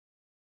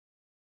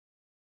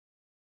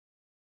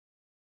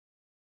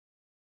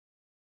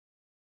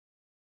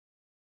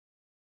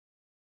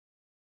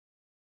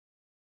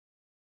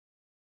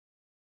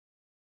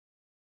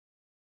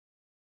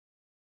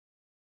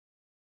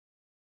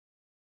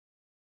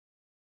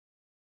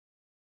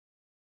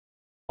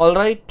All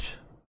right,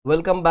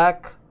 welcome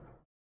back.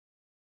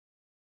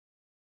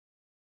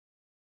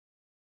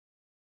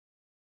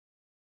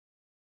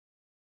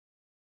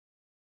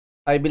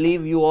 I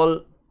believe you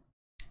all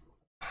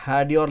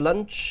had your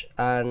lunch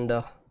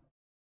and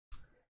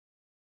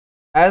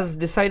as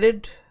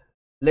decided,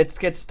 let's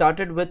get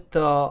started with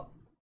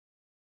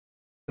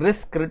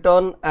risk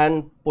return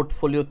and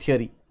portfolio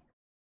theory.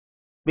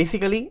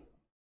 Basically,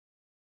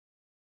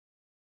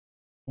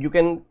 you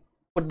can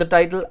put the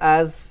title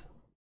as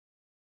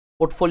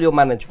portfolio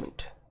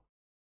management.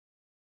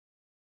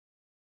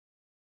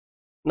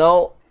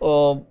 Now,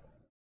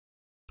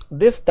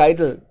 this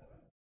title,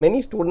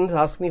 many students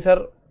ask me,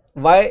 sir,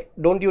 why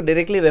don't you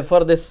directly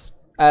refer this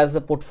as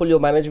a portfolio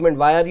management?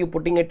 Why are you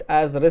putting it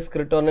as risk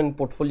return and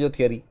portfolio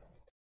theory?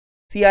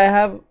 See, I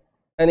have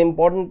an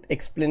important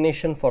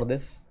explanation for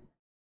this.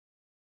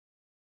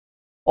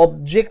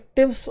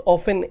 Objectives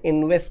of an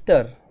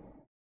investor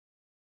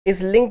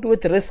is linked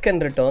with risk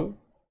and return.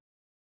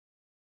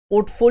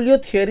 Portfolio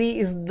theory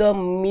is the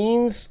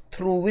means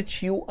through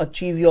which you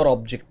achieve your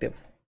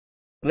objective.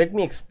 Let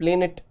me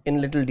explain it in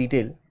little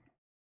detail.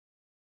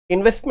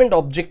 Investment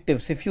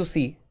objectives, if you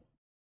see,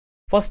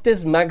 first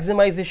is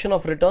maximization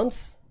of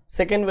returns,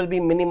 second will be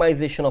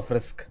minimization of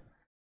risk.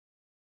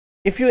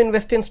 If you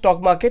invest in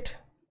stock market,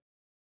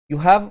 you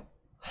have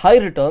high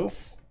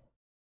returns,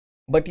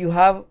 but you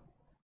have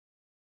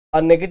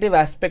a negative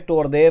aspect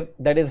over there,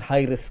 that is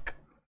high risk.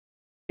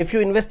 If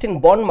you invest in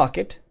bond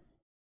market,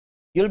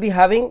 you'll be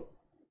having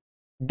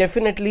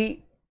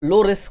definitely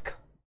low risk,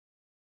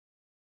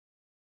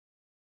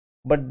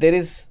 but there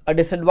is a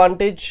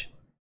disadvantage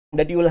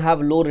that you will have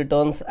low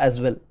returns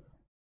as well.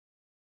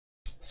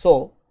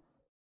 So,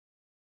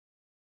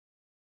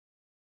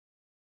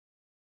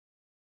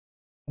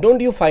 don't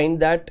you find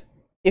that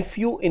if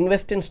you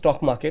invest in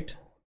stock market,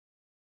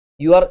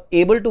 you are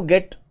able to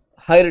get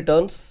high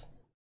returns?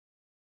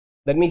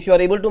 That means you are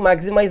able to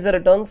maximize the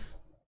returns,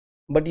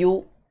 but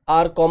you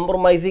are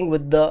compromising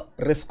with the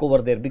risk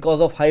over there because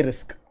of high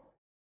risk.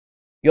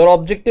 Your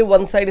objective,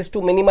 one side is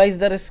to minimize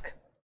the risk,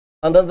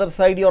 another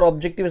side your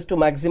objective is to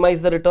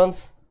maximize the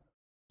returns.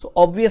 So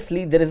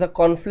obviously there is a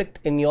conflict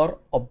in your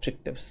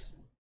objectives.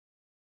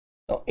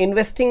 Now,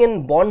 investing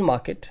in bond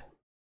market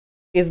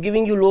is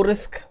giving you low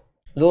risk,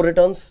 low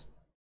returns.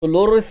 So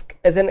low risk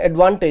is an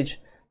advantage,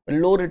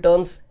 low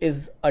returns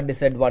is a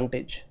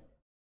disadvantage.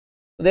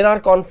 There are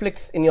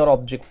conflicts in your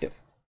objective.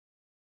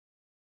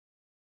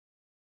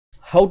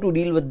 How to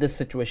deal with this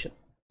situation?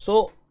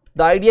 So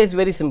the idea is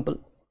very simple.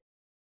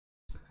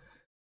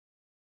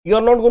 You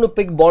are not going to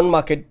pick bond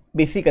market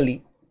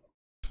basically.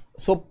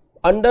 So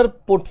under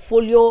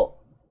portfolio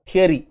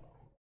theory,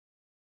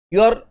 you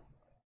are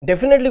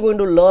definitely going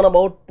to learn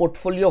about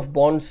portfolio of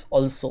bonds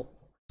also,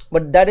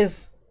 but that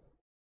is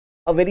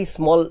a very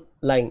small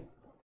line.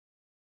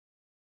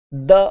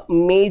 The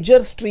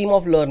major stream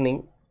of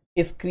learning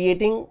is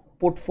creating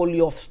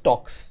portfolio of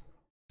stocks.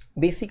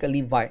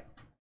 Basically, why?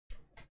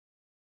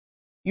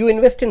 You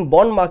invest in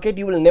bond market,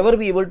 you will never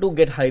be able to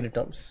get high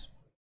returns,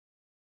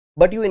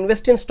 but you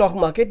invest in stock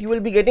market, you will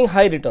be getting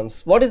high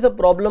returns. What is the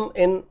problem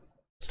in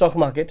stock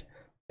market?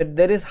 That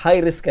there is high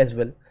risk as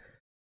well.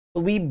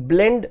 So we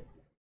blend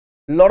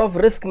a lot of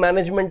risk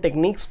management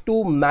techniques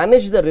to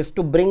manage the risk,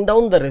 to bring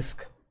down the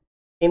risk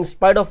in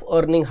spite of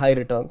earning high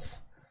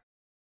returns.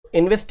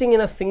 Investing in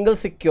a single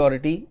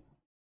security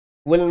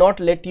will not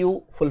let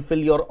you fulfill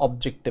your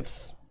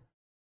objectives.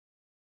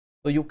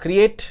 So you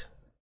create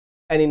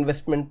an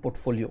investment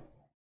portfolio.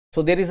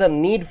 So there is a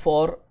need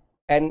for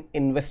an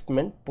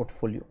investment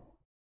portfolio.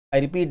 I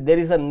repeat, there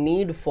is a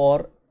need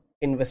for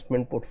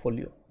investment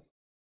portfolio.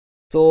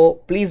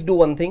 So please do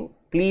one thing,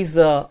 please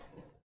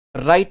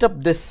write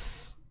up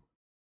this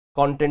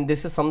content.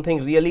 This is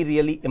something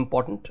really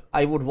important.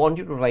 I would want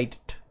you to write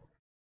it.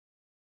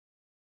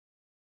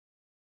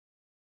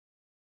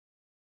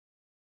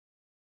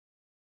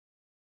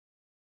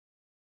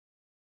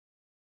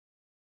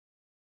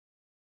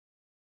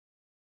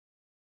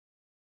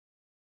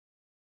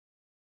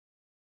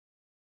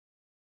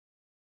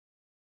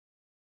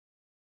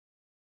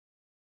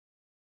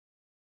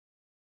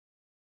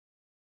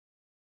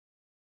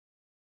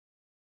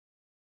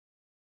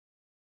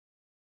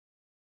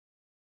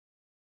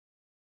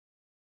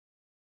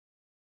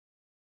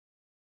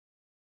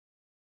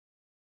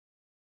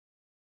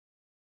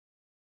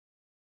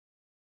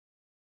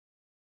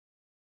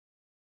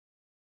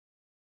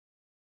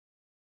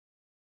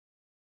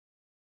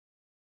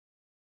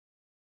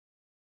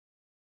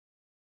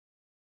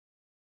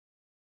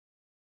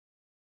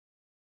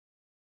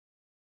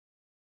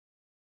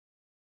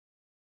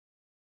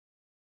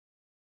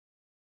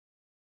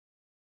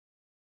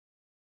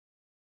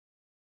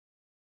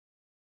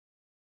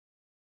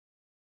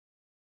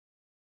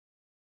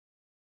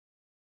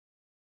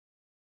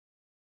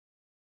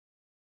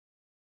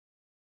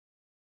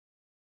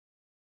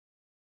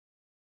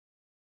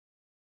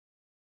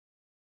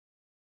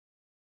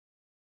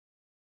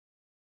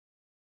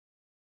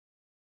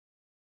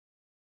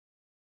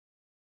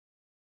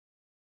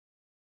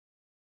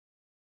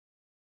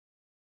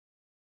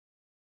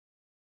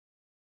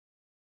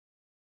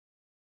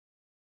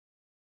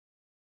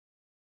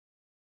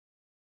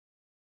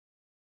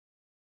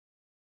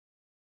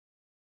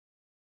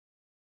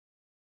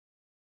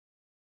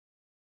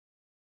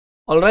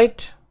 All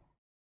right,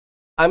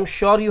 I'm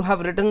sure you have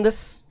written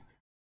this.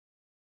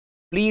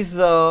 Please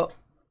try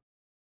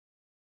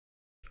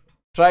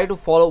to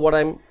follow what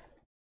I'm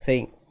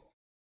saying.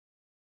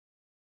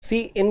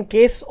 See, in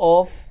case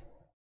of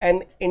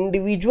an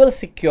individual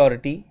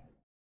security,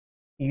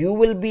 you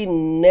will be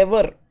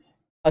never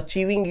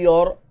achieving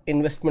your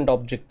investment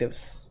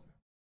objectives.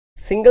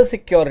 Single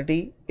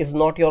security is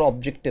not your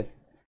objective.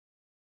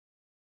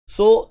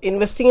 So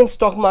investing in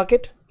stock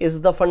market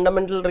is the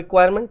fundamental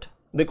requirement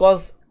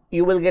because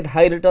you will get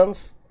high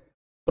returns.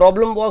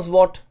 Problem was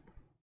what?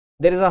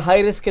 There is a high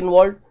risk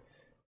involved.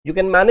 You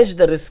can manage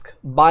the risk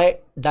by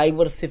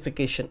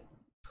diversification.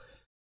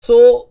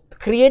 So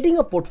creating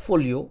a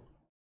portfolio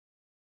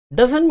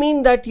doesn't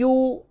mean that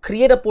you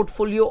create a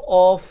portfolio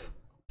of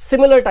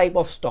similar type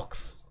of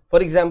stocks.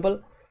 For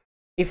example,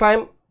 if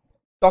I'm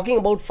talking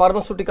about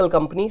pharmaceutical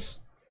companies,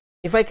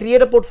 if I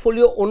create a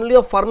portfolio only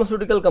of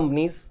pharmaceutical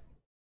companies,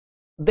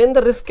 then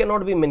the risk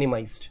cannot be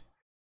minimized.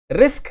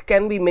 Risk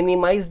can be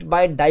minimized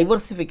by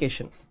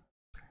diversification.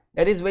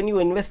 That is when you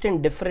invest in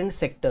different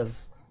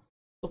sectors.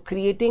 So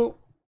creating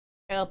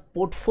a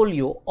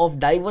portfolio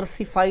of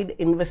diversified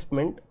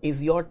investment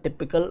is your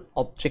typical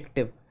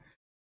objective,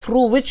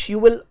 through which you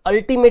will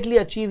ultimately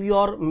achieve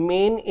your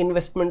main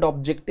investment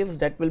objectives,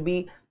 that will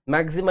be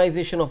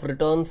maximization of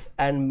returns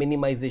and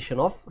minimization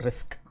of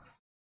risk.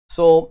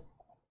 So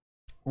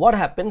what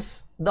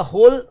happens? The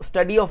whole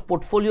study of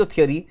portfolio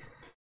theory,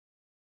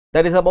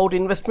 that is about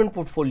investment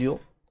portfolio,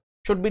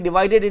 should be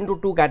divided into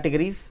two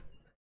categories: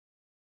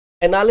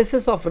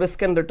 analysis of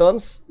risk and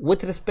returns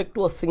with respect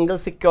to a single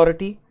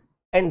security,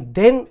 and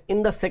then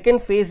in the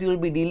second phase you will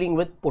be dealing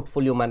with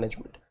portfolio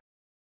management.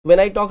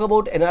 When I talk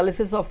about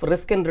analysis of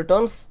risk and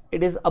returns,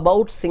 it is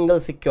about single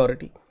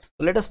security.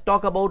 So let us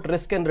talk about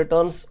risk and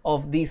returns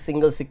of the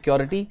single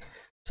security.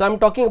 So I'm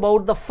talking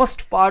about the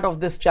first part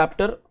of this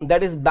chapter,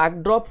 that is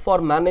backdrop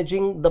for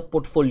managing the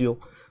portfolio.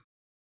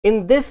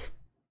 In this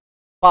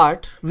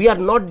part, we are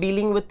not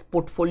dealing with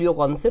portfolio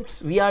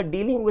concepts, we are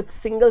dealing with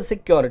single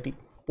security.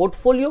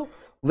 Portfolio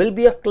will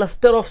be a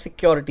cluster of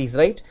securities,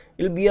 right?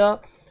 It will be a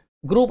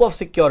group of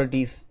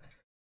securities,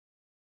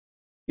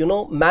 you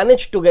know,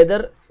 managed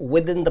together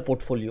within the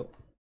portfolio.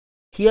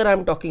 Here I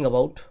am talking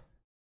about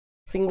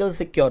single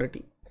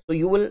security. So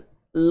you will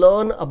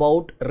learn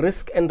about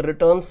risk and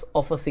returns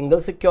of a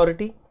single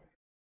security,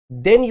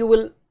 then you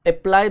will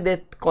apply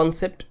that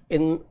concept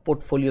in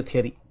portfolio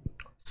theory.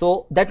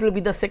 So that will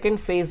be the second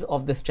phase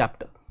of this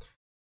chapter.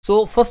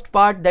 So first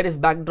part, that is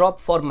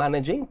backdrop for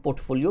managing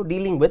portfolio,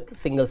 dealing with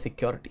single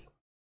security.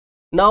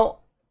 Now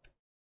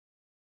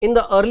in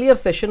the earlier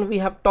session we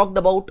have talked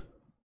about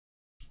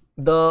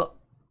the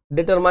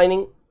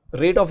determining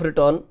rate of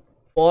return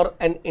for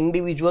an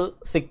individual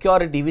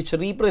security which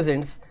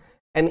represents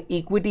an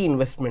equity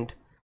investment.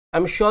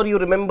 I'm sure you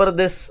remember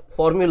this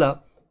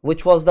formula,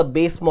 which was the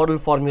base model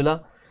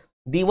formula.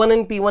 D1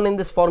 and P1 in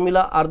this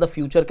formula are the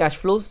future cash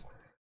flows.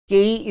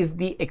 KE is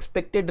the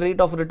expected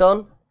rate of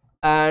return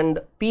and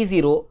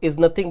P0 is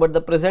nothing but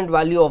the present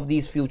value of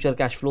these future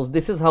cash flows.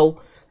 This is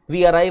how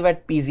we arrive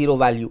at P0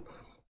 value.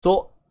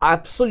 So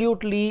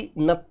absolutely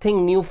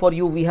nothing new for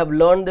you. We have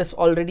learned this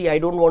already. I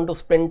don't want to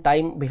spend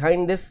time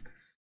behind this.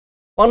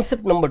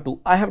 Concept number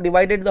 2. I have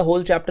divided the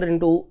whole chapter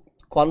into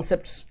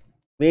concepts,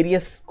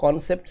 various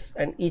concepts,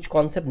 and each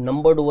concept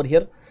numbered over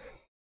here.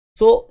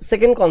 So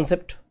second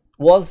concept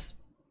was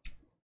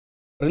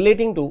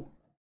relating to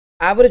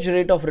average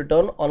rate of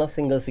return on a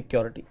single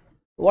security.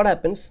 What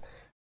happens?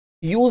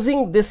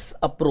 Using this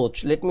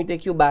approach, let me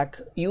take you back.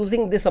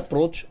 Using this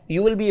approach,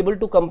 you will be able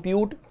to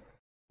compute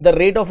the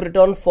rate of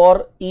return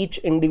for each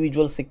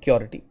individual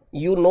security.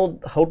 You know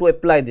how to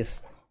apply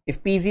this.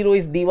 If P0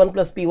 is D1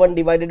 plus P1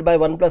 divided by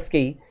 1 plus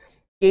KE,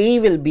 KE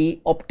will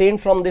be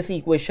obtained from this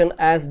equation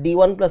as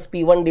D1 plus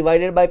P1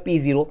 divided by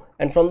P0,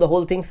 and from the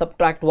whole thing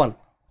subtract 1.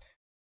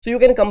 So you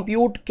can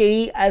compute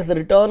KE as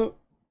return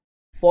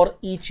for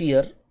each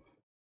year,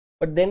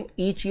 but then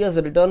each year's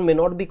return may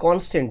not be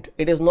constant.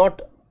 It is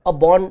not a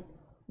bond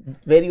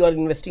where you are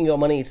investing your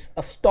money, it's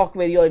a stock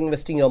where you are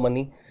investing your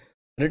money.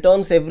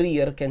 Returns every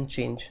year can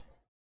change.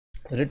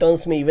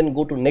 Returns may even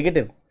go to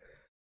negative.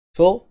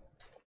 So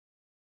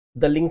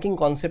the linking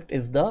concept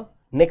is the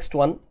next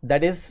one,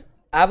 that is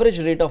average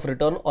rate of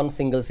return on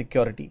single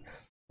security.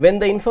 When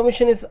the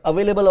information is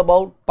available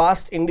about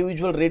past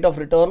individual rate of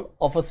return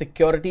of a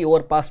security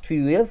over past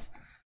few years,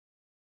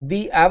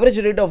 the average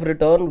rate of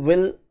return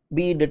will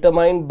be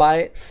determined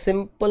by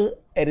simple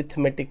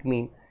arithmetic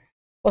mean.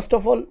 First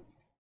of all,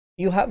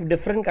 you have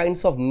different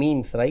kinds of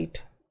means,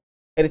 right?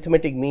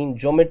 Arithmetic mean,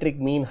 geometric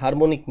mean,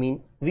 harmonic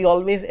mean. We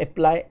always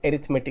apply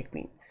arithmetic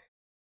mean.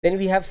 Then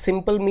we have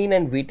simple mean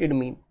and weighted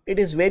mean. It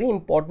is very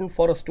important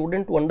for a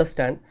student to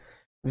understand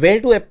where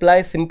to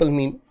apply simple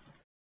mean,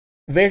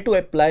 where to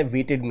apply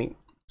weighted mean.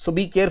 So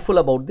be careful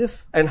about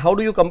this. And how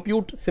do you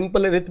compute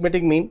simple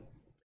arithmetic mean?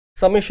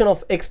 Summation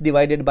of x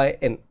divided by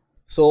n.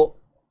 So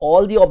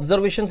all the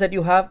observations that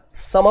you have,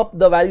 sum up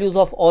the values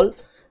of all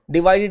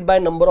divided by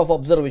number of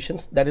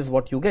observations, that is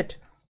what you get.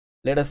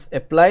 Let us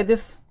apply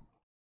this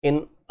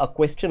in a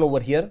question over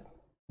here.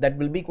 That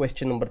will be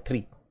question number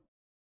 3.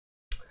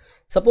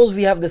 Suppose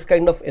we have this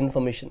kind of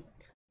information.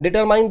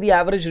 Determine the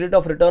average rate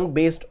of return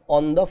based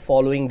on the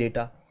following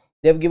data.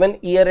 They have given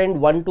year end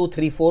 1, 2,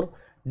 3, 4,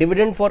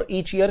 dividend for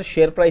each year,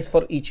 share price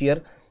for each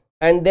year,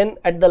 and then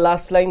at the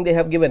last line they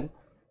have given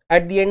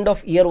at the end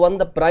of year 1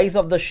 the price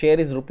of the share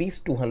is rupees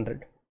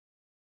 200.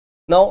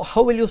 Now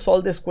how will you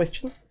solve this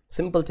question?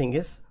 Simple thing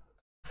is,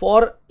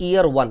 for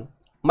year 1,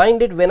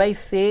 mind it, when I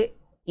say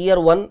year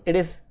 1 it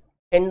is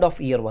end of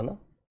year 1.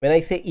 When I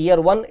say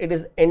year 1 it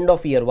is end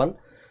of year 1.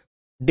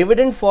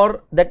 Dividend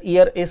for that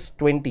year is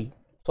 20.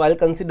 So I'll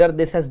consider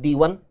this as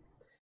D1.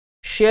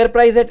 Share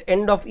price at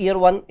end of year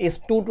 1 is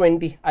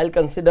 220. I'll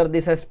consider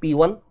this as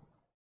P1.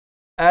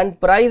 And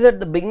price at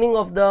the beginning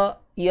of the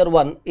year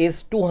 1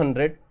 is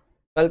 200.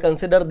 I'll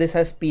consider this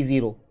as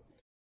P0.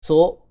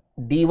 So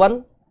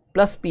D1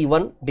 plus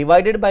P1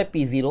 divided by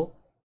P0.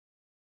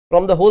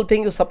 From the whole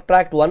thing you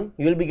subtract 1.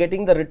 You will be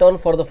getting the return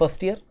for the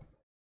first year.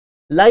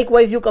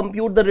 Likewise, you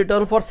compute the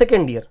return for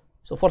second year.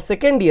 So for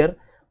second year,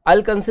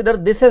 I'll consider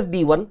this as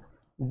D1,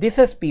 this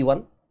as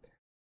P1.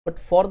 But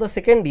for the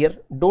second year,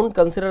 don't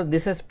consider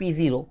this as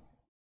P0.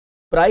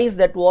 Price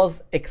that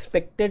was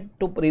expected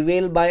to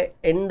prevail by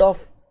end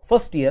of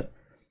first year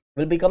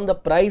will become the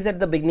price at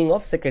the beginning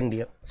of second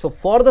year. So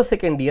for the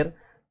second year,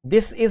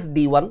 this is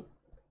D1,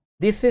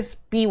 this is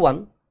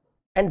P1,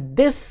 and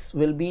this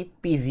will be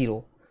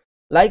P0.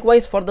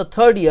 Likewise, for the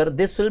third year,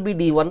 this will be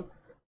D1,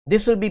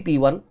 this will be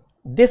P1,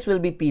 this will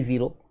be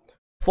P0.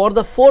 For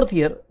the fourth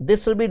year,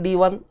 this will be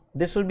D1,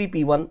 this will be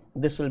P1,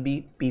 this will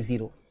be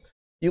P0.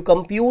 You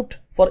compute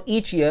for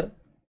each year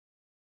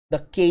the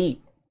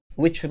KE,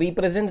 which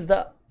represents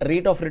the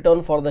rate of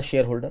return for the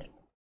shareholder.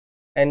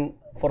 And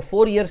for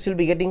 4 years, you'll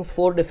be getting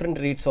 4 different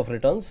rates of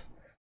returns.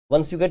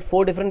 Once you get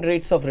 4 different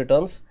rates of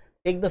returns,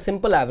 take the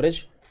simple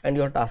average and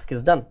your task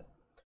is done.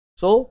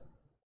 So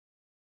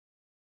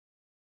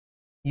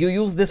you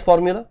use this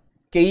formula,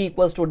 KE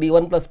equals to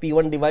D1 plus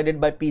P1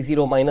 divided by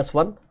P0 minus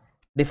 1.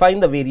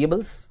 Define the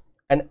variables,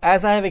 and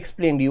as I have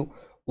explained you,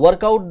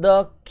 work out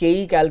the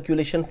KE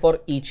calculation for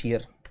each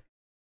year.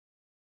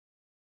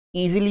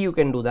 Easily you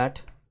can do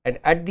that, and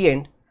at the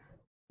end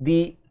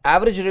the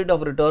average rate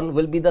of return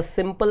will be the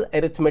simple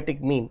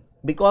arithmetic mean,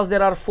 because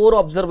there are 4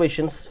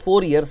 observations,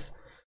 4 years,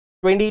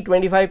 20,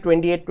 25,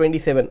 28,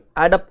 27,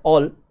 add up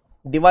all,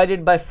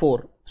 divided by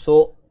 4.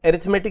 So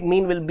arithmetic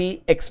mean will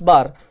be x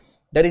bar,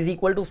 that is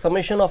equal to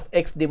summation of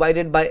x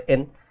divided by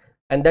n,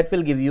 and that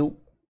will give you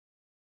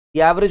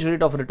the average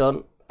rate of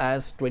return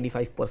as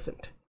 25%.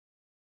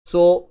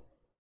 So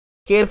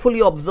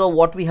carefully observe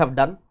what we have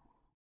done.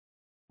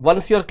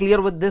 Once you are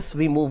clear with this,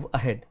 we move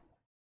ahead.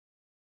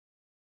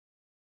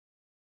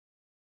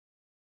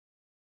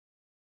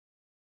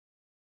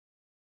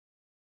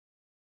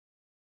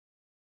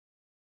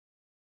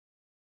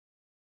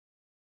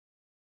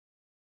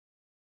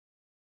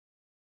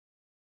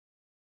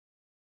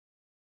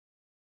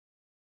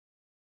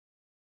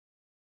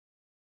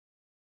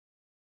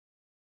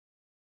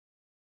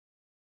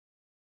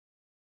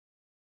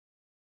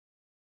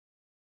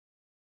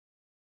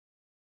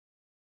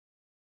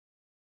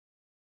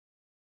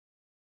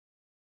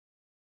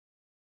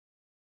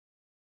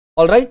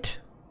 Alright,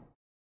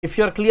 if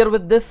you are clear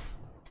with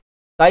this,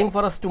 time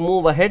for us to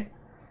move ahead.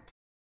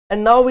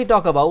 And now we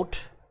talk about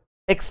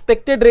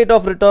expected rate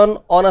of return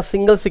on a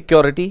single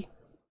security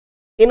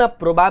in a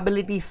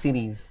probability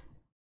series,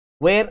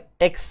 where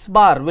x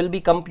bar will be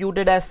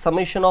computed as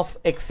summation of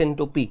x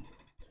into p.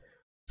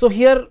 So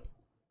here,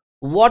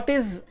 what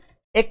is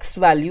x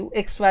value?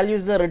 X value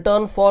is the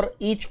return for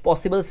each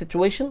possible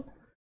situation,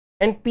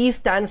 and p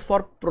stands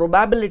for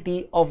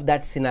probability of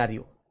that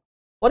scenario.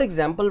 For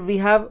example, we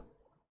have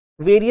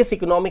various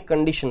economic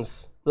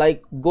conditions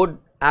like good,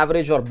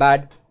 average or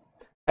bad,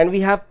 and we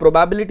have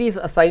probabilities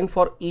assigned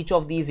for each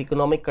of these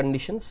economic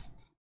conditions.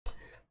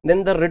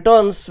 Then the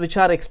returns which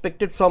are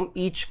expected from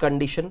each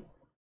condition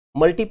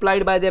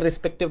multiplied by their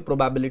respective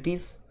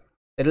probabilities,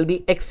 that will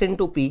be x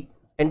into p,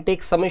 and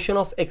take summation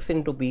of x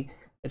into p.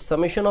 That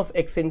summation of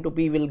x into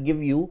p will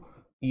give you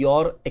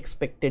your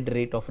expected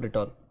rate of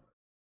return.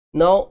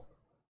 Now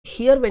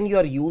here, when you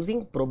are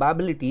using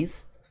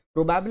probabilities,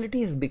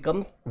 probabilities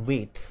become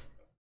weights.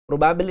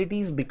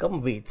 Probabilities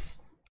become weights,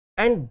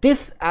 and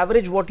this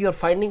average what you are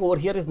finding over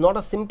here is not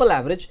a simple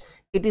average,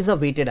 it is a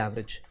weighted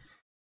average.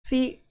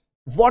 See,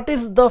 what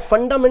is the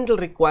fundamental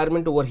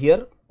requirement over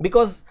here?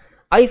 Because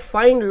I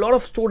find a lot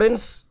of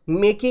students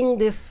making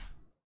this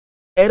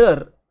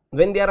error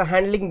when they are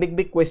handling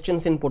big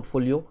questions in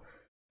portfolio,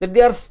 that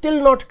they are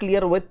still not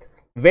clear with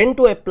when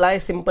to apply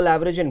simple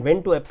average and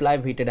when to apply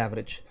weighted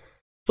average.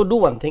 So do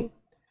one thing,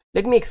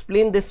 let me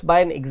explain this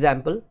by an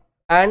example,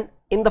 and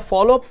in the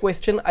follow-up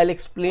question I'll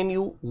explain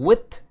you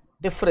with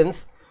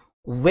difference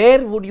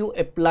where would you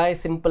apply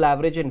simple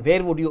average and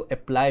where would you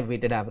apply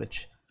weighted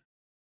average.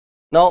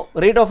 Now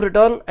rate of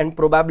return and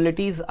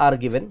probabilities are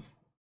given.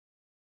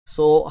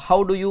 So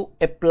how do you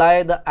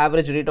apply the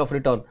average rate of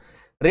return?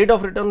 Rate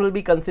of return will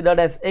be considered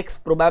as x,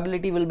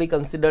 probability will be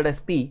considered as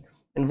p,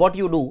 and what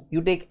you do,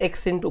 you take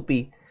x into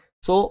p.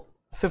 So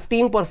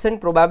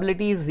 15%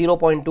 probability is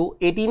 0.2,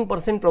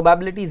 18%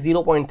 probability is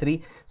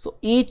 0.3. So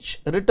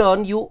each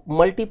return you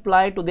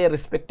multiply to their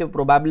respective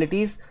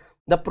probabilities.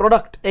 The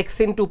product x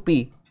into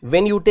p,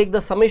 when you take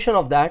the summation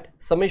of that,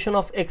 summation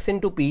of x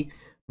into p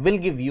will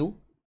give you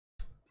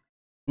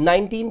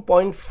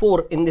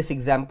 19.4 in this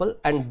example,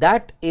 and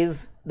that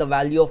is the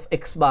value of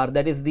x bar,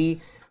 that is the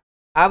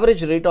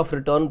average rate of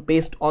return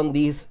based on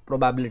these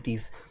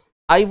probabilities.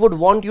 I would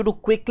want you to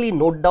quickly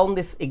note down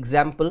this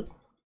example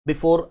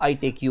before I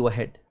take you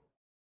ahead.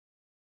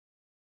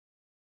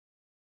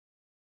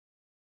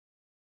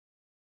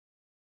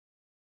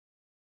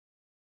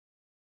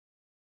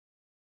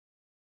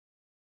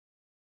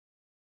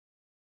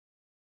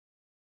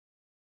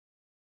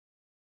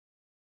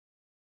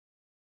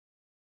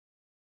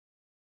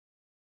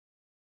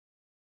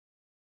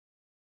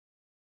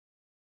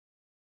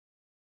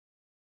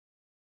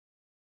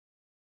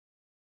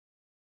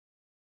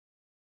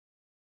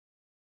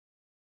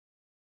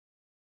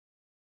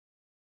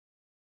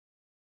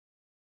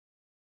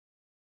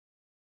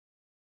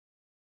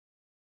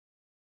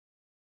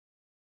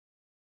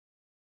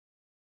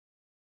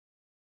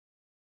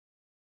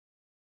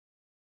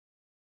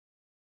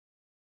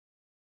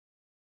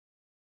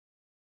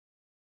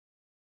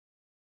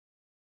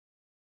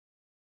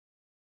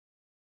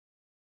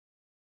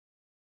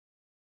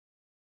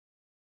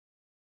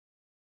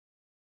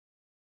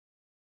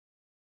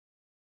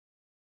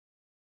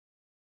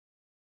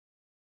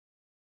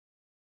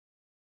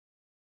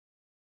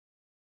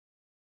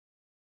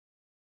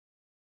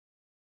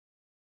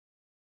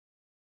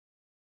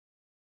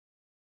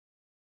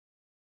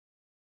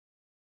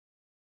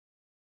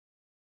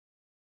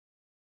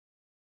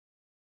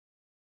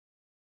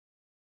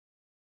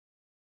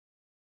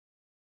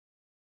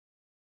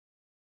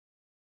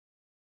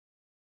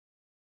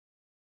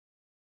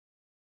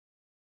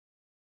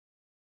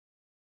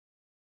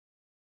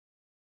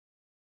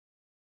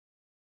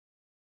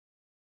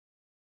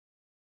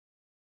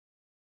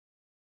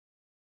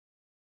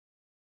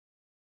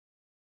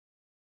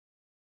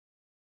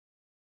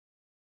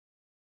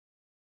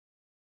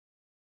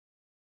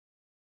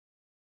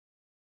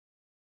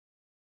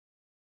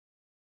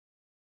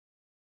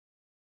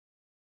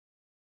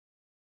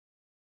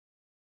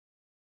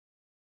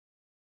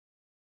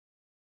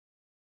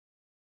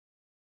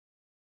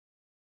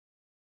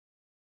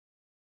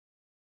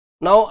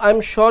 Now I'm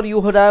sure you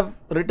would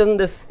have written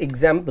this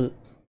example.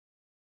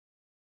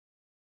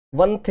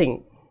 One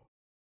thing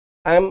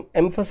I am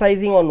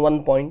emphasizing on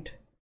one point: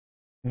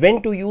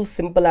 when to use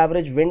simple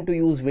average, when to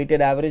use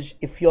weighted average.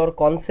 If your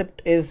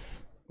concept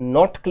is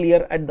not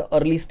clear at the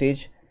early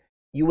stage,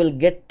 you will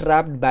get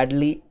trapped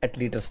badly at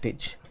later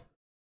stage.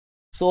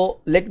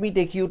 So let me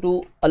take you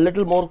to a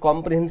little more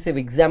comprehensive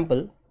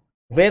example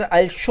where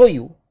I'll show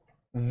you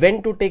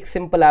when to take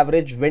simple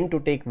average, when to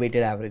take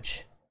weighted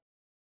average.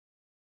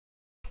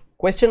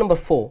 Question number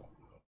 4,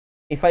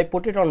 if I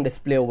put it on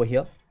display over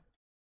here,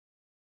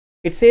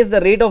 it says the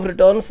rate of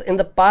returns in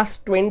the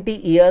past 20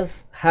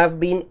 years have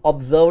been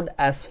observed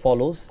as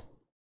follows.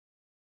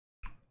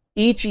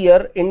 Each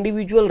year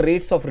individual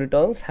rates of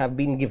returns have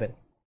been given.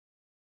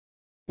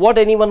 What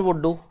anyone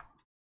would do?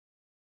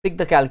 Pick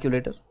the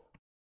calculator,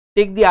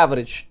 take the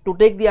average. To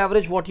take the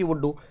average, what you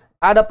would do?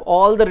 Add up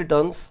all the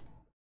returns,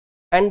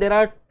 and there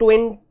are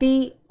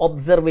 20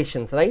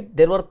 observations, right?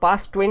 There were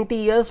past 20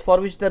 years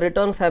for which the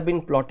returns have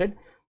been plotted.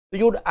 So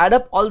you would add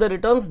up all the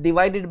returns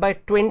divided by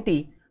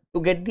 20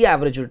 to get the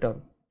average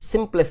return.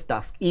 Simplest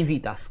task, easy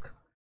task.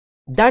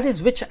 That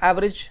is which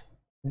average?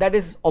 That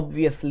is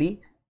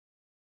obviously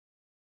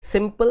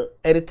simple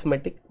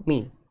arithmetic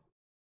mean.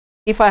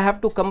 If I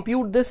have to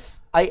compute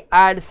this, I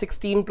add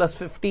 16 plus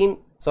 15,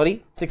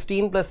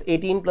 16 plus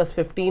 18 plus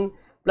 15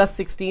 plus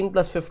 16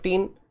 plus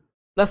 15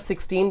 plus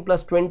 16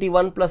 plus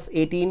 21 plus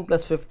 18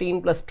 plus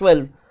 15 plus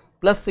 12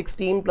 plus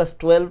 16 plus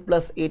 12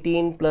 plus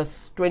 18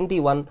 plus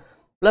 21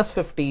 plus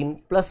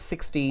 15 plus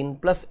 16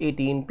 plus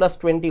 18 plus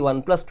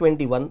 21 plus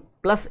 21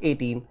 plus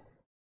 18.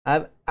 I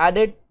have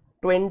added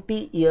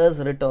 20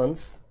 years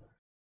returns,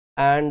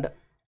 and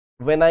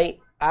when I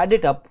add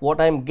it up, what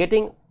I am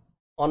getting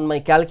on my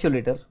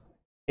calculator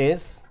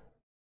is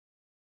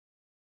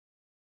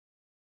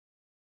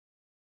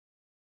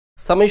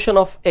summation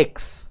of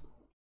x.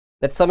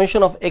 That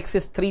summation of x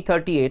is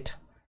 338,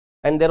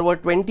 and there were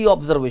 20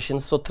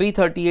 observations. So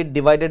 338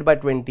 divided by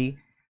 20,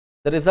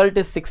 the result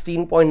is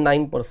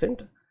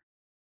 16.9%.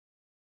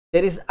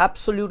 There is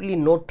absolutely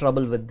no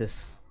trouble with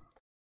this.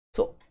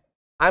 So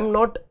I'm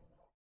not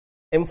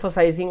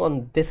emphasizing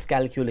on this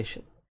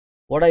calculation.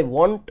 What I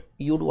want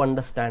you to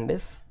understand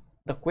is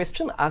the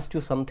question asked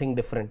you something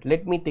different.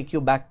 Let me take you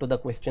back to the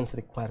question's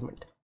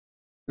requirement.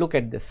 Look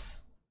at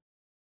this.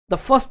 The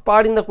first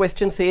part in the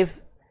question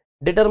says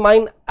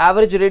determine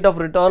average rate of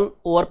return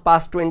over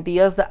past 20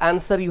 years. The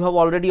answer you have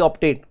already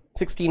obtained,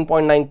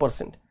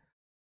 16.9%.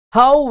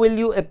 How will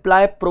you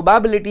apply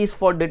probabilities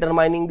for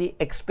determining the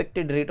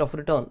expected rate of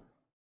return?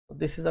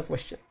 This is a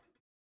question.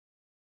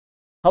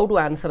 How to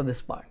answer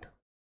this part?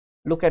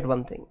 Look at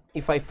one thing.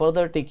 If I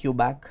further take you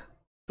back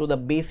to the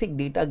basic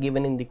data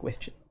given in the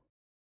question,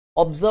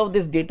 Observe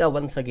this data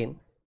once again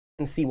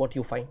and see what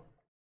you find.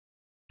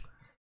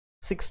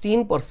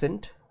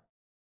 16%,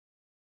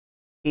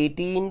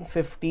 18,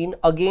 15,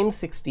 again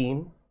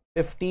 16,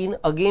 15,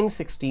 again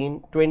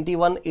 16,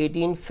 21,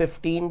 18,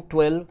 15,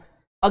 12,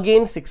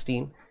 again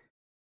 16.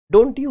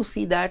 Don't you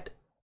see that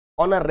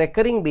on a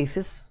recurring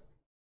basis,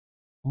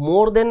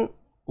 more than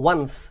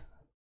once,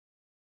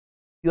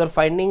 you are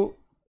finding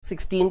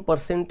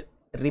 16%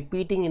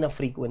 repeating in a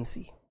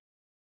frequency.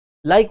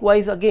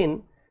 Likewise,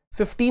 again,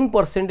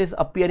 15% is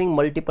appearing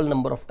multiple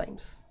number of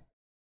times.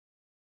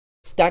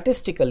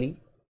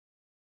 Statistically,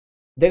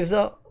 there is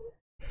a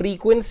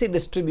frequency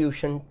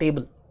distribution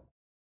table,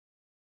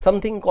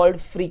 something called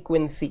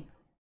frequency.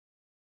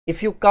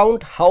 If you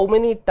count how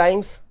many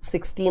times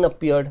 16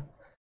 appeared,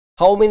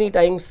 how many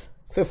times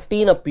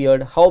 15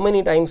 appeared, how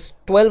many times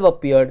 12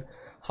 appeared,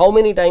 how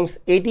many times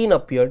 18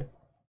 appeared.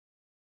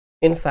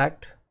 In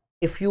fact,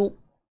 if you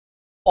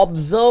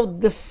observe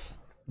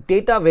this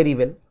data very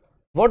well,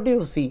 what do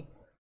you see?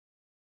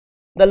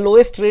 The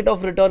lowest rate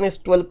of return is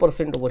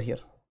 12% over here.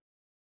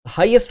 The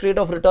highest rate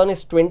of return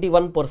is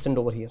 21%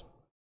 over here.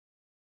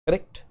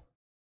 Correct?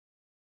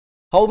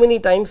 How many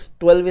times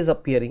 12 is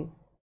appearing?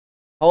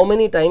 How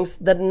many times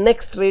the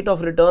next rate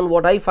of return,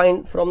 what I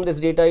find from this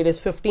data, it is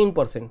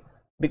 15%,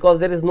 because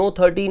there is no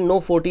 13, no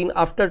 14.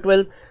 After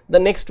 12, the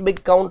next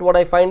big count what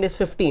I find is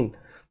 15.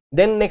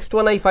 Then next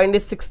one I find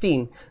is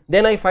 16.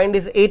 Then I find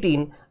is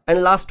 18.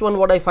 And last one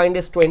what I find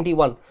is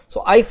 21.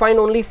 So I find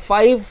only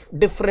 5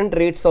 different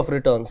rates of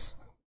returns: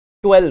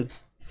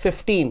 12,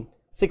 15,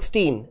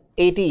 16,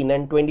 18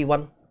 and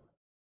 21.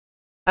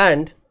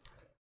 And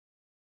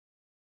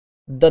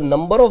the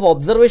number of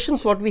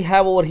observations what we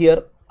have over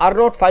here are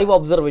not 5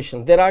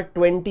 observations. There are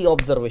 20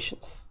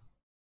 observations.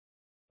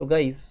 So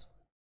guys,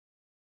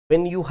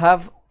 when you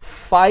have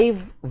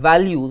 5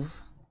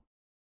 values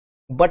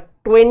but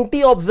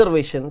 20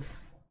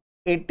 observations,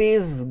 it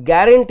is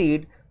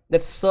guaranteed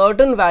that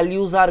certain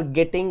values are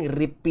getting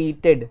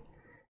repeated,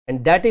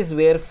 and that is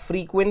where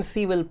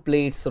frequency will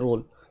play its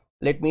role.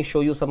 Let me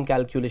show you some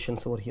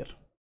calculations over here.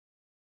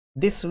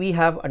 This we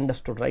have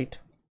understood, right?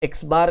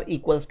 X bar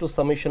equals to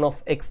summation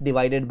of x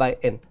divided by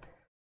n.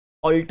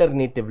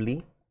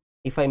 Alternatively,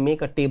 if I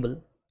make a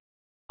table,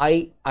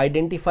 I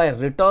identify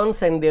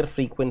returns and their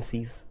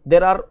frequencies.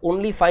 There are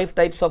only 5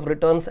 types of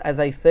returns, as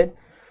I said.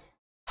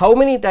 How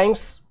many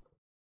times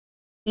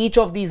each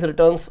of these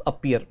returns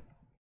appear?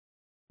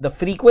 The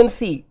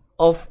frequency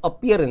of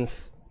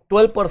appearance: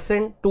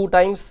 12% 2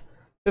 times,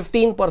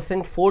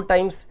 15% 4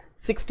 times,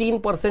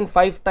 16%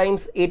 5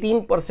 times,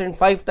 18%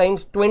 5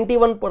 times,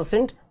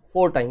 21%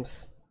 4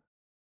 times.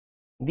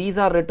 These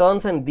are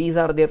returns and these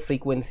are their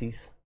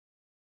frequencies.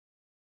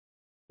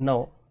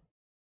 Now,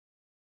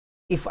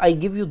 if I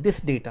give you this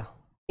data,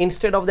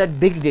 instead of that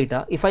big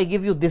data, if I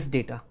give you this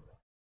data,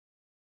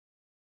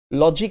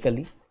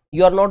 logically,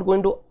 you are not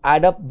going to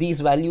add up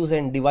these values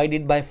and divide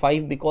it by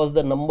 5, because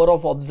the number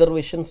of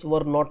observations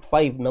were not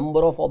 5, number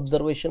of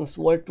observations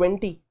were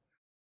 20.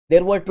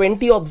 There were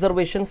 20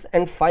 observations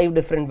and 5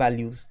 different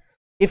values.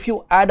 If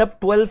you add up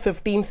 12,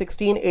 15,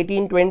 16,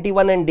 18,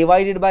 21 and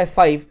divide it by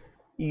 5,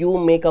 you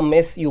make a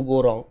mess, you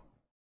go wrong,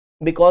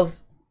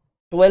 because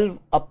 12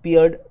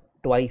 appeared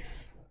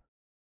twice.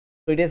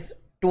 So it is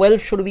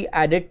 12 should be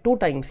added 2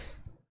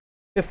 times.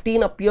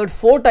 15 appeared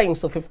 4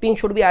 times, so 15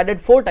 should be added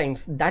 4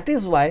 times. That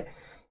is why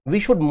we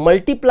should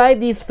multiply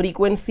these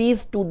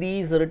frequencies to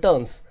these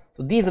returns.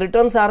 So these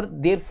returns are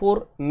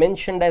therefore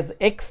mentioned as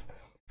x,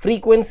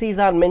 frequencies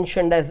are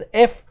mentioned as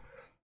f.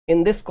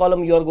 In this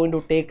column you are going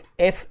to take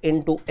f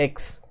into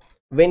x.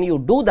 When you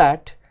do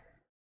that,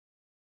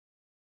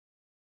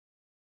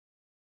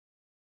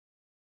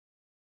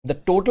 the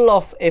total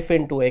of f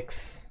into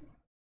x,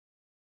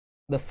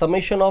 the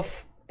summation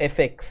of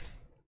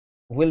fx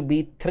will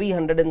be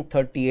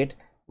 338,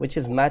 which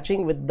is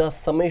matching with the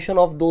summation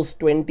of those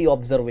 20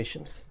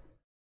 observations.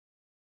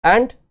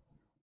 And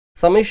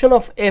summation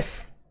of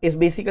f is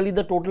basically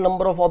the total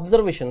number of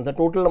observations, the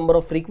total number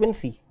of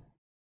frequency.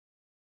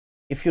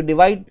 If you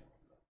divide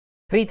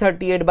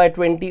 338 by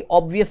 20,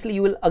 obviously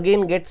you will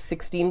again get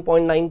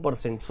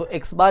 16.9%. So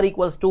x bar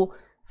equals to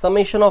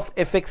summation of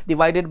fx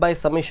divided by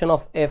summation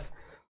of f.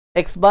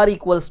 X bar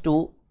equals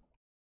to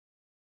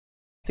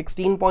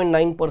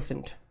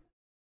 16.9%.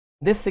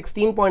 This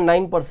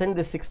 16.9%,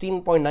 this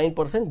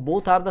 16.9%,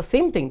 both are the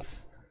same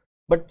things.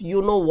 But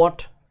you know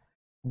what?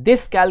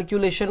 This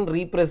calculation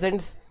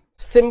represents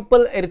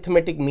simple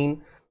arithmetic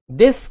mean.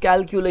 This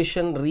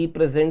calculation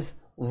represents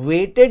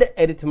weighted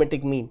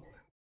arithmetic mean.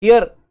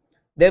 Here,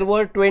 there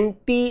were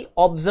 20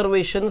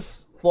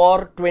 observations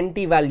for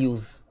 20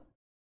 values.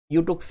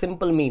 You took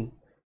simple mean.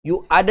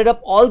 You added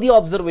up all the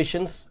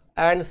observations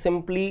and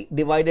simply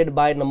divided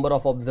by number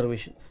of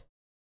observations.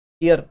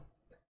 Here,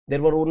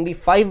 there were only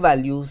 5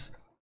 values,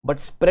 but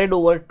spread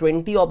over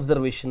 20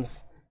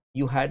 observations,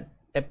 you had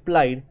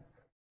applied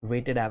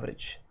weighted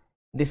average.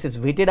 This is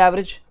weighted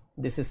average,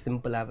 this is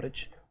simple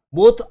average.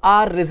 Both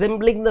are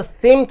resembling the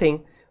same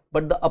thing,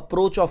 but the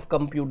approach of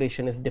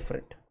computation is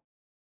different.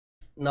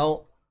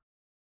 Now,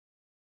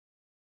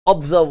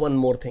 observe one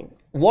more thing.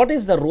 what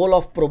is the role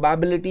of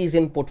probabilities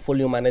in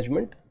portfolio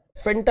management?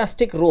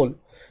 Fantastic role.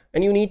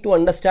 And you need to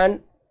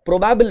understand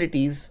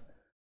probabilities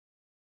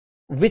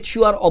which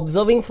you are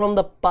observing from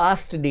the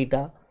past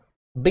data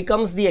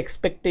becomes the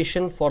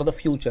expectation for the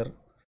future.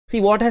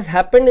 See, what has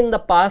happened in the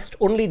past,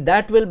 only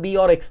that will be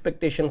your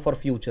expectation for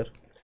future.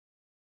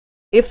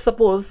 If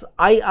suppose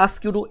I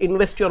ask you to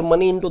invest your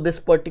money into this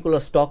particular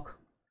stock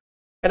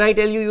and I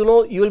tell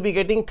you, you will be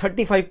getting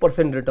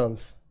 35%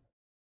 returns.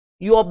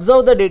 You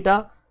observe the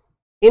data,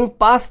 in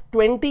past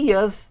 20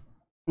 years,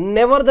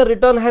 never the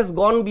return has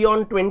gone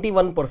beyond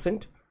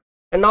 21%.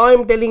 And now I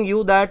am telling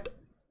you that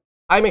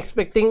I am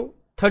expecting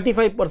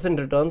 35%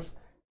 returns.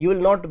 You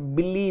will not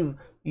believe,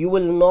 you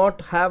will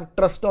not have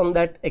trust on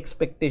that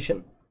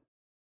expectation.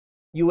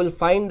 You will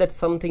find that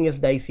something is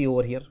dicey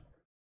over here,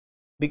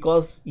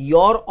 because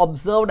your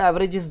observed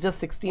average is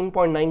just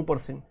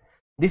 16.9%.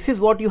 This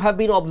is what you have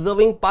been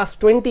observing past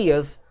 20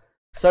 years.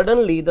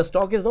 Suddenly the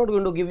stock is not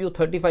going to give you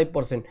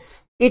 35%.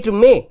 It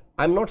may,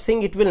 I am not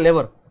saying it will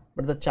never,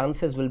 but the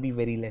chances will be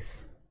very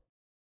less.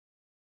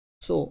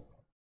 So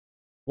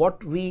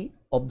what we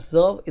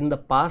observe in the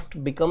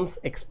past becomes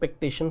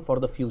expectation for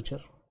the future.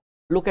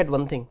 Look at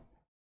one thing.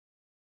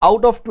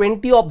 Out of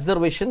 20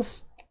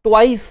 observations,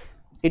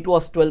 twice it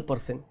was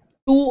 12%.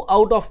 2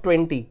 out of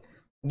 20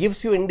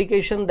 gives you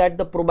indication that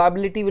the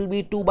probability will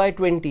be 2 by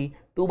 20.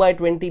 2 by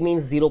 20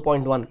 means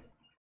 0.1.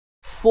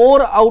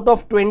 4 out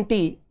of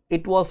 20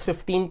 it was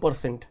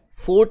 15%.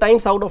 4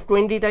 times out of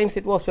 20 times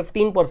it was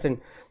 15%.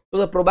 So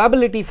the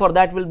probability for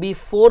that will be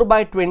 4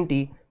 by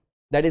 20,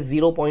 that is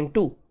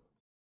 0.2.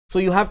 So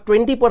you have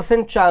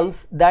 20%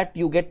 chance that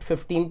you get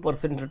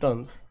 15%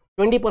 returns.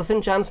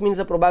 20% chance means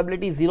the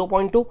probability is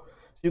 0.2. So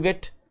you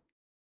get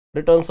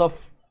returns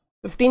of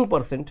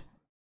 15%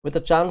 with a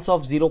chance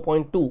of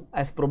 0.2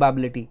 as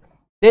probability.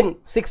 Then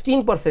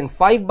 16%,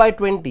 5 by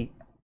 20,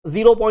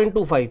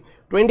 0.25,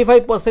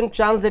 25%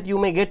 chance that you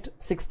may get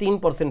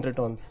 16%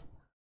 returns.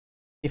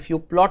 If you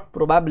plot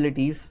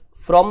probabilities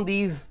from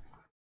these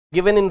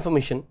given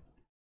information,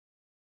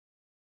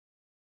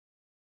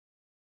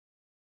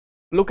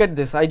 look at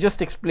this. I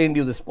just explained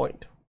you this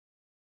point.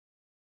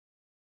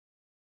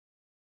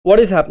 What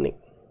is happening?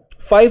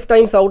 5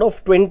 times out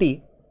of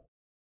 20,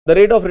 the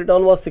rate of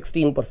return was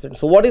 16%.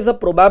 So what is the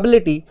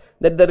probability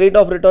that the rate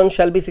of return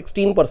shall be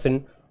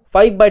 16%?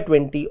 5 by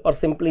 20 or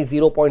simply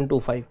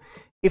 0.25.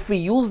 If we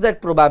use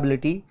that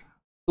probability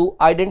to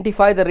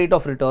identify the rate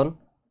of return,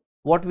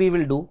 what we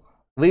will do?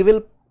 We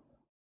will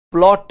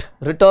plot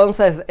returns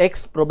as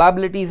X,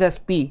 probabilities as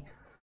P.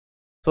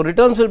 So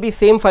returns will be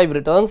same 5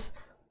 returns.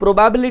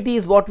 Probability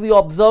is what we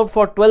observed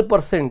for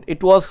 12%.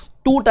 It was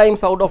 2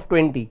 times out of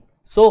 20.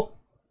 So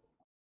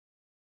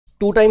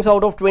 2 times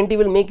out of 20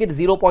 will make it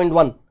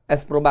 0.1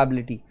 as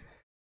probability.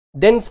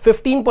 Then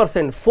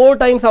 15%, 4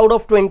 times out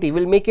of 20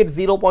 will make it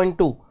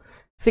 0.2.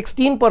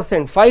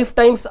 16%, 5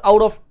 times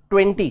out of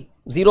 20,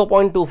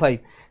 0.25.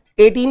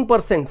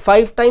 18%,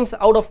 5 times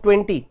out of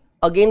 20,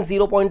 again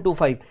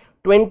 0.25.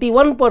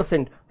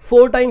 21%,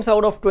 4 times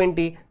out of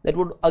 20, that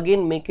would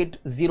again make it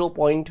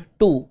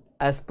 0.2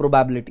 as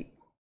probability.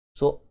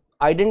 So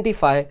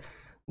identify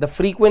the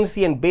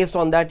frequency and based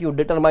on that you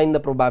determine the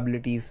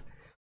probabilities.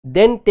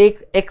 Then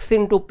take X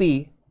into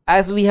P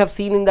as we have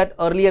seen in that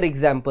earlier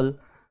example,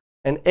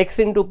 and X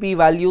into P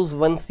values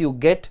once you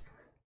get,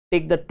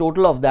 take the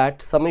total of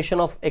that, summation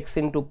of X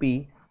into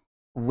P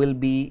will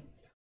be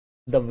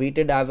the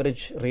weighted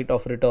average rate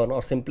of return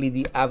or simply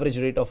the average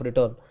rate of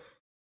return.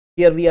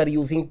 Here we are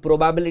using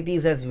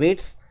probabilities as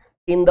weights.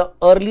 In the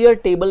earlier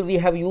table we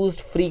have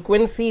used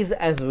frequencies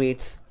as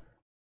weights.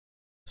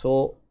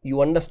 So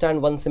you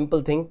understand one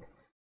simple thing,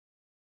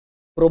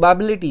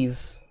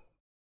 probabilities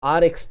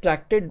are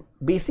extracted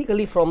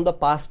basically from the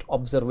past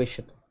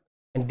observation,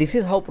 and this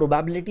is how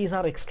probabilities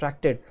are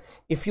extracted.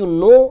 If you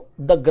know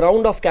the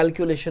ground of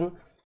calculation,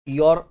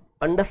 your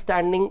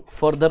understanding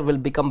further will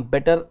become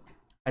better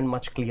and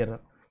much clearer.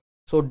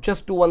 So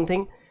just do one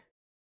thing,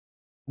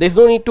 there is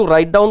no need to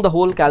write down the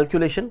whole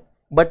calculation,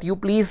 but you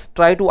please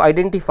try to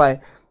identify,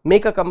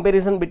 make a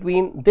comparison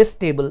between this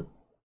table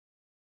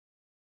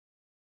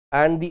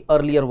and the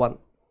earlier one.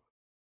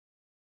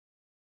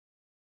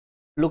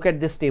 Look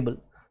at this table.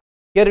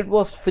 Here it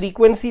was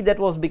frequency that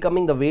was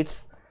becoming the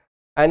weights,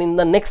 and in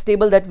the next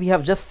table that we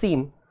have just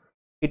seen,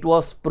 it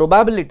was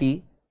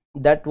probability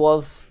that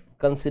was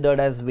considered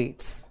as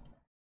weights.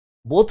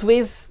 Both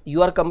ways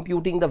you are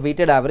computing the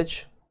weighted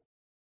average.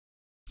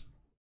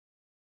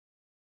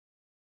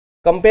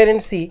 Compare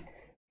and see,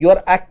 you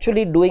are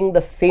actually doing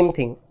the same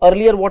thing.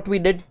 Earlier what we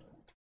did,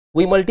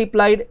 we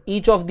multiplied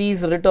each of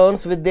these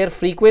returns with their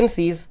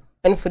frequencies,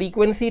 and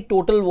frequency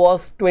total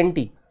was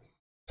 20.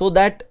 So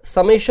that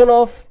summation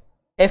of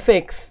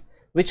Fx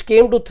which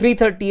came to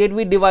 338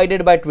 we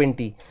divided by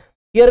 20.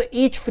 Here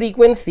each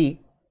frequency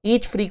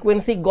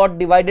got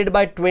divided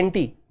by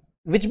 20,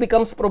 which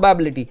becomes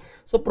probability.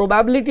 So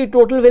probability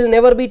total will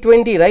never be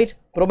 20, right?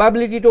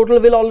 Probability total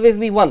will always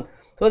be 1.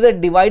 So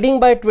that dividing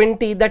by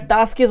 20, that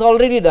task is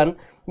already done.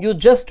 You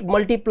just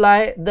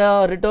multiply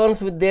the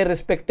returns with their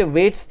respective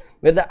weights,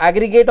 where the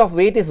aggregate of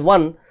weight is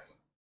 1.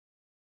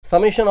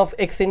 summation of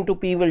x into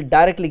p will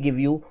directly give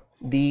you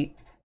the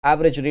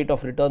average rate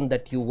of return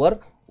that you were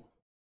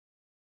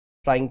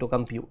trying to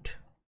compute.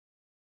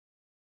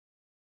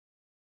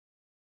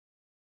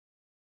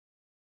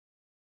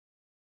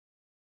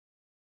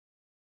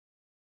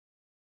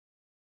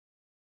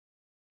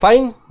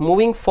 Fine,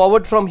 moving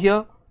forward from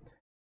here,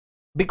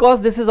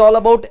 because this is all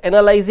about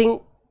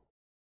analyzing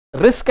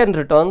risk and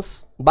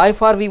returns. By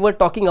far we were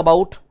talking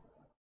about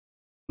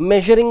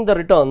measuring the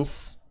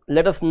returns.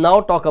 Let us now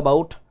talk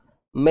about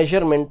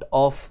measurement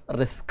of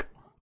risk.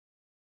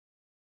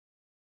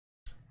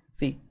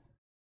 See,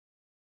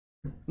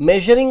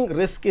 measuring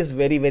risk is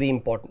very, very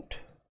important.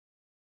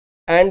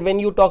 And when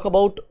you talk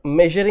about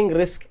measuring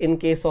risk in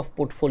case of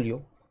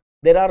portfolio,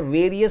 there are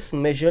various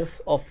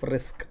measures of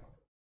risk.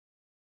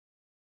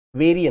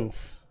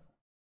 Variance,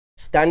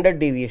 standard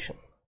deviation,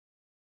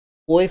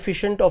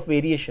 coefficient of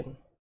variation,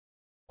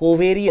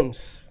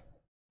 covariance,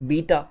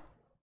 beta,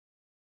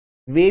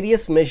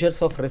 various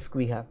measures of risk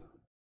we have.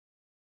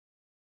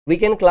 We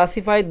can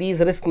classify these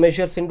risk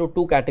measures into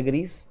two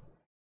categories: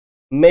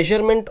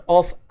 measurement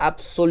of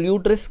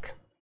absolute risk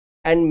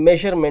and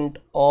measurement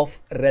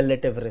of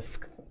relative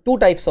risk. Two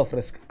types of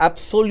risk: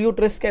 absolute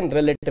risk and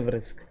relative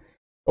risk.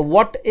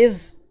 What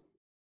is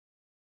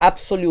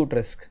absolute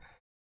risk?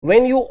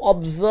 When you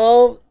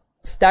observe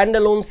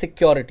standalone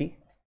security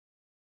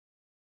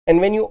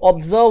and when you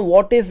observe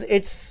what is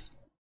its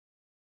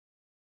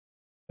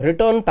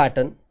return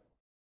pattern,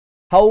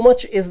 how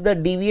much is the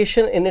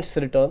deviation in its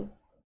return,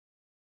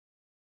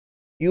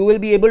 you will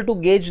be able to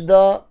gauge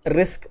the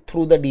risk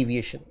through the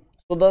deviation.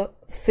 So the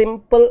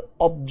simple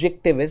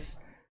objective is,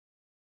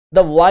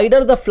 the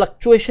wider the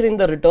fluctuation in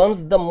the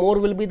returns, the more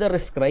will be the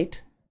risk,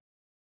 right?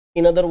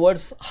 In other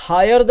words,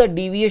 higher the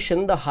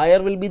deviation, the higher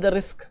will be the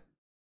risk.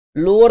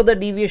 Lower the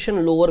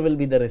deviation, lower will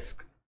be the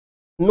risk.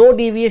 No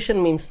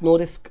deviation means no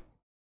risk.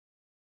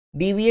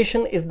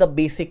 Deviation is the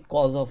basic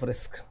cause of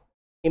risk.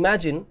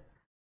 Imagine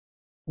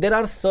there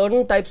are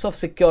certain types of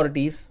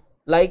securities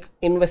like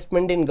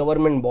investment in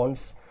government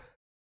bonds,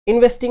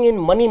 investing in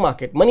money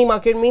market. Money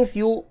market means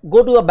you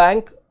go to a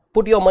bank,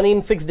 put your money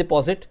in fixed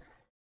deposit.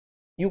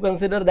 You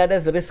consider that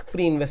as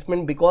risk-free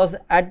investment because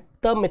at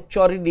the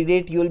maturity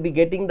date you will be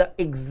getting the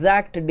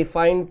exact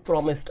defined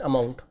promised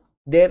amount.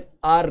 There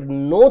are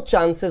no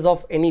chances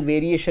of any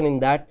variation in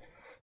that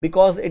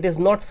because it is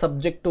not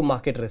subject to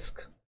market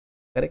risk.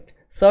 Correct?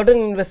 Certain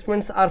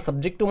investments are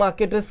subject to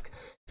market risk.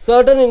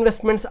 Certain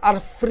investments are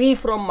free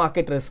from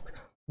market risk.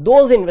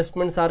 Those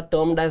investments are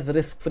termed as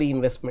risk-free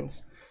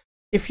investments.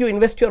 If you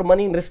invest your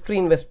money in risk-free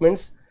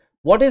investments,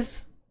 what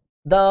is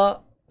the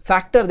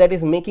factor that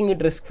is making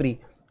it risk-free?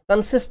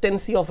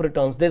 Consistency of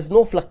returns. There is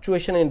no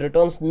fluctuation in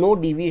returns, no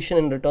deviation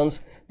in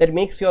returns that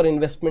makes your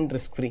investment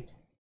risk-free.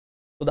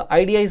 So the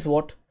idea is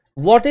what?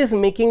 What is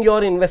making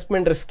your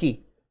investment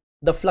risky?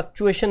 The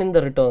fluctuation in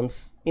the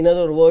returns. In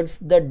other words,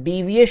 the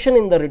deviation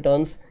in the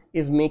returns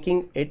is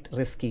making it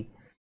risky.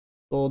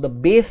 So the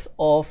base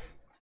of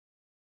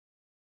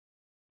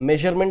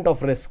measurement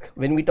of risk,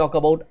 when we talk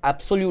about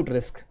absolute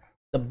risk,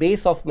 the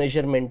base of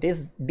measurement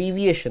is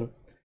deviation.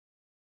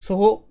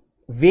 So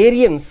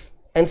variance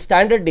and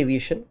standard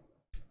deviation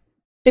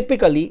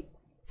typically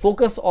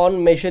focus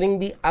on measuring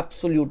the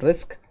absolute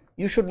risk.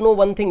 You should know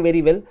one thing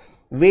very well.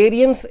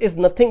 Variance is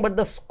nothing but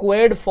the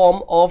squared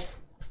form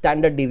of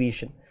standard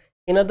deviation.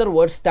 In other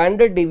words,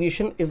 standard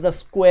deviation is the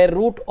square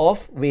root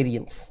of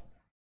variance.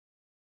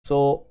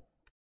 So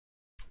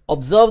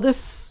observe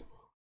this.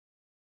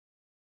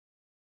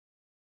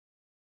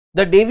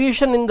 The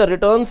deviation in the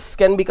returns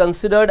can be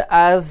considered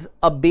as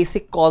a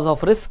basic cause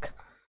of risk.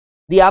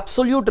 The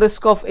absolute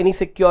risk of any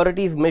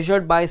security is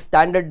measured by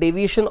standard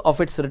deviation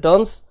of its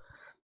returns.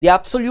 The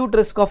absolute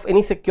risk of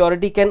any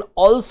security can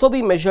also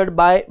be measured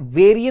by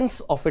variance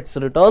of its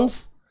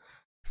returns.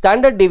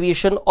 Standard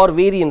deviation or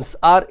variance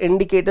are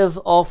indicators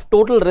of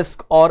total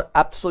risk or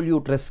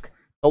absolute risk.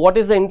 Now, what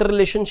is the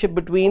interrelationship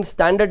between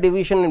standard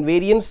deviation and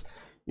variance?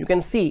 You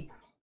can see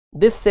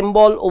this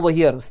symbol over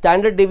here.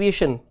 Standard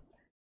deviation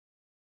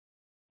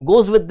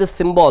goes with this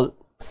symbol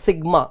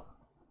sigma,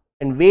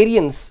 and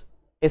variance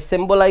is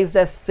symbolized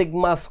as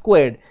sigma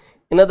squared.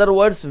 In other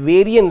words,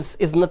 variance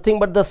is nothing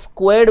but the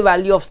squared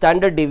value of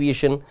standard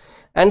deviation,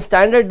 and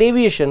standard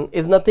deviation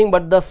is nothing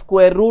but the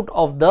square root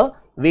of the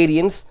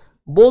variance.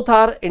 Both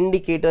are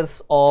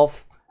indicators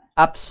of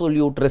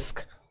absolute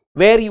risk,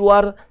 where you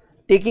are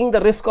taking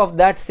the risk of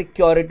that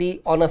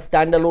security on a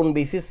standalone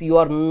basis. You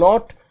are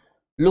not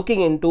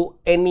looking into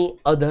any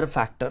other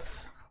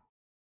factors.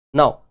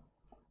 Now,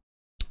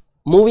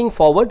 moving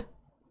forward,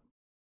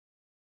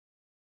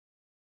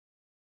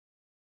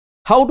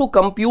 how to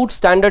compute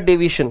standard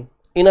deviation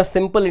in a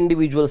simple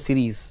individual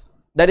series?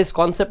 That is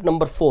concept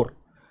number 4.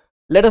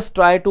 Let us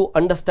try to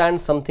understand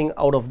something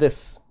out of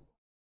this.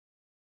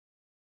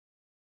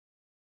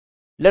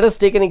 Let us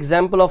take an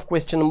example of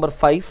question number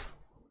 5.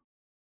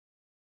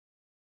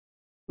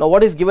 Now,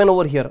 what is given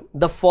over here?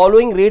 The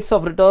following rates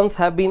of returns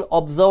have been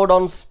observed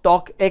on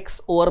stock X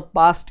over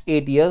past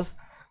 8 years.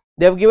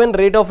 They have given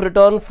rate of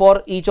return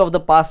for each of the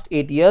past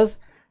 8 years.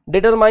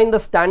 determine the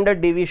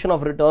standard deviation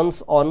of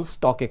returns on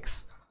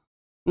StockX.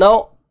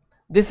 Now,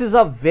 this is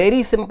a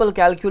very simple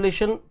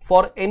calculation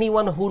for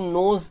anyone who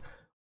knows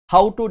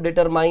how to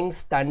determine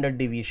standard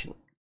deviation.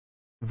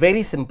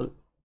 Very simple.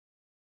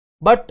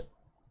 But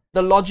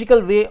the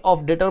logical way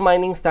of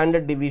determining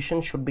standard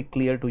deviation should be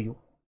clear to you.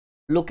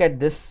 Look at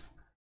this.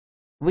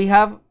 We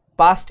have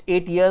past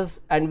 8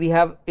 years and we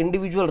have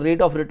individual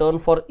rate of return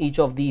for each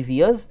of these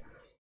years.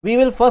 We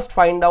will first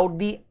find out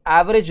the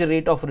average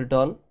rate of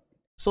return.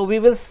 So we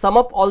will sum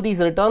up all these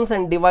returns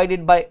and divide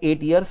it by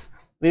 8 years.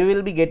 We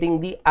will be getting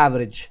the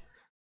average.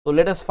 So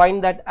let us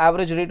find that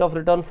average rate of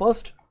return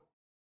first.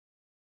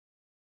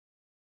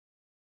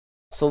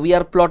 So we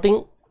are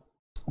plotting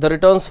the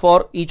returns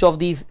for each of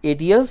these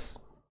 8 years.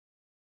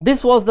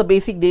 This was the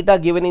basic data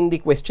given in the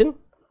question.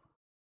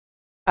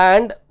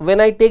 And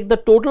when I take the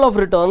total of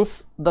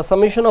returns, the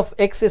summation of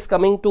X is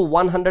coming to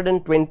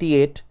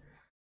 128.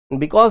 And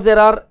because there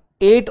are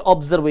 8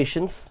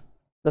 observations,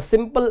 the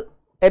simple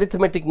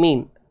arithmetic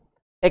mean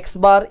X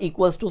bar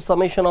equals to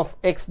summation of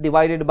X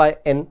divided by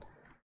N,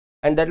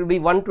 and that will be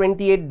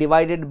 128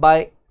 divided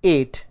by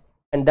 8,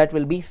 and that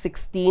will be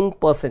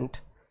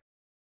 16%.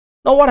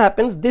 Now what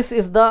happens? This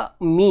is the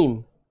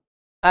mean,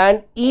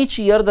 and each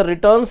year the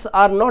returns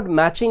are not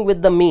matching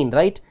with the mean,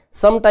 right?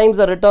 Sometimes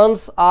the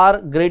returns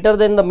are greater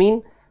than the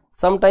mean,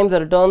 sometimes the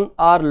returns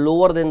are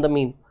lower than the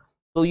mean.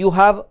 So you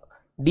have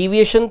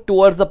deviation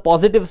towards the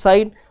positive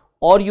side,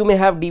 or you may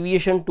have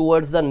deviation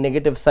towards the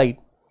negative side.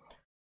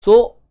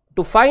 So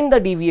to find the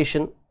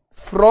deviation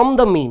from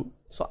the mean,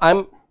 so I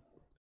am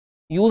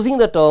using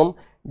the term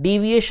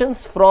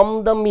deviations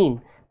from the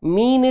mean.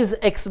 Mean is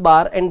X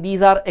bar and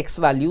these are X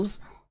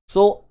values.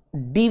 So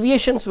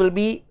deviations will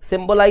be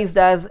symbolized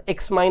as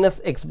X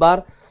minus X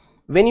bar.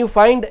 When you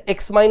find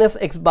X minus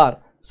X bar,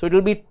 so it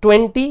will be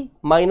 20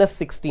 minus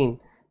 16,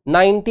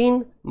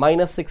 19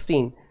 minus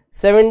 16,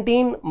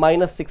 17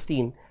 minus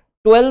 16,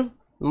 12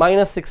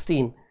 minus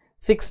 16,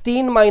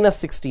 16 minus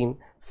 16,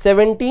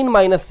 17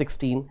 minus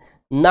 16,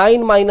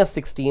 9 minus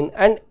 16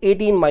 and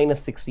 18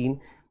 minus 16.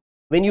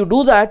 When you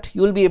do that,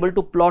 you will be able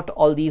to plot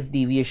all these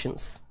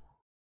deviations.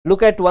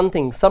 Look at one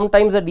thing,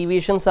 sometimes the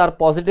deviations are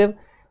positive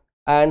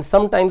and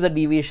sometimes the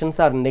deviations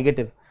are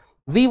negative.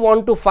 We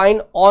want to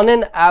find on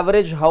an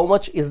average how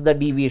much is the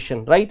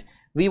deviation, right?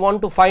 We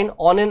want to find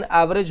on an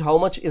average how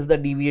much is the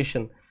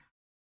deviation.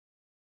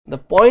 The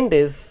point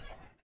is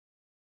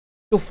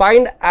to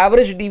find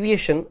average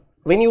deviation.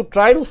 When you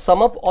try to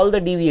sum up all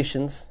the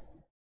deviations,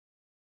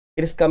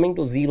 it is coming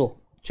to 0.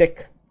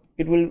 Check,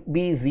 it will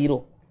be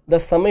 0. The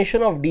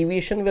summation of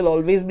deviation will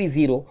always be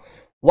 0.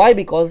 Why?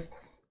 Because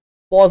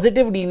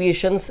positive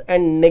deviations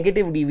and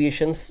negative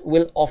deviations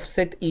will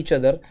offset each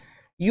other.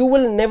 You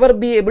will never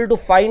be able to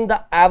find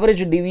the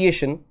average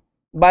deviation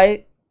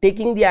by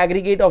taking the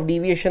aggregate of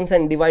deviations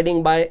and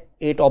dividing by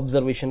 8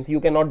 observations. You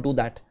cannot do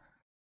that.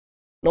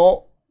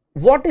 Now,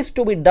 what is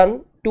to be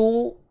done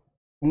to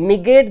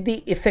negate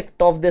the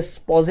effect of this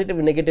positive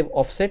negative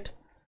offset?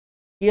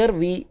 Here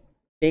we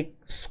take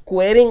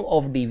squaring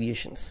of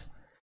deviations.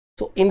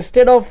 So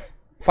instead of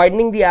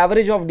finding the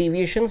average of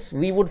deviations,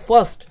 we would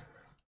first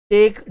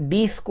take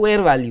d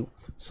square value.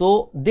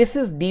 So this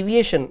is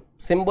deviation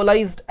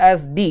symbolized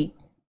as d,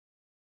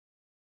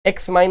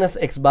 X minus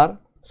X bar.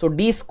 So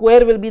d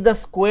square will be the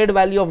squared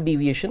value of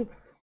deviation.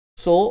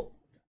 So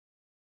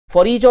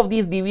for each of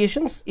these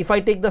deviations, if I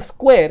take the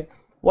square,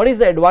 what is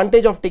the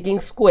advantage of taking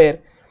square?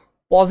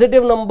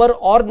 Positive number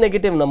or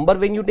negative number,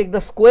 when you take the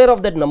square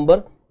of that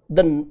number,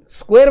 the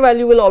square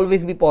value will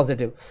always be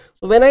positive.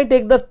 So when I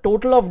take the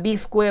total of d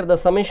square, the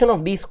summation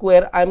of d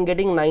square, I am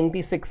getting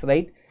 96,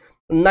 right?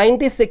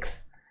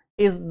 96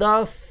 is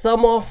the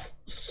sum of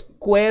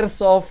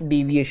squares of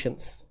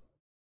deviations,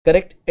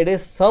 correct? It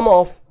is sum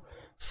of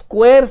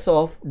squares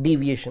of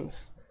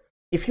deviations.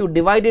 If you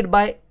divide it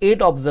by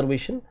 8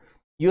 observation,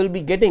 you will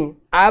be getting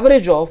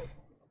average of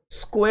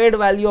squared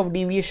value of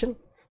deviation.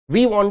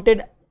 We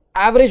wanted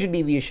average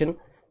deviation,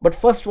 but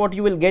first what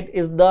you will get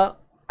is the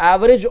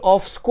average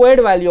of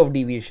squared value of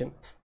deviation,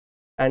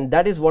 and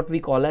that is what we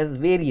call as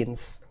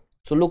variance.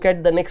 So look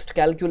at the next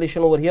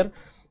calculation over here.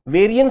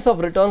 Variance of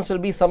returns will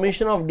be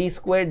summation of d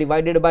square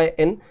divided by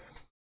n.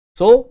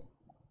 So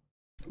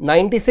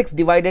 96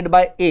 divided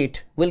by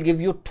 8 will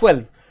give you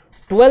 12.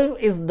 12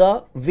 is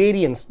the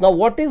variance. Now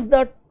what is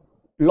the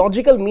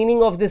logical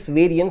meaning of this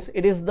variance?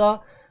 It is the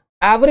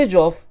average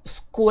of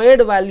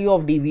squared value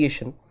of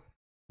deviation.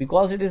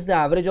 Because it is the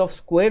average of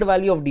squared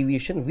value of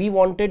deviation, we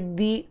wanted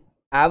the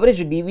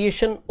average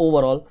deviation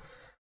overall.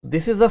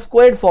 This is the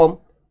squared form.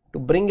 To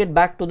bring it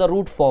back to the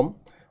root form,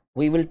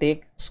 we will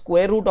take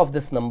square root of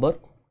this number.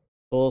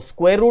 So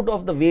square root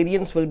of the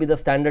variance will be the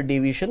standard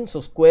deviation. So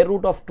square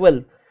root of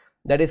 12,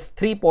 that is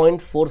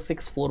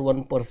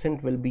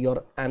 3.4641% will be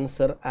your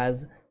answer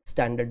as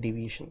standard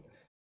deviation.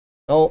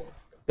 Now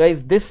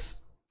guys,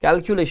 this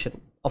calculation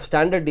of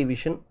standard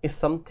deviation is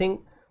something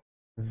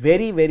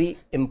very, very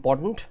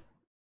important,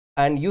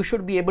 and you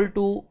should be able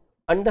to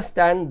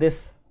understand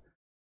this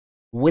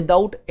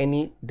without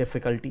any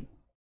difficulty.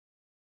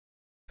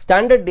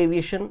 Standard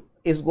deviation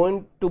is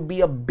going to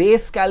be a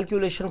base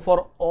calculation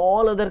for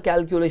all other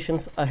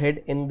calculations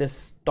ahead in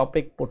this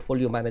topic,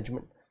 portfolio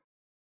management.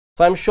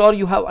 So I'm sure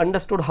you have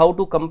understood how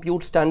to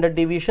compute standard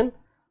deviation,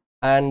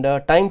 and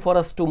time for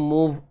us to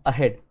move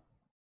ahead.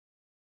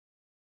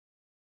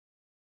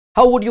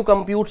 How would you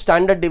compute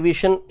standard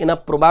deviation in a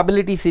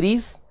probability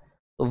series?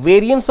 So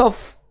variance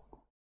of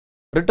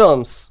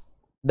returns,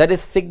 that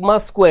is sigma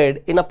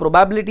squared, in a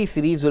probability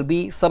series will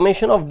be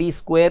summation of d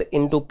square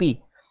into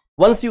p.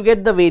 Once you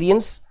get the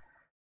variance,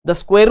 the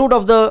square root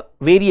of the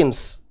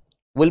variance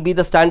will be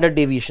the standard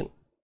deviation.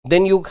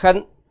 Then you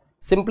can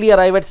simply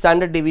arrive at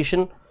standard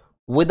deviation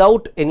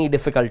without any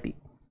difficulty.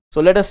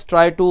 So let us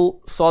try to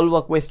solve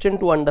a question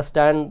to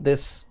understand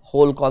this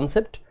whole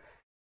concept.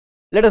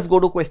 Let us go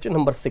to question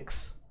number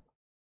 6.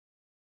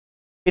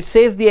 It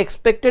says the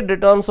expected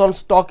returns on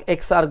stock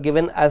X are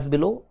given as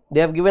below. They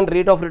have given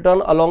rate of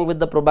return along with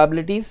the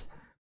probabilities.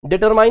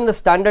 Determine the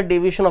standard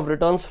deviation of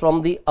returns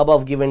from the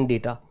above given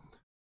data.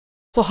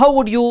 So how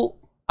would you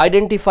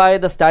identify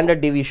the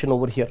standard deviation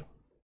over here?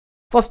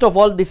 First of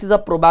all, this is a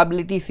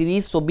probability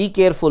series, so be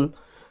careful.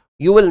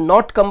 You will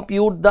not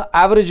compute the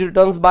average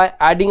returns by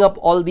adding up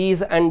all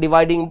these and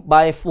dividing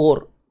by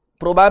 4.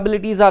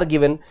 Probabilities are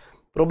given.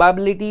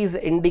 Probabilities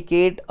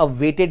indicate a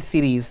weighted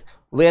series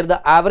where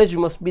the average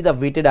must be the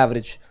weighted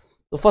average.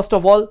 So first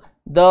of all,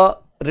 the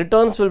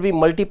returns will be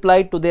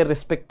multiplied to their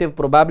respective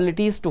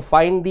probabilities to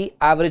find the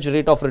average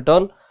rate of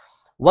return.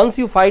 Once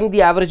you find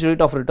the average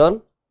rate of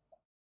return,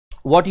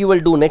 what you will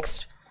do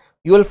next?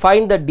 You will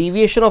find the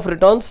deviation of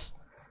returns,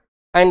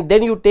 and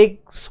then you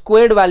take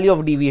squared value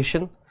of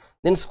deviation.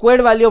 Then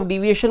squared value of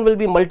deviation will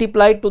be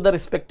multiplied to the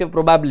respective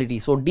probability.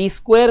 So d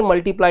square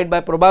multiplied by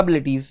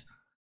probabilities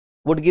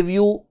would give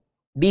you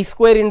d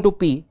square into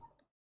p.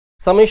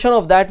 Summation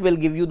of that will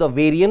give you the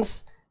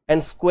variance,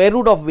 and square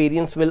root of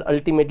variance will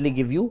ultimately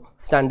give you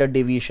standard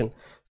deviation.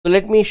 So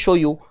let me show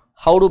you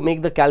how to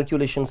make the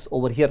calculations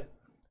over here.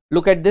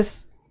 Look at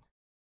this.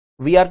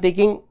 We are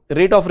taking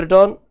rate of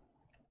return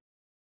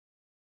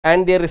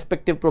and their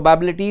respective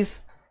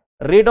probabilities.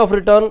 Rate of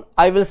return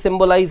I will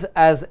symbolize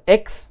as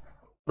X,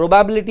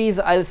 probabilities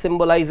I will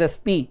symbolize as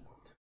P.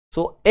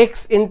 So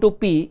X into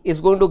P is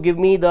going to give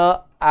me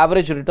the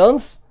average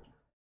returns.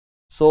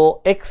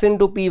 So X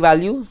into P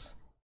values,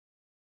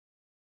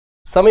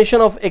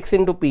 summation of X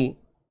into P,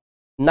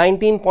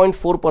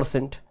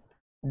 19.4%,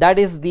 that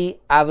is the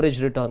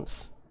average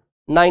returns,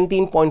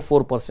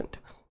 19.4%.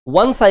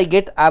 Once I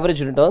get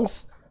average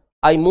returns,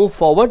 I move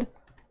forward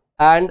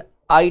and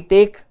I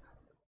take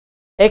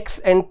X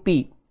and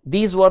P.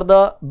 These were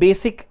the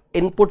basic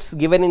inputs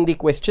given in the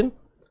question,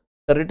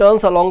 the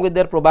returns along with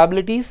their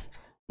probabilities.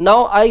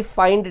 Now I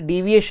find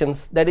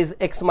deviations, that is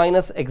X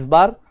minus X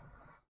bar.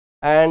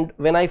 And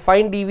when I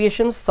find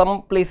deviations,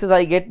 some places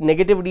I get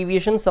negative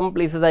deviations, some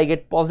places I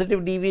get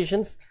positive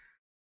deviations.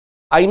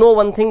 I know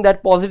one thing,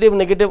 that positive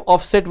negative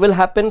offset will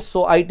happen,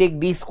 so I take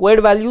d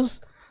squared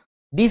values.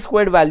 D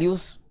squared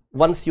values,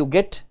 once you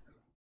get,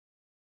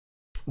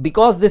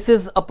 because this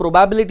is a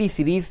probability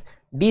series,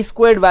 d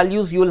squared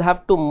values you will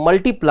have to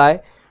multiply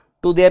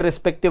to their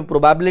respective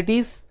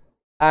probabilities,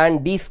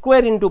 and d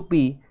square into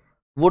p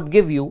would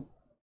give you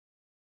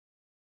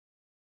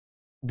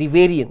the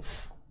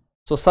variance.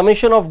 So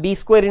summation of d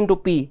square into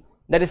p,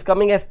 that is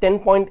coming as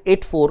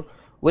 10.84,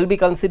 will be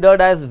considered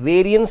as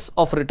variance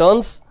of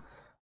returns,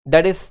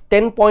 that is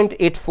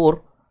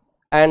 10.84,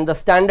 and the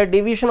standard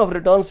deviation of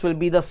returns will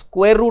be the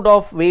square root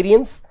of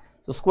variance.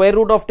 So square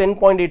root of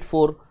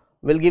 10.84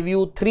 will give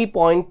you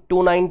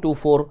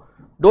 3.2924.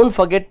 Don't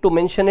forget to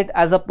mention it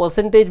as a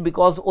percentage,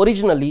 because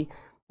originally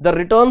the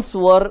returns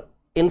were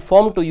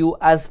informed to you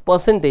as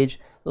percentage.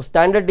 So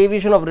standard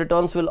deviation of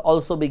returns will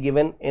also be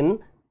given in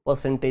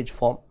percentage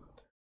form.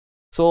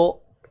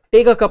 So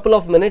take a couple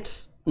of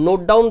minutes,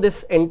 note down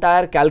this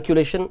entire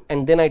calculation,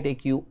 and then I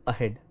take you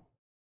ahead.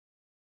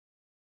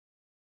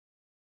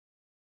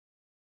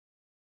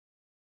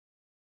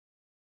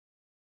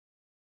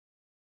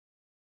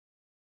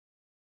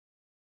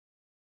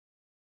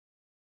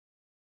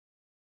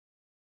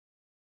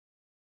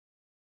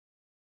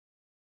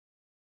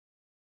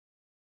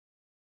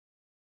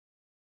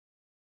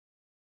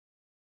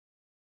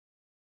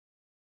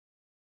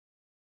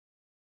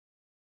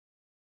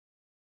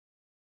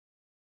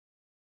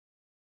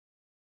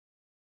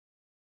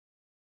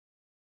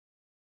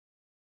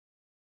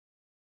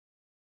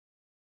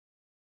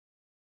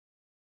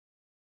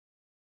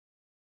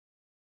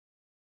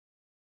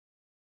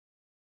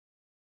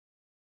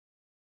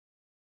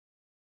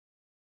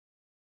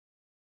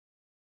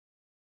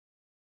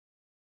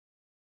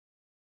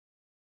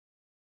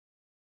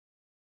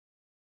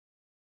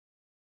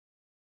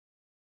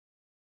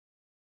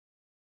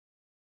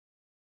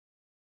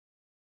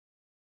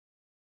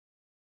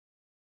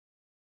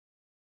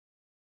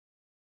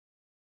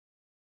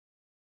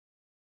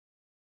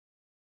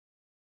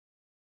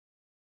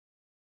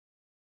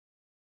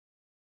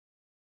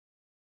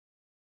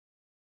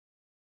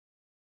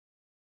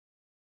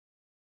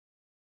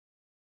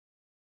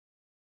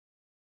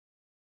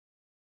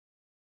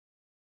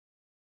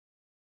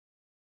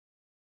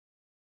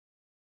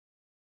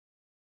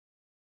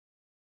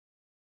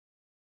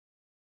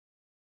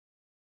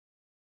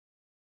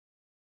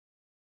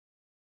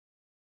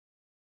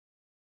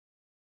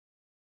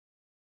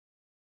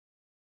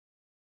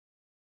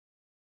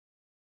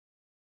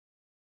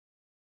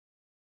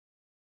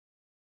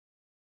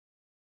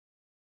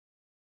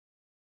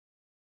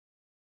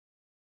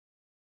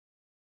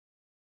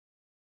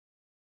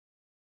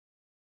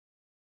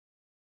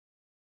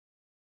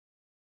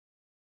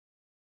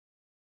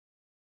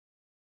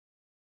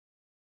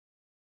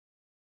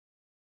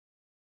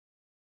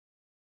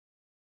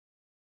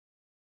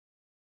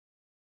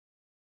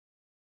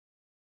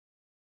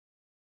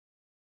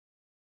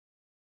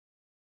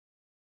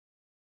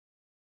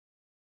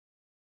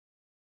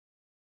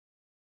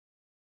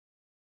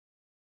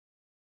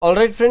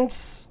 Alright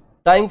friends,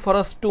 time for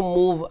us to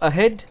move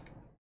ahead.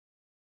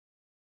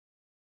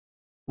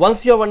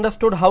 Once you have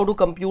understood how to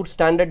compute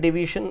standard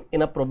deviation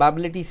in a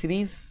probability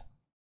series,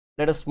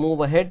 let us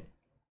move ahead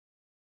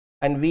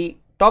and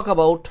we talk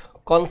about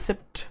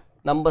concept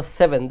number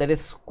 7, that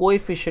is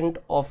coefficient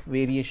of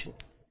variation.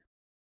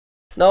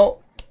 Now,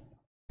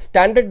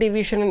 standard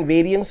deviation and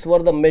variance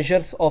were the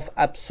measures of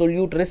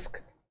absolute risk.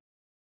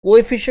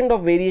 Coefficient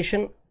of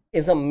variation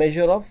is a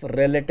measure of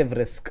relative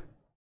risk.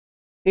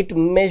 It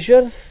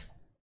measures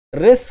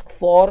risk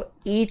for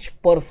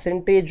each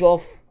percentage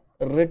of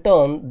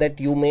return that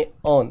you may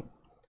earn.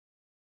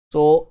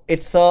 So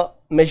it's a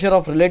measure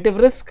of relative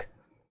risk.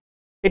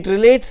 It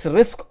relates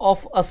risk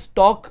of a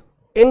stock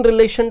in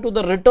relation to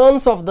the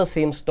returns of the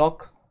same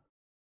stock,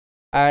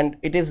 and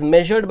it is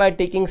measured by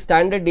taking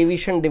standard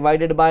deviation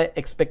divided by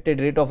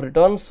expected rate of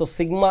return. So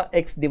sigma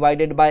x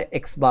divided by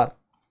x bar.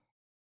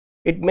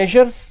 It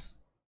measures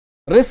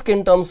risk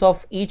in terms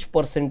of each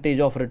percentage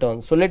of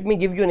return. So let me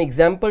give you an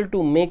example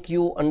to make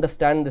you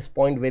understand this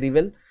point very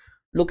well.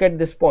 Look at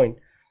this point.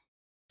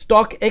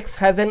 Stock X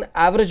has an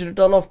average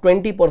return of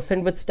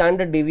 20% with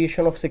standard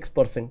deviation of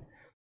 6%.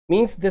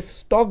 Means this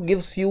stock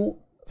gives you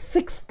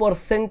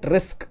 6%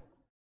 risk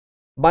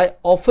by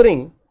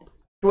offering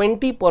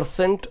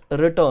 20%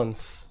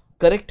 returns,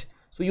 correct?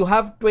 So you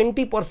have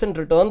 20%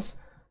 returns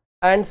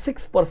and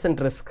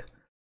 6% risk.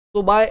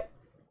 So by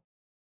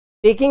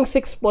taking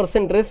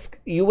 6% risk,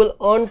 you will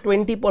earn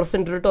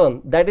 20%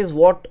 return. That is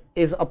what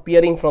is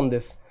appearing from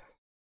this.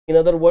 In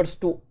other words,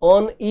 to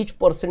earn each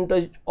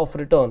percentage of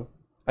return,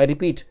 I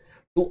repeat,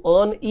 to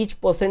earn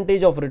each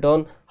percentage of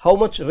return, how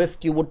much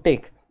risk you would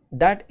take,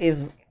 that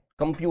is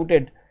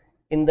computed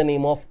in the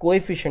name of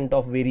coefficient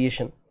of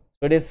variation.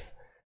 So it is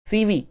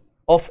CV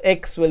of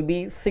X will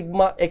be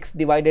sigma X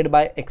divided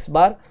by X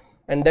bar,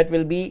 and that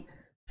will be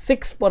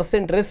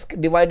 6% risk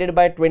divided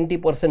by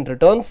 20%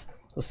 returns.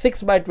 So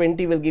 6 by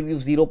 20 will give you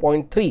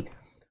 0.3.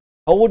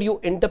 How would you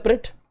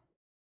interpret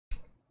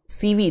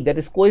CV? That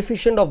is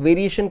coefficient of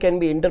variation can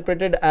be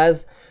interpreted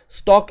as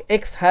stock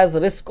X has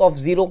risk of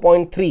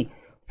 0.3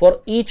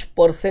 for each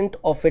percent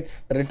of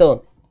its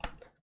return.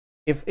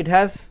 If it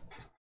has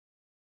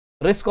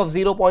risk of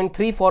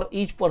 0.3 for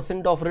each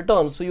percent of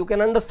return, so you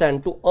can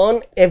understand to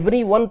earn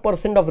every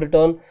 1% of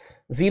return,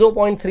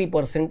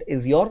 0.3%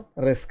 is your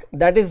risk.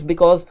 That is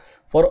because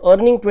for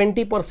earning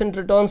 20%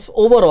 returns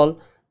overall,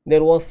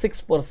 there was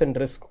 6%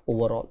 risk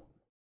overall.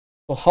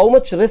 So how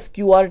much risk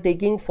you are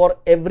taking for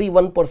every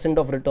 1%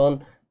 of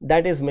return,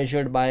 that is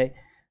measured by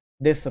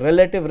this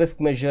relative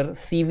risk measure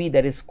CV,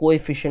 that is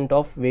coefficient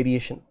of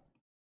variation.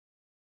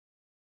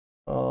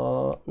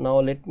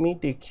 Now let me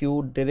take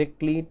you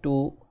directly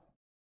to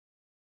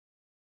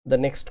the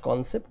next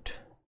concept.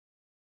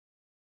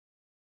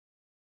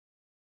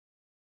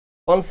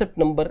 Concept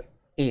number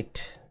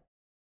 8.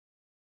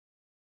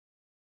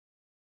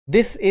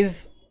 This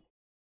is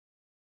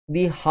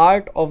the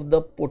heart of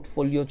the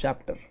portfolio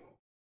chapter.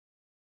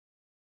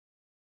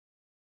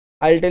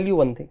 I'll tell you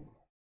one thing.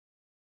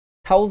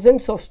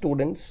 Thousands of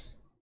students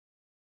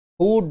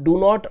who do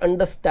not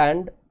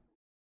understand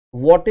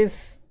what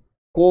is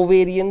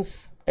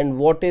covariance and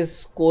what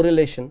is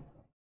correlation,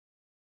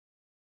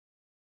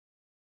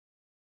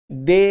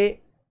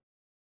 they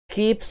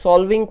keep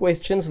solving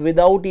questions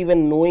without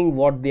even knowing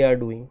what they are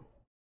doing.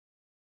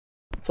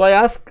 So I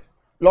ask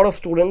a lot of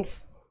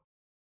students,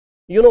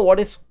 you know what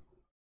is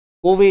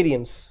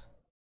covariance?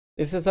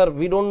 They say, sir,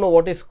 we don't know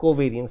what is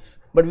covariance,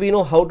 but we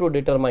know how to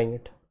determine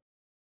it.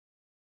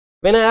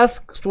 When I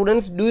ask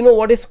students, do you know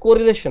what is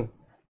correlation?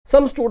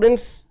 Some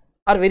students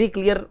are very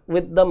clear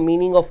with the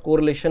meaning of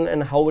correlation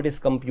and how it is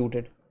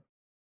computed.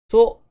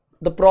 So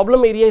the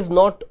problem area is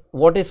not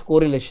what is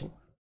correlation.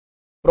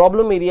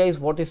 Problem area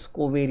is what is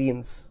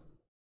covariance.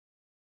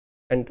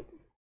 And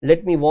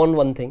let me warn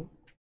one thing.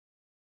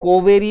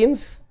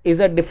 Covariance is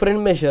a different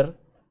measure.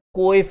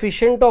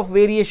 Coefficient of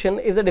variation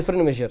is a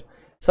different measure.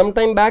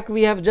 Sometime back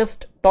we have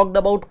just talked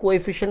about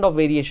coefficient of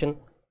variation.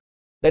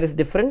 That is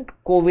different.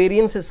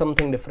 Covariance is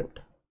something different.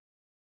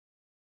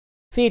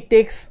 See, it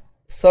takes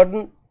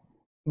certain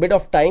bit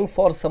of time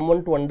for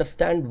someone to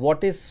understand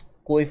what is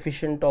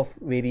coefficient of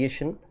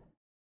variation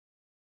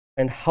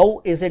and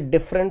how is it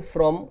different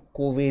from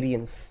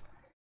covariance.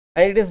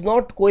 And it is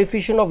not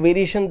coefficient of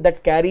variation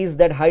that carries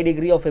that high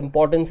degree of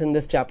importance in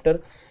this chapter.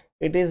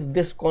 It is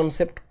this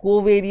concept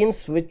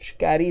covariance which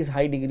carries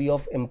high degree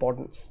of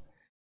importance.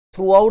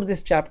 Throughout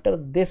this chapter,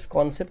 this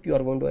concept you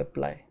are going to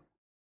apply.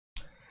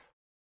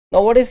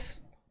 Now, what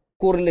is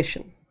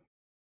correlation?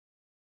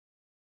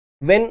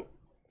 When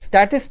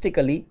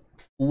statistically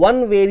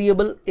one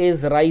variable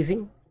is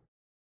rising,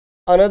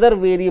 another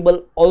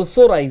variable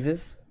also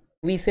rises,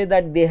 we say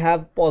that they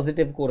have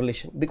positive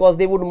correlation because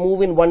they would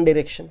move in one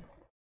direction.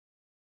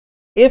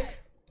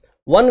 If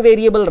one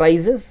variable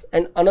rises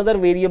and another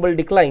variable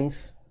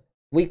declines,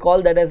 we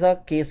call that as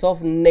a case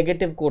of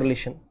negative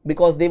correlation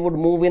because they would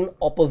move in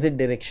opposite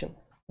direction.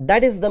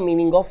 That is the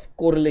meaning of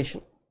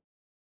correlation.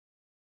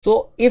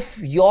 So if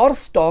your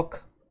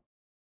stock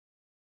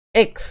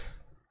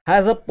X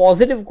has a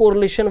positive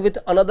correlation with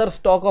another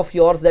stock of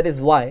yours, that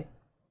is Y,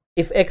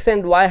 if X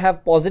and Y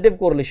have positive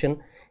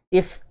correlation,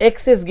 if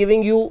X is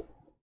giving you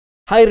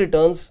high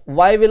returns,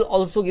 Y will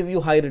also give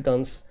you high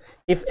returns.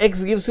 If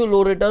X gives you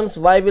low returns,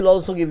 Y will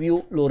also give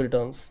you low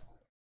returns.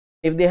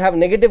 If they have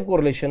negative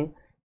correlation,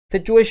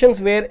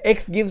 situations where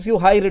X gives you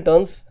high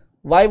returns,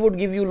 Y would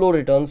give you low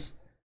returns,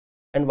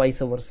 and vice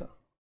versa.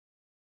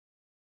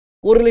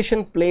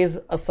 Correlation plays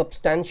a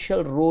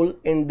substantial role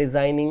in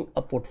designing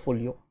a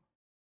portfolio,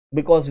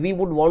 because we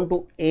would want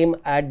to aim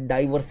at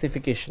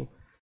diversification.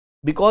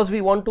 Because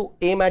we want to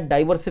aim at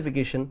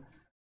diversification,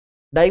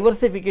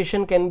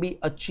 diversification can be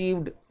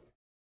achieved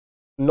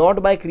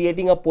not by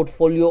creating a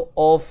portfolio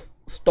of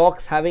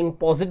stocks having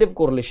positive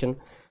correlation.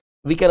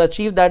 We can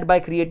achieve that by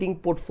creating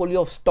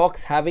portfolio of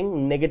stocks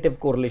having negative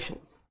correlation.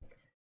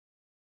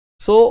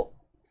 So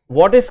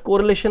what is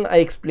correlation? I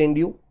explained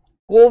you.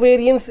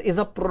 Covariance is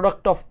a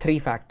product of three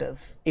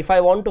factors. If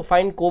I want to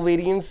find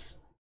covariance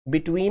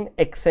between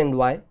X and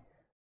Y,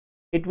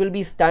 it will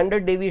be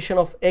standard deviation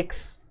of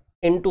X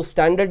into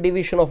standard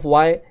deviation of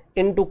Y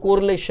into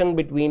correlation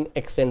between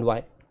X and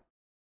Y.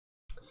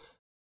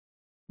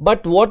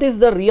 But what is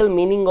the real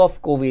meaning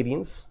of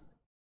covariance?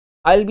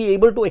 I'll be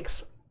able to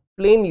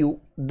explain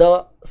you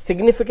the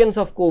significance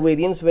of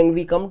covariance when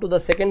we come to the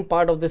second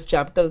part of this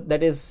chapter,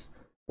 that is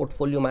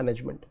portfolio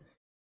management.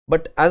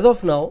 But as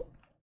of now,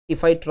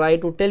 if I try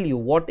to tell you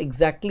what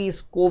exactly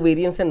is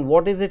covariance and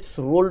what is its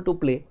role to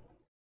play,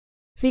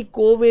 see,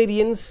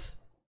 covariance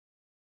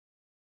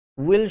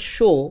will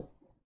show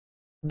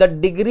the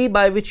degree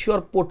by which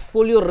your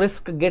portfolio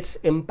risk gets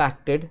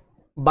impacted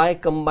by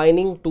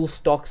combining two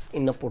stocks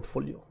in a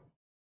portfolio.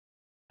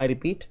 I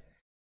repeat,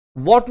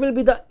 what will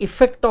be the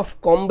effect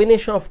of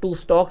combination of two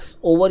stocks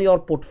over your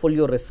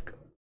portfolio risk?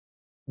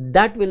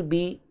 That will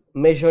be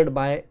measured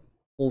by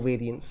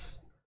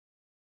covariance.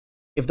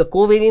 If the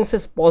covariance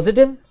is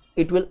positive,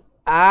 it will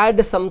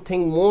add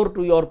something more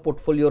to your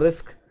portfolio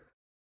risk.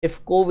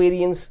 If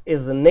covariance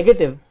is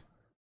negative,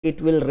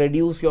 it will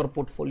reduce your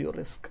portfolio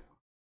risk.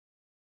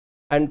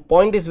 And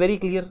point is very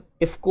clear.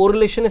 If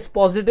correlation is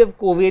positive,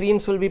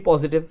 covariance will be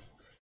positive.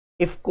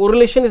 If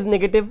correlation is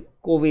negative,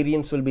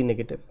 covariance will be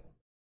negative.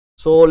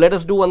 So let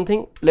us do one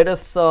thing. Let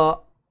us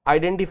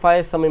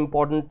identify some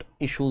important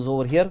issues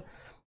over here.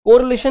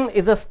 Correlation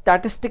is a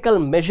statistical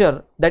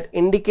measure that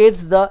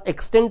indicates the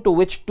extent to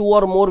which two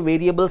or more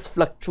variables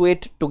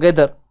fluctuate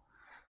together.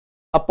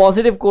 A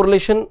positive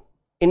correlation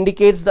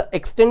indicates the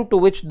extent to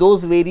which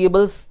those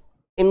variables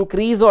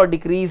increase or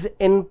decrease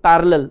in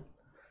parallel.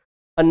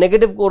 A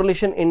negative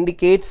correlation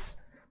indicates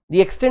the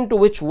extent to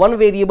which one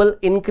variable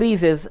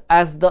increases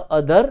as the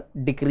other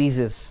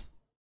decreases.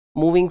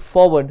 Moving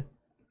forward,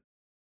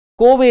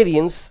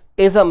 covariance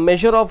is a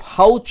measure of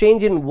how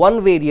change in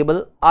one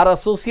variable are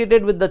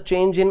associated with the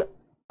change in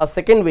a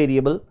second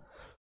variable.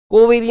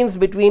 Covariance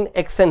between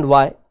X and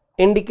Y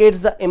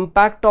indicates the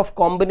impact of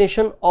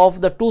combination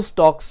of the two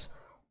stocks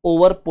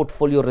over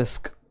portfolio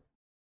risk.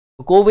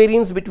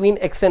 Covariance between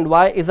X and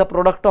Y is a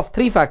product of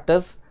three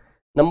factors.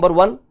 Number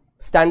one,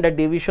 standard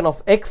deviation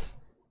of X.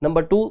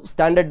 Number two,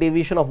 standard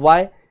deviation of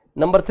Y.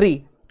 Number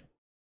three,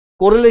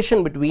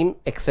 correlation between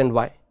X and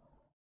Y.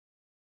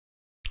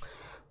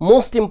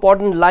 Most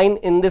important line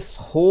in this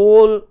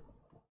whole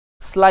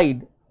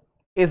slide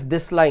is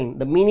this line,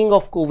 the meaning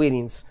of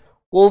covariance.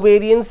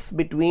 Covariance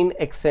between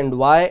X and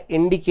Y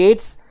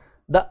indicates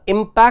the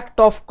impact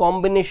of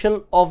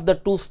combination of the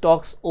two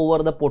stocks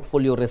over the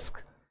portfolio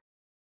risk.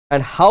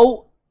 And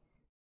how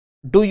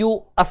do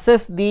you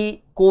assess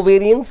the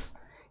covariance?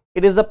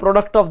 It is the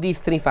product of these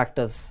three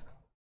factors: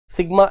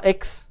 sigma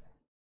X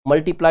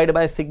multiplied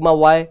by sigma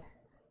Y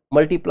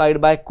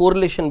multiplied by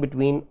correlation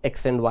between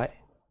X and Y.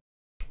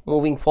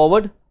 Moving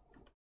forward,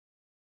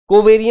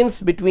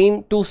 covariance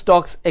between two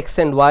stocks X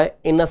and Y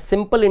in a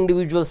simple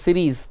individual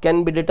series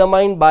can be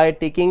determined by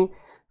taking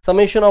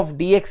summation of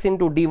dx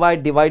into dy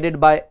divided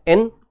by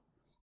n,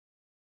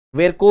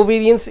 where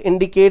covariance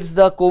indicates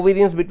the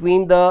covariance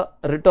between the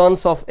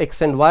returns of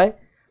X and Y.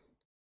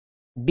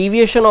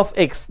 Deviation of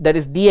X, that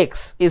is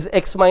dx, is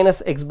X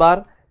minus X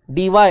bar,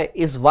 dy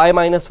is Y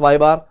minus Y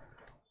bar,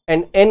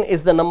 and n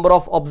is the number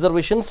of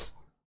observations,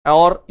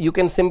 or you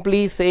can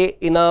simply say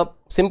in a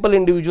simple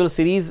individual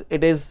series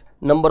it is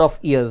number of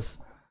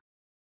years.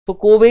 So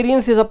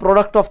covariance is a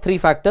product of three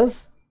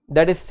factors,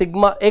 that is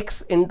sigma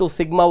X into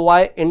sigma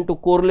Y into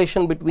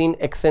correlation between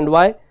X and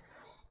Y.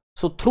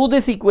 So through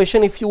this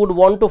equation, if you would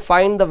want to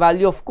find the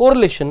value of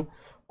correlation,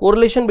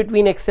 correlation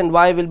between X and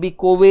Y will be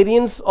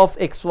covariance of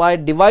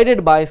XY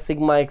divided by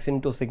sigma X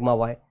into sigma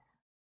Y.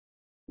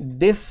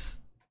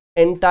 This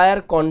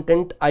entire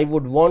content, I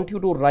would want you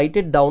to write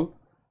it down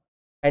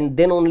and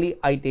then only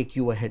I take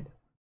you ahead.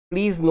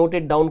 Please note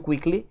it down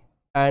quickly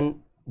and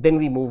then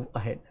we move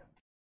ahead.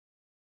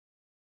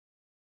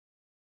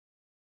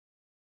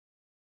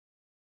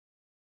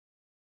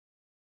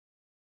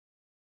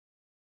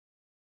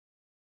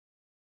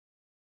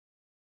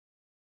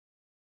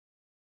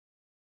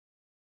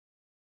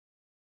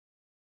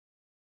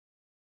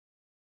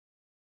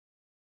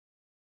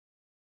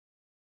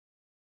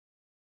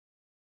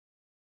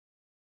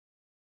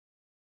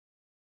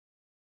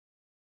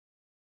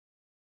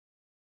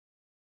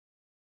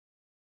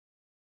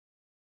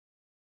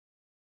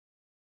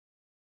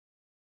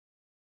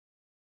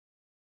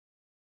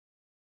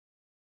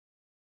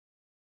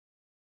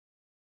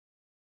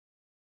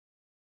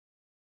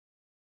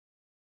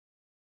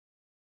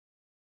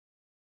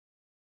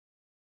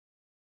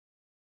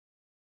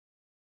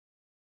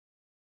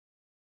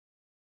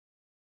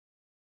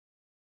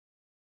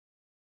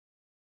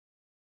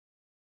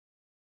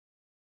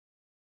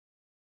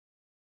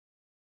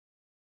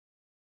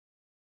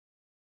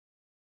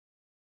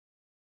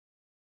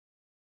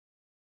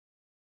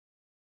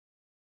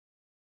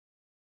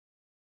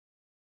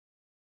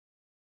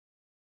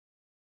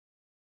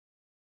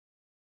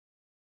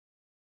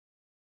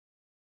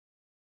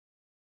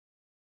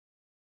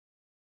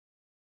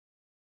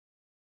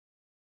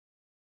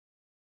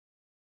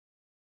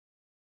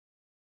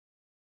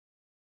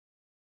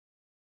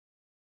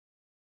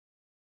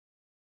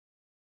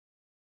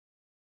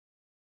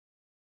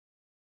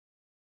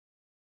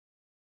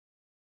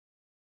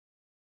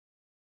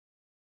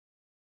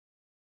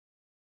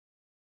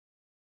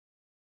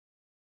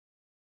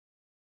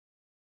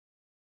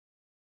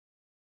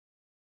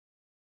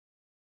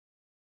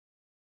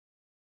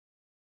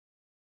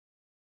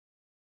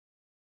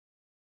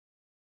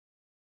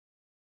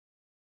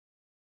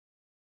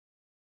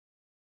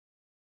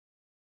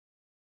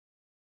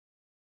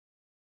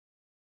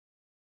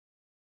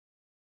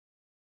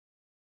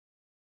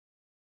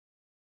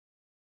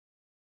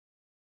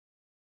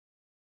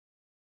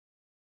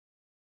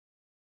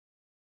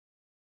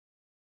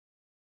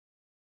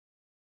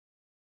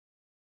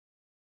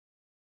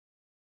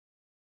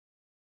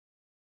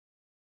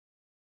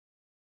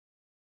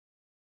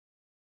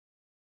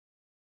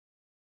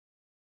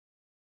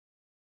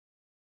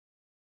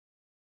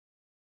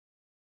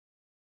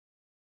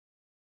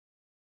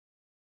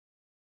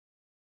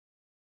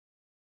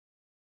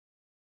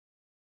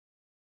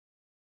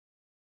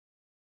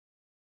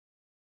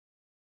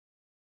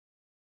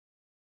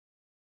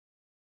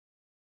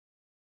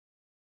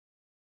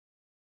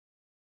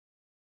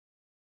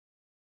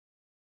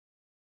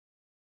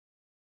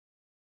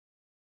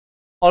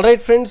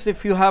 Alright friends,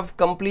 if you have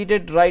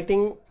completed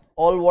writing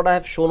all what I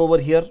have shown over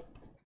here,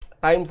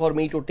 time for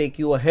me to take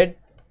you ahead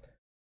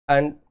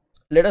and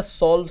let us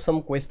solve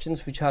some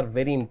questions which are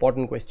very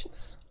important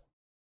questions.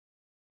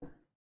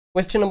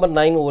 Question number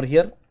 9 over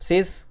here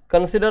says,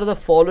 consider the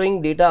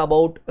following data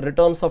about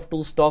returns of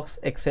two stocks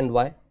X and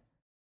Y.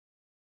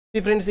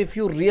 See friends, if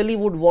you really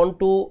would want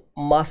to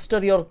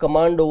master your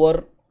command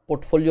over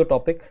portfolio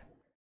topic,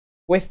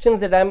 questions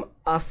that I am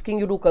asking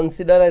you to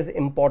consider as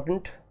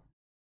important,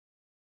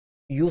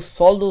 you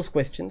solve those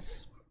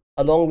questions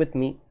along with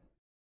me,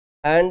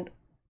 and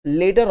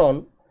later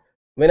on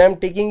when I'm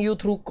taking you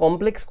through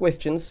complex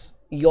questions,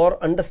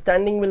 your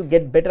understanding will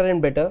get better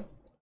and better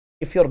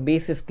if your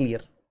base is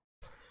clear.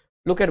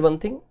 Look at one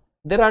thing.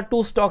 There are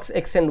two stocks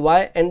X and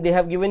Y and they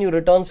have given you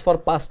returns for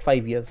past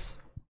 5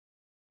 years.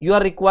 You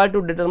are required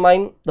to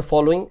determine the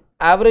following: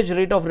 average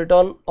rate of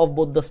return of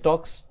both the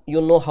stocks. You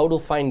know how to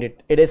find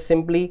it. It is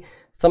simply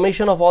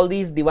summation of all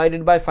these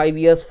divided by 5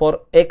 years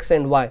for X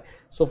and Y.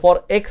 So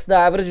for X the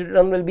average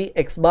return will be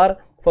X bar,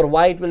 for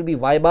Y it will be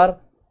Y bar.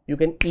 You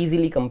can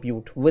easily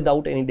compute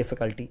without any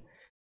difficulty.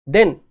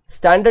 Then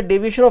standard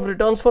deviation of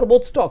returns for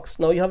both stocks.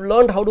 Now you have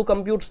learned how to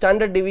compute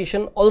standard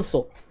deviation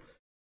also.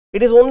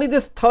 It is only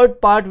this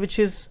third part which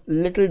is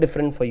little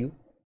different for you,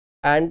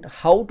 and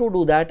how to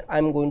do that I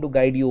am going to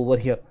guide you over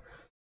here.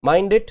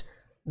 Mind it,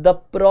 the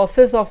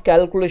process of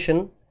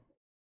calculation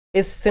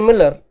is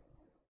similar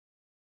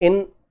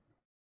in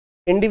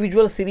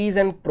individual series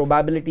and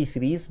probability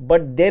series,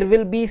 but there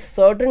will be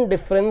certain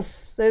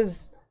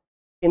differences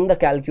in the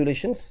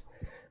calculations,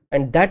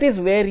 and that is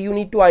where you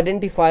need to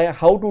identify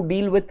how to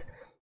deal with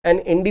an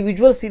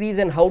individual series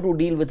and how to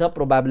deal with a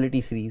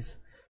probability series.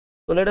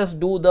 So let us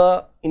do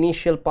the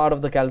initial part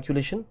of the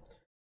calculation.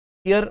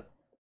 Here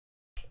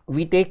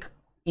we take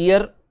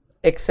year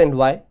X and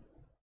Y,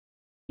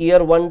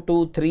 year 1,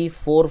 2, 3,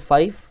 4,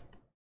 5.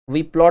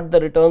 We plot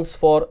the returns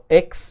for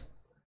X,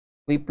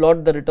 we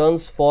plot the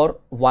returns for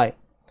Y.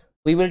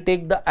 We will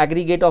take the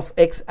aggregate of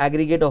X,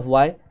 aggregate of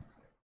Y,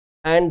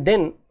 and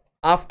then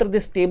after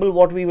this table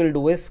what we will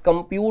do is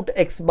compute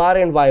X bar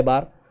and Y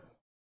bar.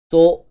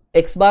 So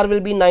X bar will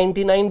be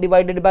 99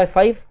 divided by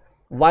 5,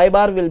 Y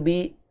bar will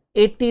be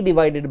 80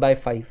 divided by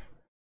 5.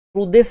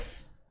 Through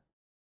this,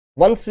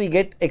 once we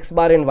get X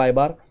bar and Y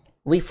bar,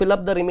 we fill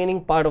up the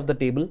remaining part of the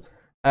table,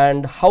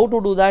 and how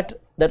to do that,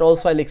 that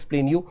also I'll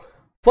explain you.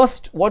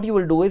 First what you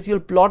will do is you'll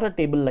plot a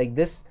table like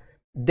this,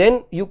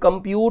 then you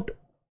compute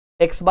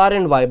X bar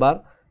and Y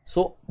bar.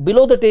 So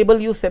below the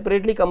table you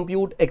separately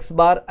compute X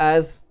bar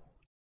as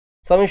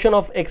summation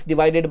of X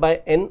divided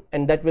by N,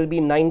 and that will be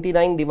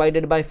 99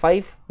 divided by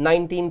 5,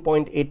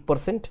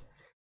 19.8%.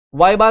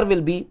 Y bar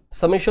will be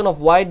summation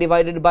of Y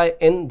divided by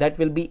N, that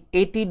will be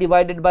 80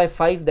 divided by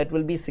 5, that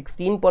will be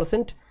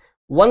 16%.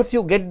 Once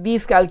you get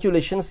these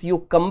calculations, you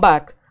come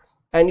back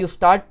and you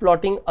start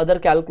plotting other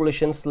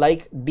calculations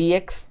like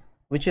dx,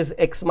 which is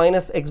X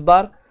minus X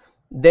bar.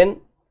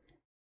 Then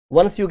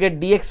once you get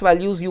dx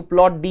values, you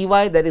plot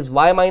dy, that is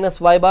Y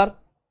minus Y bar.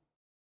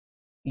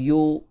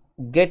 You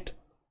get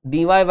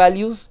dy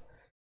values.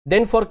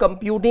 Then for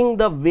computing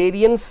the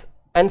variance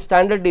and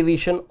standard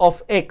deviation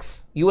of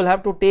X, you will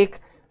have to take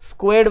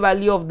squared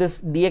value of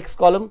this dx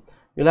column,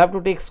 you'll have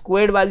to take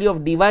squared value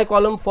of dy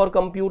column for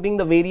computing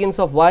the variance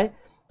of Y.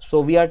 So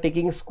we are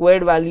taking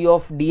squared value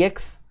of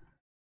dx.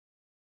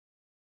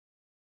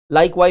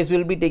 Likewise, we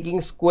will be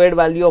taking squared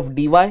value of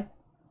dy.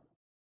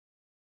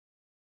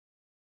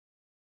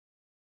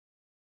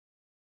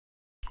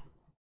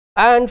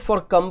 And for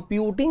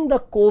computing the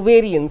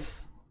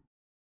covariance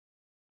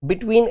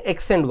between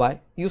X and Y,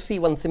 you see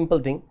one simple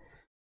thing.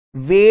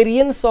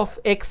 Variance of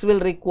X will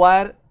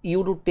require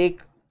you to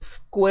take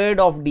squared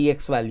of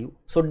dx value.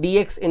 So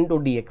dx into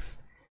dx.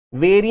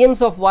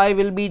 Variance of Y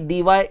will be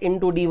dy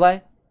into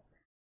dy.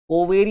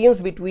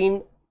 Covariance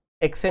between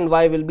X and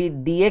Y will be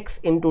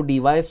dx into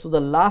dy. So the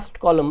last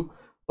column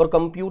for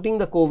computing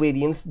the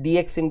covariance,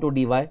 dx into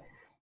dy,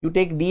 you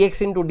take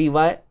dx into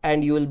dy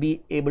and you will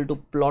be able to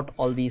plot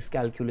all these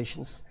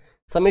calculations.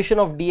 Summation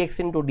of dx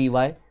into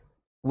dy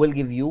will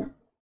give you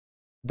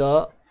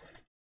the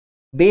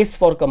base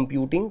for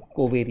computing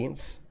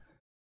covariance.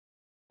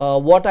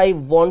 What I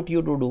want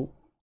you to do,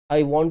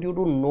 I want you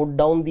to note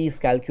down these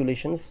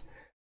calculations.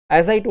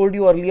 As I told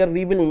you earlier,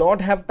 we will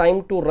not have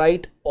time to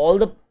write all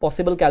the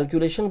possible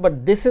calculations,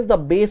 but this is the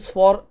base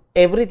for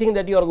everything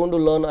that you are going to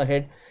learn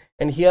ahead,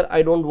 and here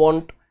I don't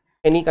want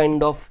any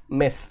kind of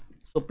mess.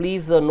 So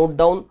please note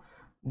down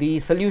the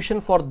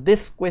solution for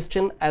this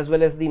question as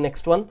well as the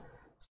next one.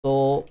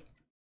 So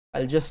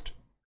I'll just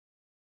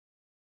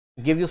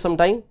give you some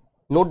time,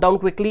 note down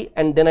quickly,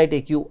 and then I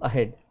take you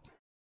ahead.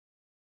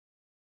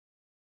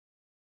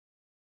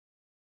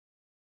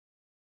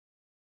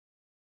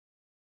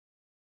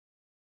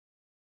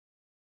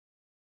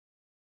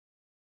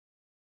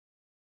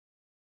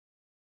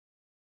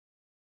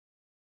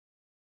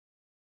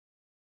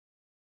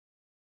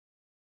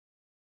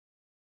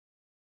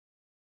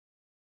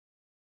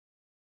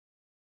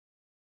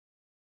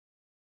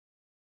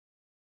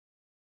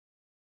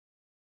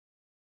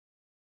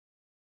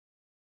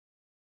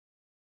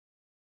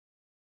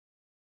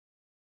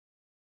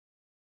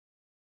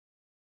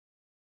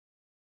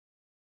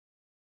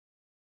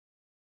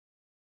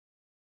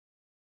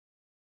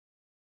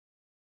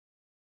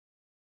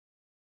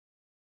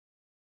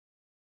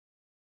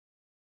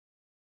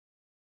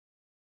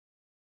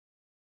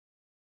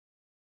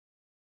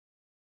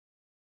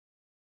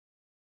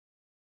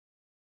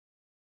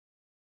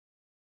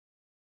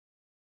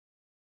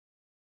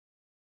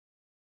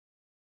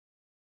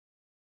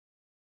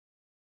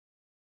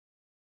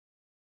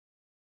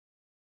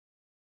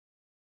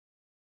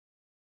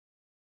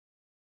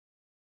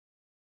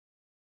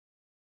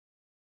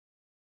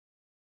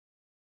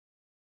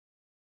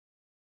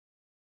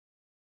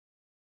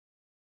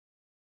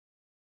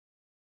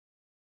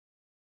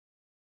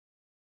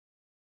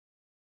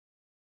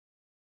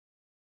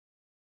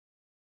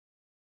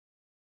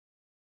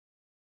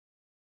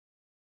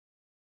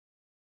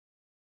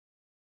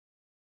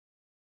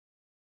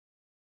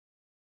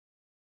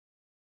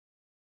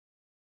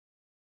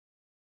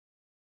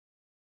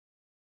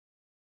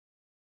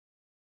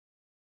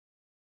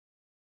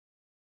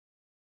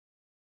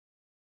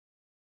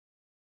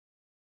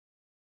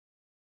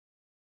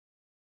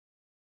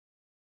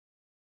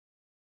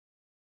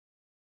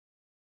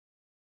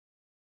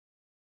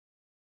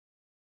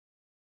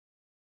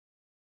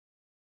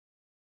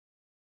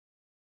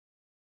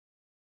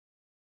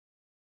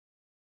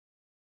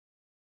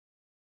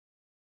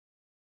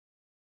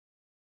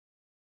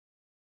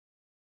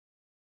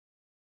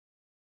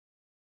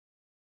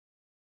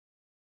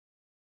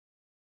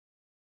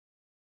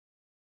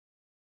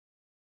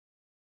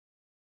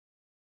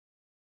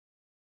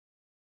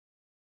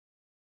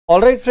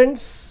 Alright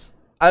friends,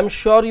 I am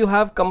sure you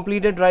have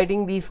completed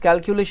writing these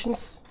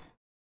calculations,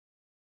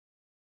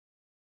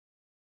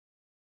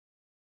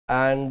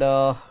 and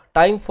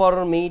time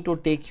for me to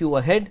take you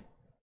ahead.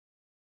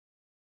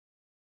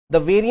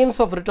 The variance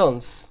of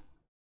returns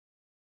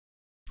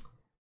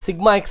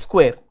sigma x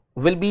square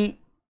will be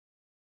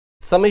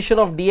summation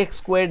of dx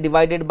square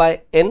divided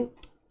by n,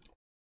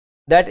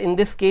 that in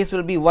this case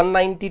will be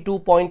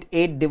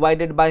 192.8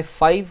 divided by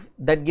 5,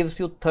 that gives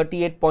you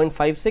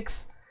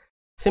 38.56.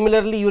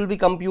 Similarly, you will be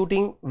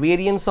computing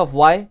variance of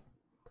y,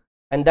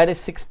 and that is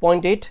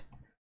 6.8.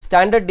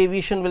 Standard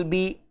deviation will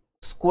be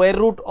square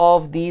root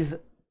of these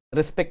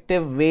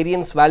respective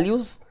variance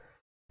values,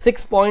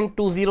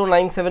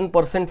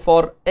 6.2097%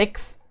 for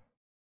x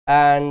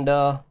and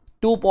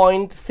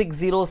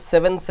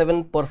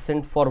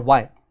 2.6077% for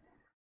y.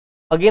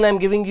 Again, I am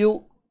giving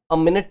you a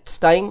minute's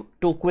time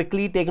to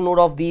quickly take note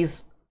of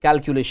these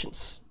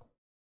calculations.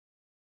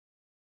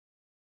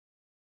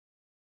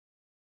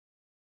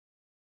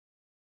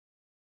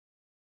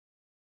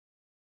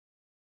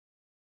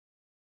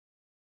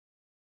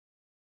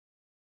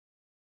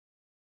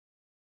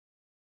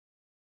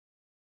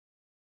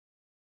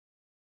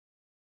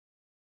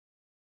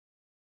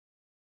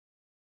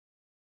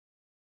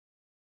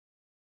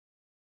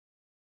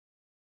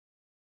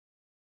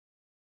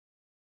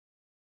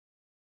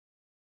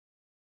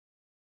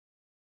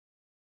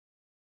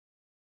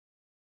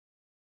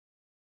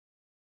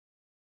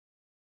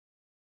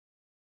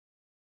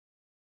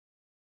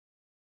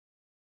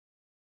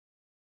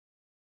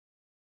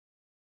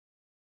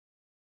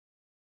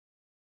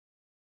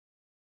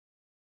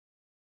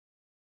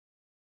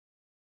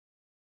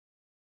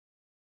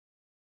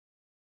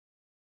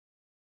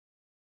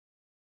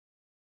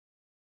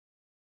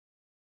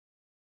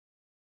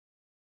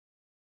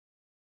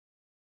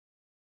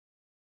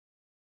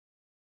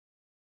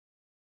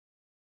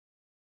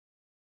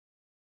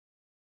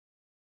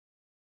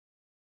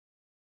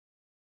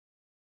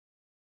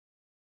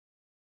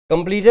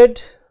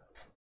 Completed.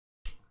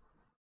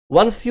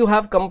 Once you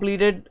have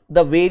completed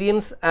the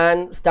variance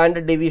and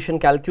standard deviation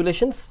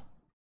calculations,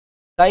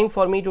 time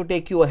for me to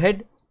take you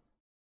ahead.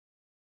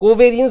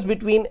 Covariance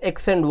between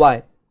x and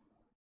y,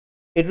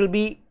 it will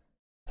be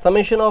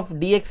summation of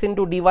dx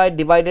into dy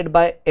divided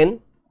by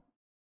n,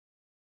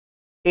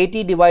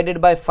 80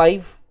 divided by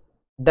 5,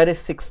 that is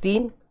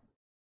 16.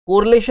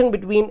 Correlation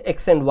between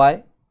x and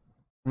y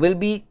will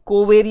be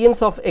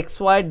covariance of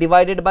xy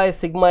divided by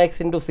sigma x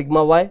into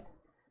sigma y.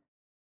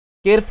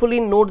 Carefully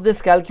note this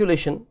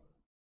calculation.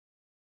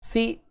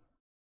 See,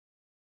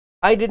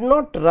 I did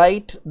not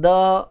write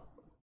the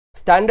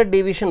standard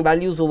deviation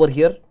values over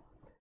here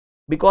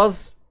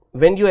because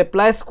when you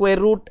apply square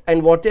root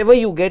and whatever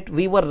you get,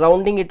 we were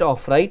rounding it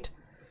off, right?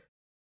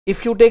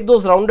 If you take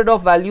those rounded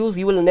off values,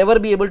 you will never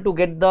be able to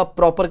get the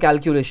proper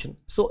calculation.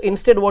 So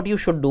instead, what you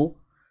should do,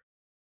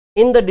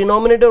 in the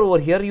denominator over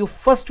here, you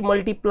first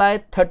multiply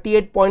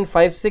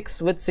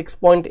 38.56 with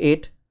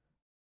 6.8.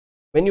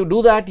 When you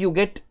do that, you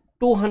get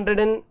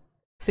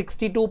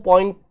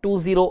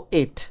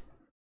 262.208.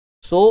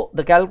 So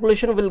the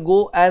calculation will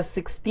go as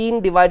 16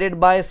 divided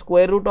by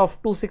square root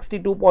of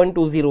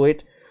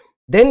 262.208.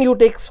 Then you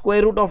take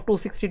square root of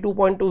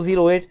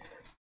 262.208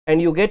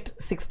 and you get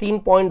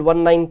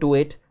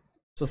 16.1928.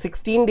 So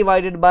 16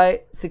 divided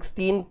by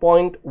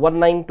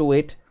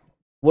 16.1928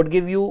 would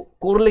give you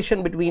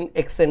correlation between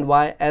x and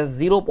y as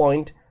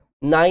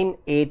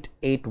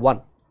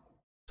 0.9881.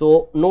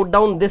 So note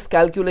down this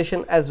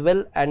calculation as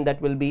well, and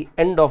that will be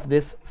end of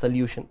this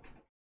solution.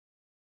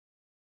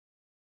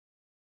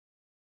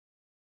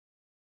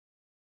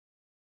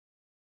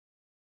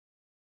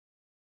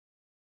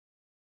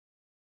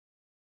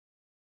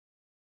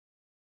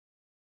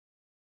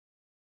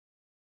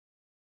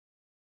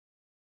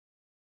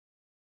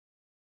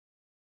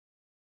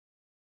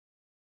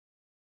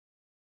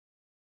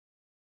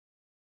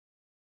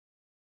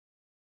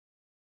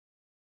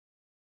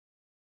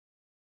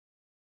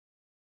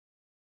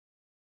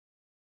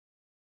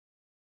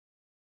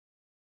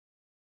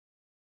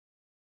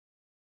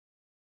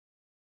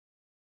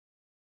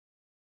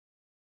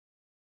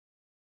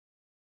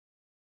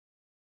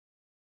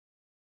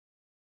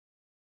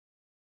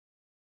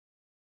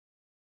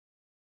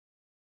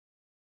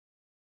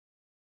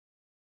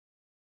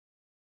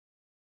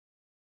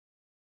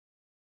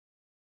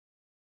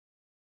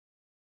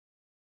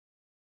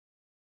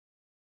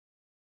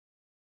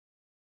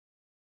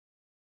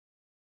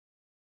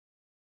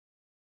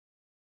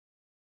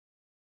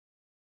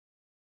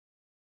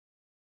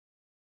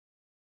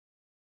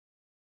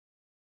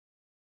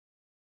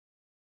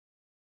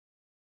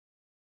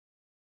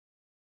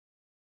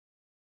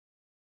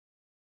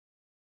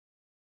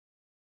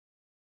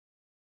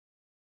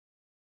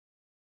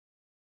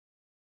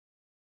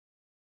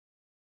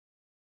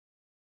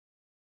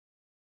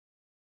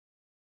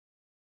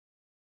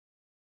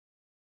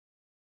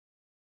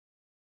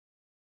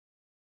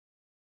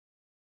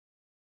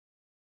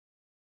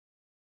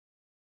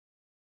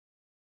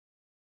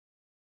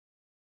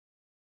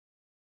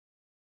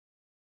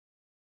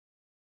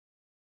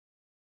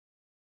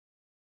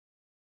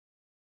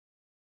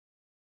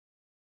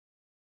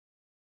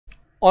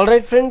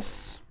 Alright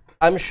friends,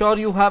 I'm sure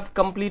you have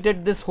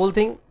completed this whole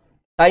thing.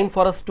 Time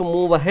for us to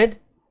move ahead.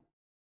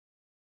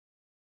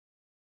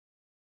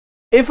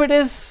 If it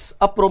is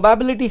a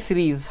probability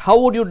series, how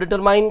would you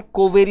determine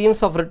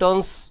covariance of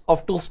returns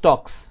of two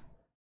stocks?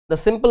 The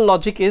simple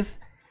logic is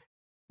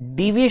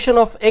deviation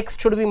of X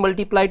should be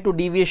multiplied to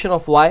deviation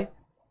of Y,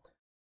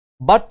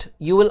 but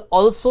you will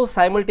also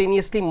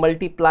simultaneously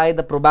multiply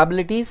the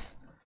probabilities.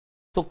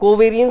 So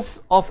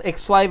covariance of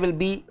XY will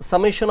be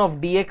summation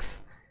of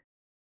DX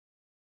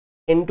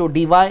into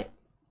dy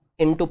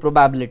into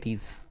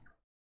probabilities.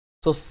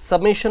 So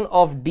summation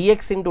of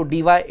dx into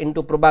dy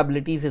into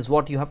probabilities is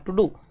what you have to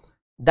do.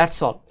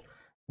 That's all.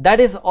 That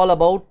is all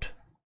about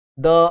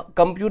the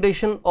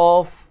computation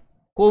of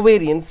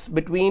covariance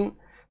between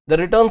the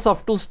returns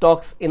of two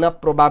stocks in a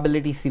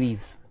probability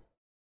series.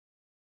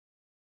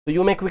 So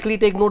you may quickly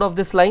take note of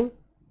this line,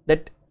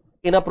 that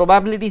in a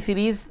probability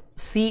series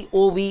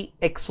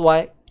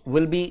COVXY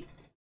will be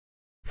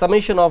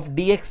summation of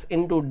dx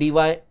into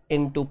dy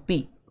into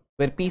P,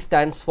 where P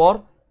stands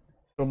for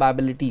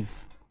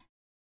probabilities.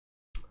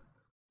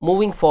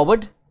 Moving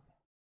forward,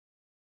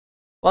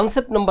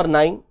 concept number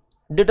 9,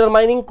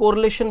 determining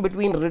correlation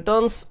between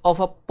returns of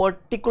a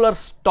particular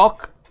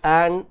stock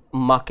and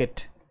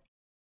market.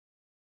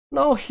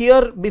 Now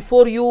here,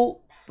 before you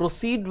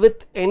proceed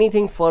with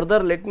anything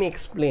further, let me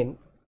explain.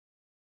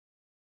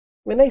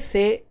 When I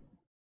say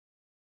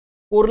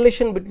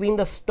correlation between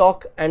the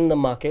stock and the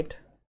market,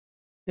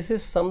 this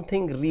is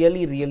something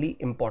really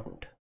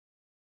important.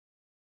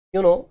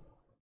 You know,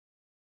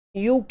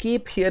 you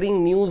keep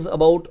hearing news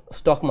about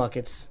stock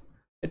markets.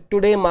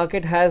 Today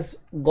market has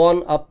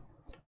gone up,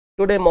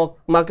 today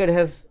market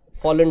has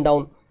fallen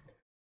down,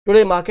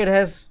 today market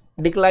has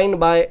declined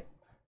by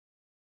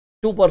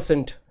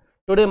 2%,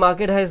 today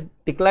market has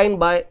declined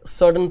by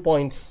certain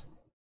points.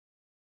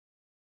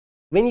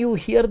 When you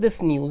hear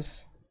this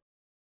news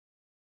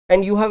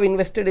and you have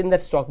invested in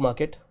that stock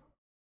market,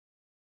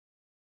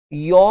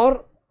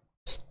 your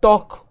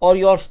stock or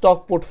your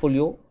stock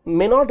portfolio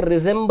may not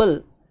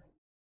resemble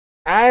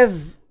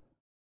as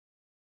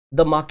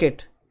the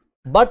market,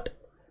 but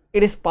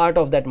it is part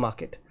of that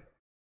market.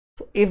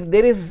 So if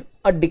there is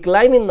a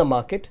decline in the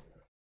market,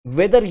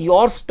 whether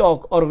your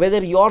stock or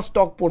whether your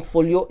stock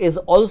portfolio is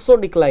also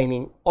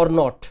declining or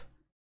not,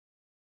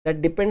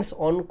 that depends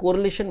on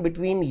correlation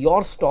between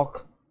your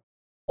stock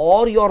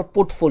or your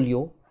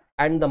portfolio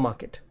and the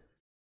market.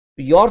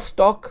 Your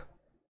stock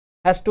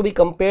has to be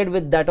compared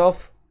with that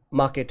of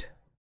market.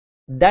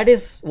 That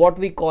is what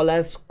we call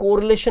as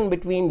correlation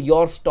between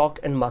your stock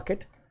and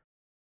market.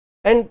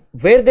 And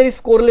where there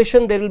is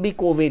correlation, there will be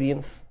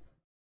covariance.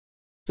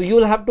 So you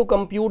will have to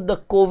compute the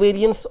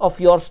covariance of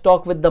your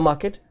stock with the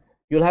market.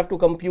 You will have to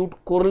compute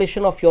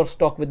correlation of your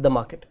stock with the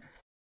market.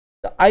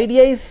 The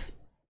idea is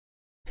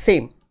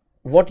same.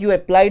 What you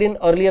applied in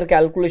earlier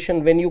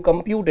calculation when you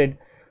computed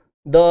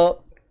the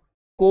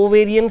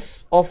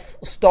covariance of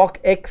stock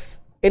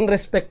X in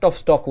respect of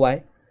stock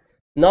Y.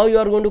 Now you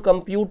are going to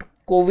compute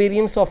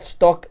covariance of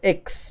stock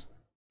X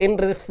in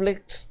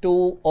reference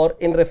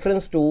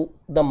to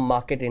the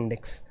market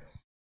index.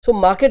 So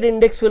market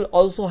index will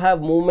also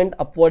have movement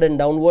upward and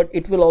downward.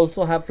 It will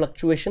also have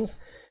fluctuations.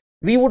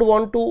 We would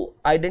want to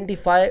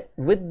identify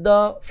with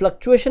the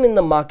fluctuation in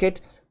the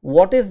market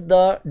what is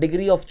the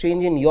degree of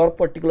change in your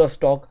particular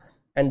stock,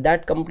 and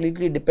that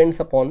completely depends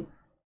upon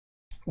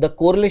the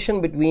correlation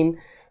between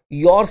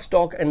your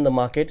stock and the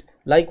market.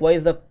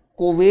 Likewise, the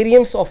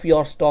covariance of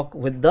your stock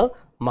with the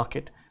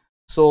market.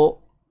 So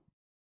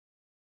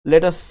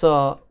let us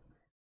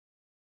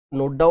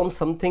note down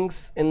some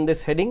things in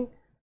this heading.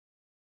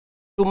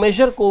 To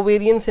measure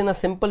covariance in a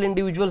simple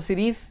individual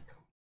series,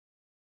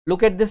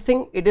 look at this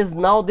thing. It is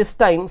now this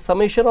time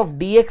summation of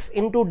dx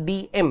into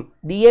dm.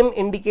 dm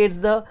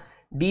indicates the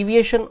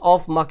deviation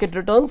of market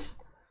returns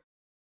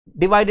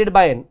divided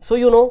by n. So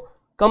you know,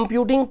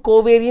 computing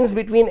covariance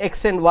between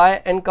x and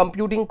y and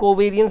computing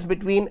covariance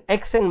between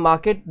x and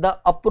market, the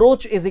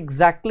approach is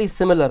exactly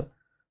similar.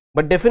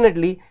 But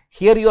definitely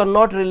here you are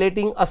not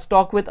relating a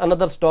stock with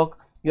another stock.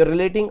 You are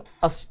relating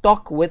a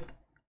stock with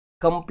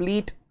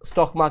complete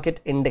stock market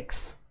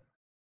index.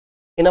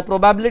 In a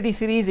probability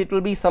series, it will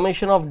be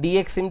summation of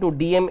dx into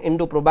dm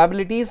into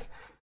probabilities.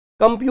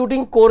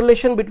 Computing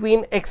correlation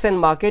between x and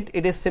market,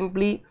 it is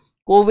simply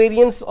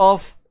covariance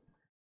of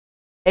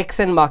x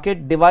and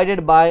market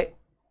divided by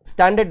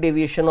standard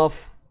deviation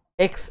of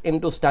x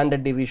into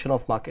standard deviation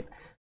of market.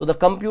 So the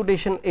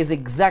computation is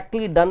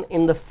exactly done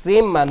in the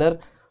same manner,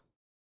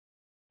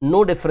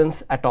 no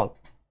difference at all.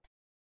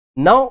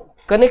 Now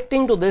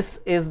connecting to this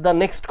is the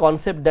next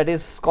concept, that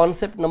is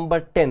concept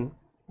number 10,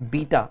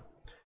 beta.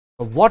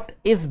 What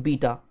is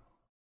beta?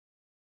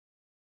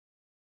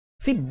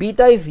 See,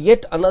 beta is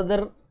yet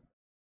another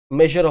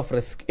measure of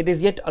risk. It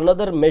is yet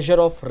another measure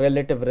of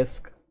relative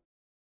risk.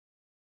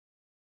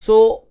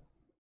 So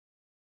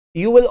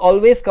you will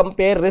always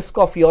compare risk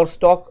of your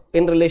stock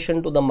in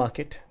relation to the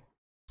market,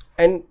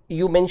 and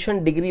you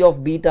mentioned degree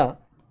of beta,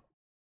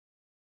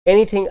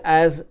 anything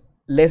as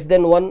less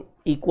than 1,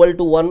 equal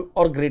to 1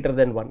 or greater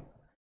than 1.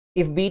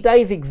 If beta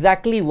is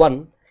exactly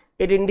 1,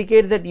 it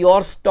indicates that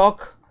your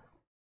stock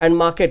and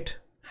market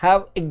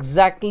have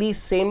exactly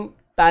same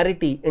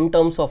parity in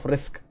terms of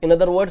risk. In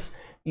other words,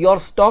 your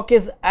stock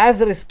is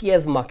as risky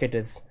as market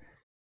is.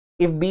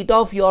 If beta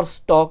of your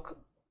stock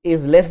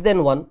is less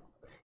than 1,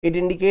 it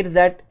indicates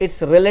that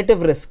its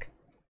relative risk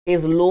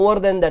is lower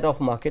than that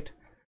of market.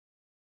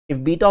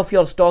 If beta of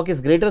your stock is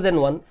greater than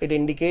 1, it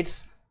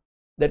indicates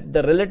that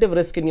the relative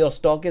risk in your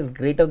stock is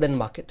greater than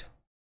market.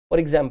 For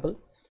example,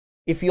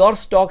 if your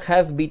stock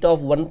has beta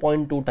of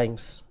 1.2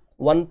 times,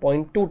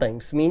 1.2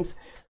 times means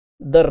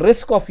the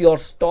risk of your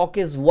stock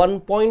is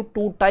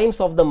 1.2 times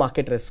of the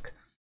market risk.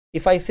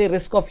 If I say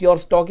risk of your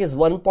stock is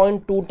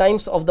 1.2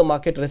 times of the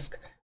market risk,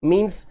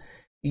 means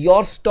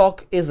your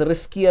stock is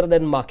riskier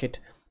than market.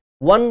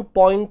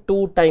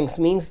 1.2 times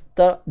means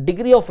the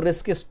degree of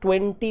risk is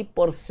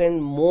 20%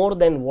 more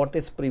than what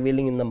is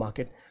prevailing in the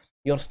market.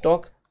 Your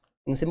stock,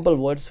 in simple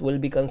words, will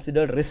be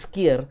considered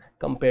riskier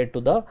compared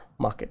to the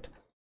market.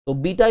 So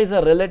beta is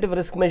a relative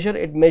risk measure.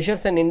 It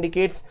measures and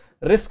indicates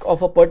risk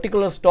of a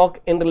particular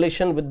stock in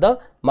relation with the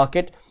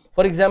market.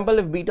 For example,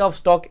 if beta of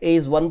stock A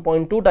is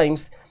 1.2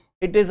 times,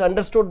 it is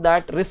understood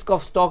that risk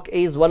of stock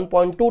A is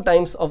 1.2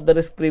 times of the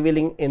risk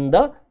prevailing in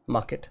the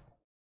market.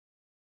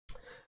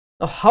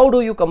 Now, how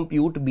do you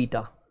compute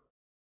beta?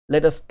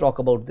 Let us talk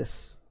about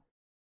this.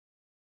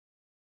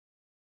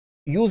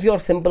 Use your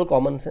simple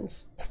common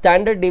sense.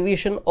 Standard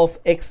deviation of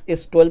X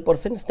is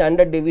 12%.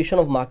 Standard deviation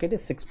of market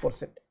is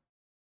 6%.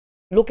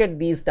 Look at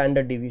these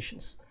standard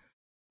deviations.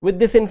 With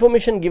this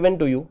information given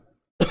to you,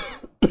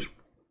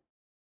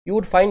 you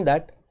would find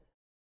that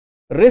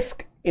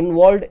risk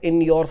involved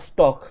in your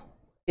stock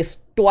is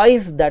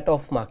twice that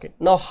of market.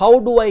 Now, how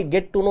do I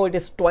get to know it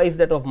is twice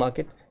that of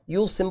market?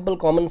 Use simple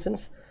common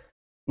sense.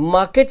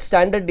 Market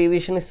standard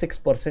deviation is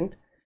 6%.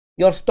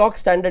 Your stock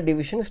standard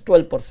deviation is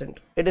 12%.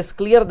 It is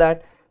clear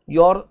that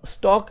your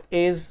stock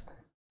is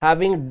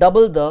having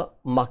double the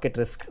market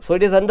risk. So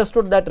it is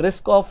understood that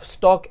risk of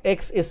stock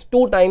X is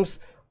 2 times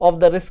of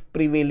the risk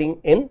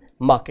prevailing in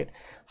market.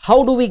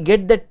 How do we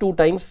get that 2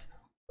 times?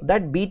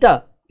 That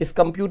beta is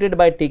computed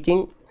by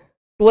taking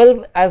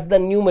 12 as the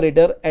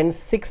numerator and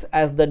 6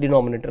 as the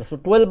denominator. So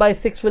 12 by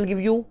 6 will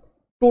give you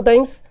 2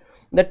 times.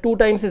 That 2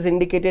 times is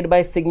indicated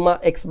by sigma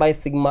X by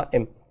sigma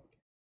M.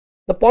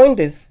 The point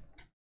is,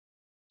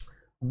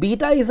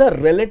 beta is a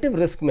relative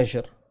risk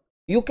measure.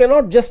 You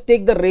cannot just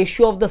take the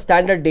ratio of the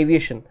standard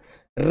deviation.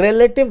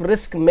 Relative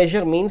risk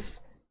measure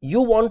means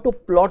you want to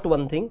plot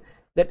one thing,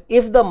 that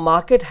if the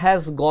market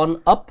has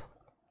gone up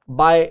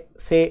by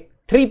say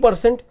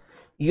 3%,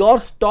 your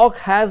stock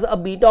has a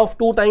beta of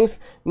 2 times,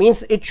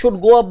 means it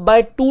should go up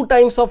by 2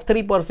 times of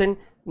 3%,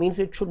 means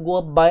it should go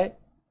up by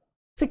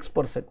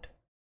 6%.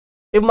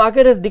 If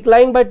market has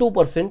declined by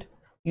 2%,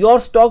 your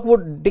stock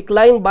would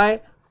decline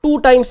by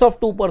 2 times of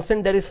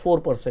 2%, that is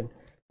 4%.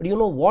 But you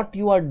know what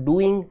you are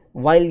doing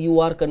while you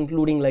are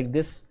concluding like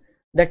this?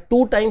 That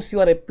 2 times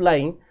you are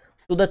applying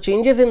to the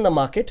changes in the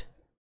market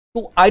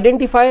to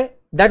identify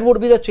that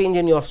would be the change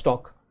in your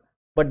stock.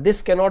 But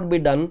this cannot be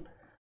done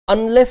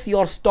unless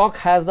your stock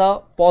has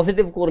a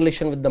positive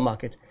correlation with the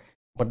market.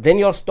 But then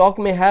your stock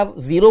may have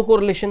zero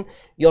correlation,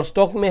 your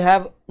stock may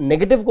have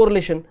negative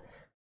correlation.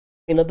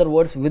 In other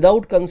words,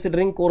 without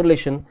considering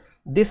correlation,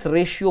 this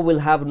ratio will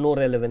have no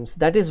relevance.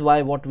 That is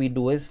why what we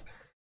do is,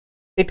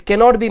 it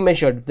cannot be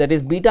measured, that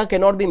is beta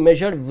cannot be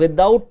measured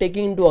without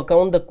taking into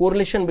account the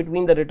correlation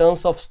between the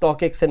returns of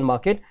stock X and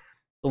market.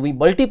 So we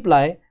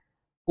multiply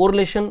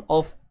correlation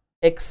of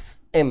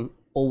XM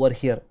over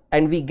here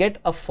and we get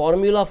a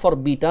formula for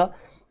beta,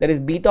 that is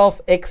beta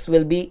of X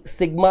will be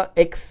sigma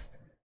X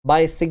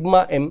by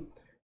sigma M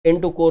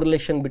into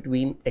correlation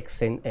between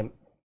X and M.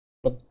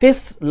 Now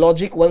this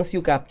logic, once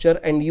you capture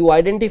and you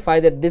identify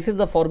that this is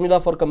the formula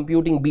for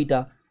computing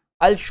beta,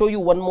 I'll show you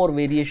one more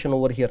variation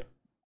over here.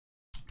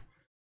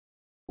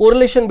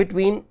 Correlation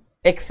between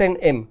X and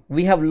M,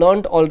 we have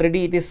learned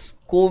already, it is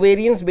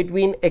covariance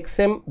between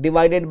XM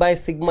divided by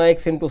sigma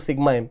X into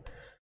sigma M.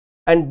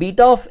 And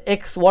beta of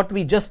X, what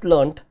we just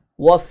learned,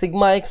 was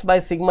sigma X by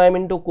sigma M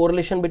into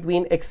correlation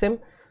between XM.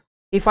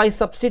 If I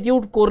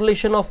substitute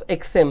correlation of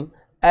XM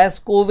as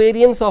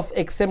covariance of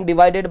XM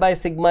divided by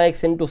sigma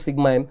X into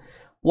sigma M,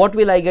 what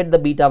will I get the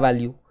beta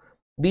value?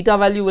 Beta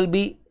value will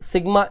be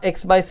sigma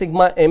X by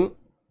sigma M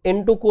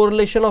into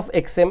correlation of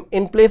XM.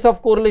 In place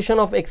of correlation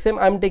of XM,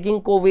 I am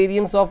taking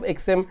covariance of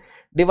XM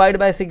divided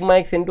by sigma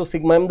X into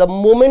sigma M. The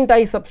moment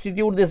I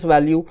substitute this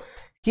value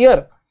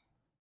here,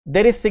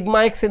 there is sigma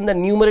X in the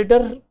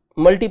numerator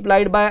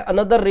multiplied by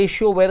another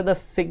ratio where the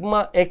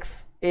sigma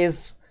X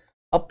is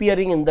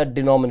appearing in the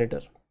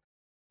denominator.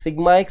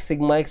 Sigma X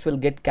will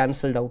get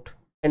cancelled out,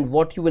 and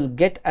what you will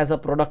get as a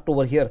product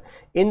over here,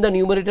 in the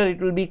numerator it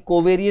will be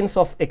covariance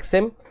of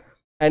XM,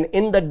 and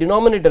in the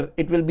denominator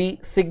it will be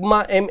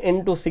sigma M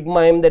into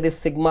sigma M, that is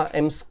sigma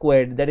M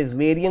squared, that is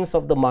variance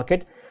of the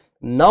market.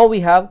 Now we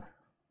have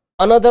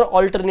another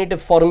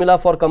alternative formula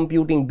for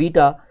computing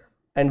beta,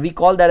 and we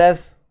call that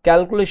as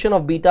calculation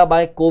of beta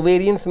by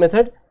covariance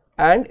method,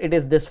 and it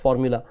is this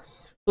formula.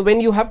 So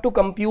when you have to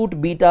compute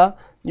beta,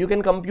 you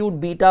can compute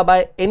beta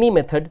by any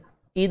method.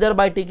 either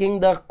by taking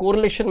the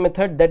correlation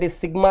method, that is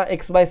sigma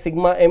x by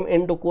sigma m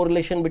into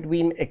correlation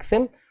between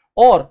xm,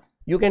 or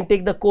you can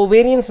take the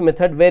covariance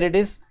method where it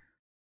is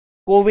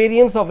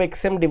covariance of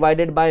xm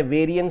divided by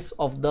variance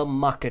of the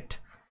market.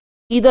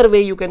 Either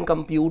way you can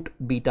compute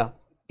beta.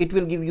 It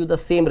will give you the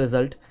same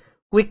result.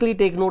 Quickly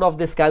take note of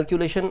this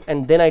calculation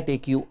and then I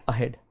take you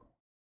ahead.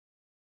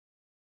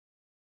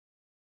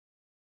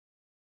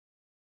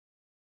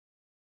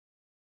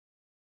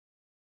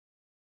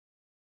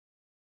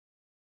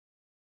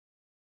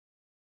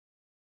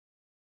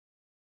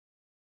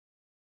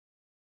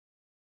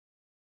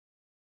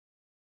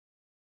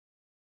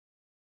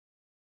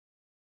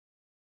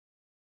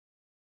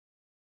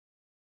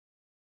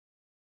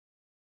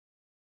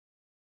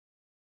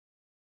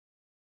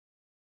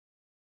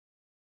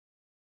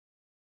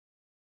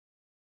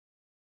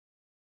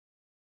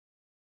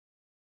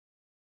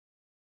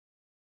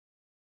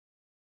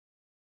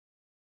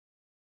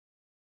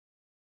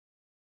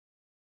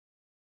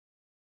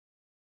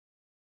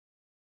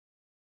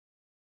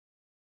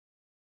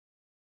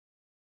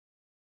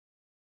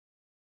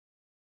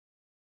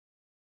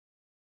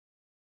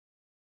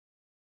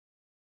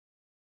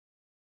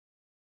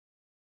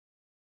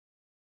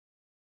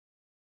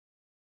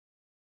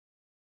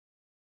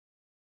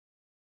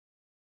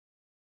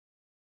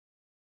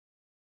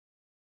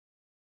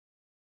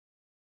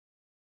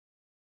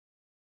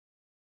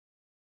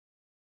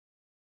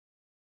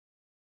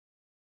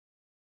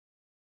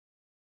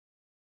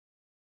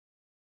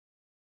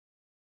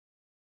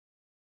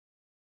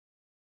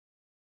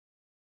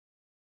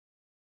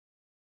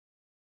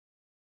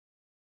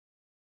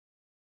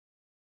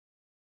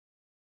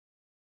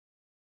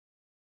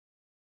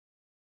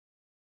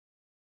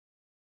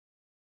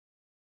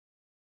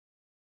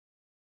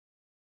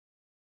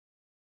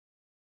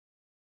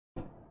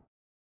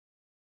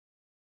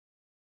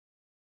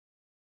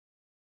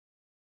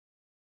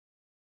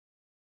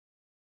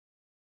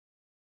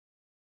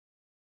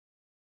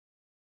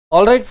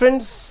 Alright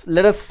friends,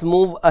 let us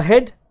move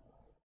ahead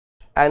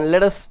and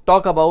let us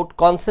talk about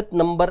concept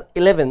number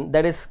 11,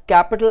 that is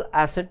capital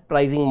asset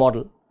pricing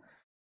model.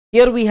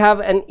 Here we have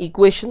an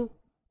equation,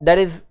 that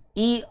is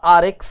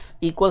ERX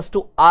equals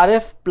to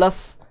RF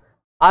plus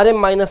RM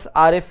minus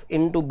RF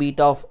into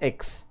beta of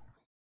X.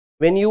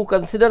 When you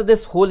consider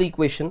this whole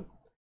equation,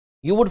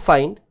 you would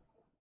find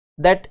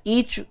that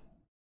each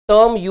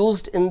term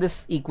used in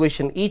this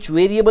equation, each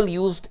variable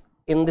used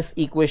in this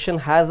equation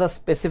has a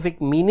specific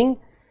meaning.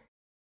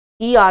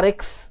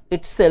 ERX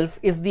itself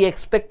is the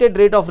expected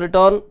rate of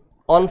return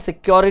on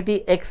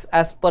security X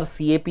as per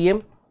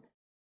CAPM.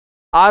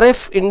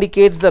 RF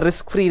indicates the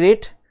risk-free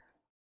rate.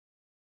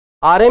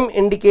 RM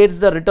indicates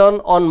the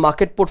return on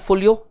market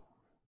portfolio.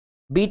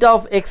 Beta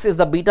of X is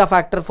the beta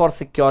factor for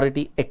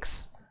security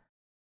X.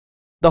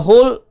 The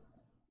whole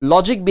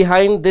logic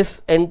behind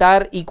this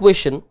entire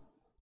equation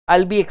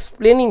I'll be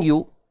explaining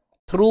you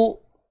through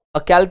a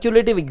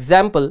calculative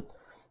example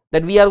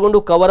that we are going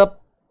to cover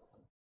up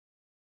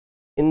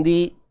in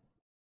the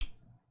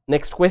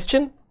next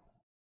question,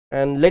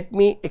 and let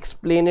me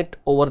explain it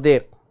over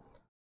there.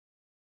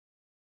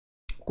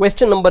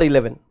 Question number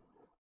 11.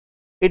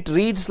 It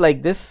reads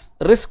like this: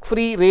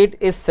 risk-free rate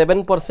is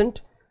 7%,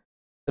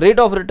 rate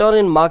of return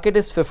in market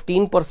is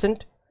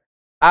 15%,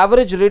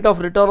 average rate of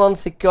return on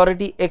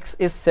security X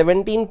is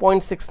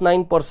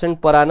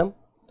 17.69% per annum,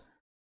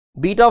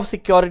 beta of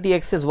security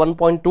X is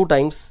 1.2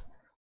 times.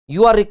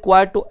 You are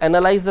required to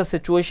analyze the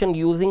situation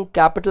using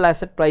capital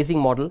asset pricing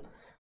model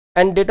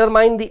and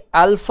determine the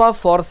alpha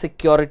for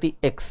security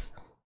X.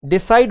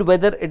 Decide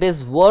whether it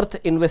is worth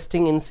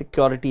investing in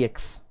security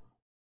X.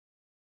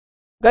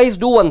 Guys,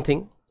 do one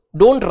thing.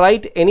 Don't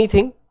write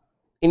anything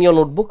in your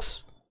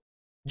notebooks.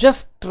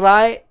 Just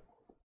try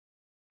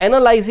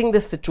analyzing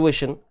this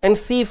situation and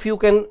see if you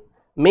can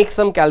make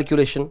some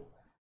calculation.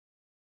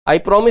 I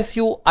promise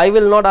you, I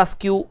will not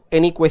ask you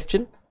any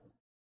question,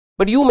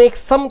 but you make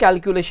some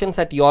calculations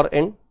at your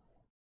end.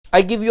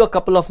 I give you a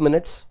couple of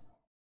minutes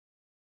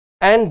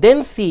and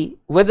then see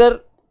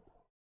whether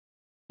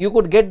you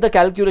could get the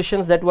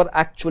calculations that were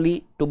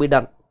actually to be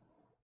done.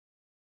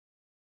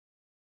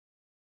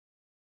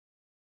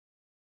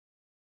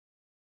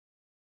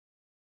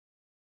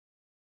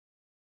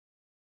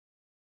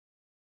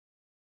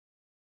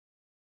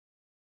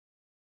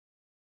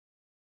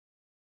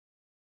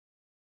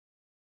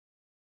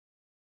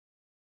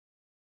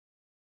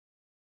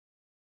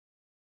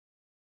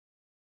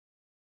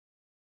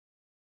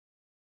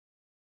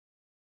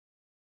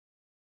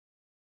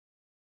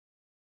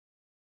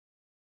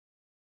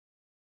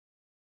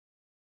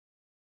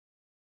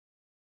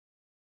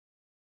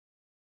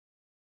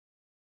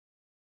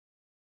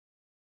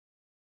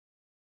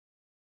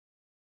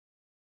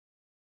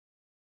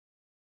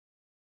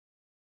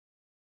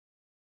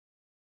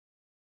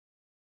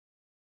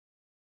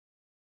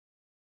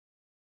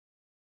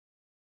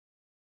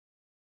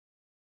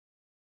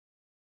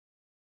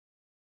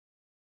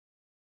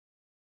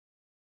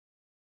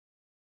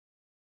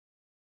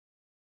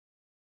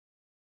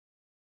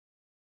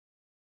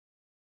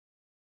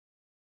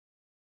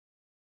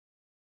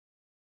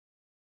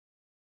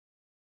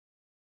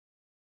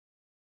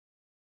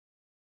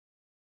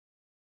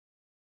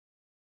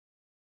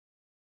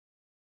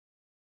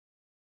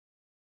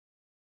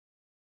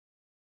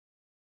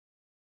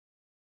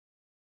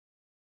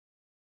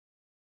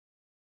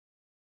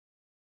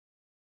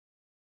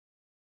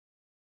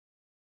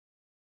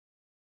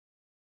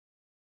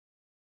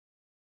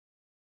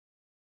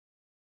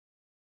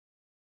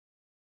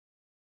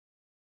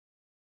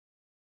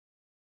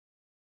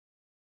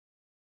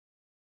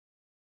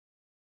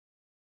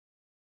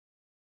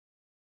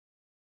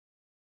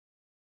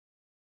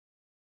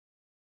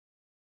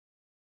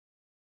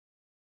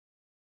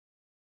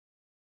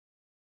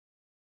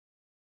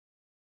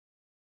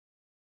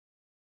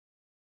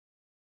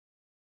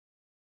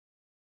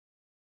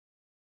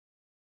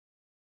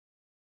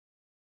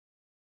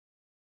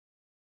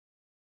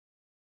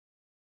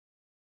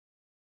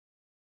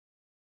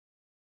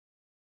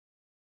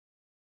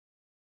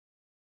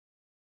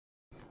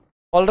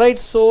 Alright,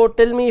 so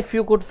tell me if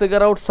you could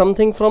figure out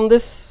something from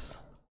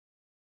this.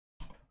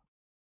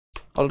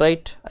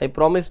 Alright, I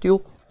promised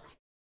you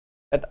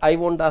that I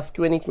won't ask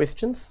you any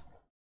questions.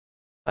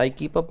 I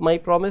keep up my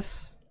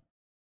promise.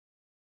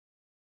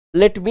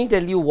 Let me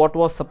tell you what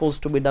was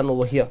supposed to be done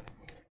over here.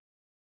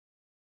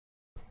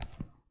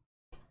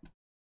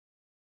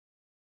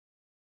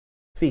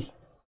 See,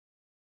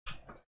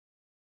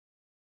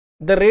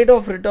 the rate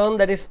of return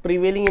that is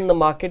prevailing in the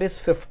market is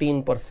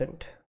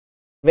 15%.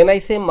 When I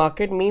say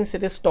market, means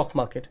it is stock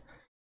market.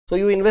 So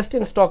you invest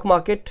in stock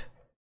market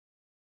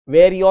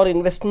where your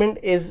investment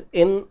is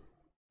in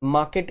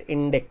market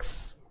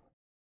index.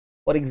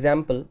 For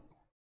example,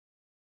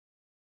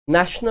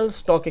 National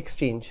Stock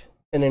Exchange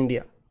in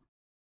India,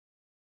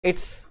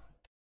 its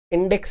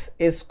index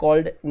is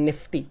called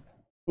Nifty.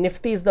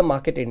 Nifty is the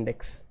market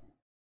index.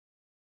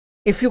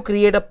 If you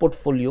create a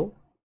portfolio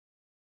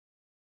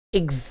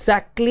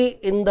exactly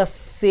in the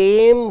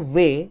same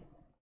way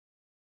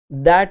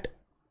that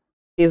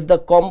is the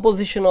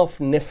composition of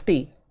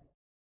Nifty,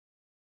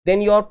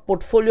 then your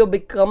portfolio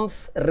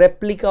becomes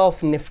replica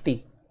of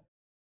Nifty.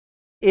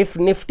 If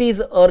Nifty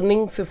is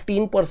earning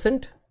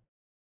 15%,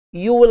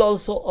 you will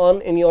also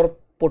earn in your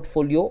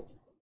portfolio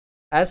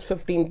as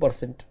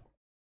 15%.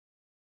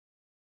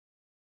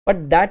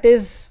 But that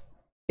is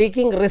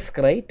taking risk,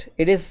 right?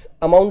 It is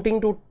amounting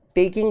to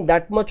taking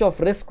that much of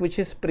risk which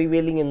is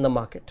prevailing in the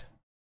market.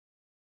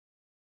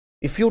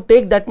 If you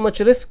take that much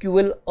risk, you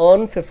will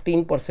earn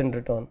 15%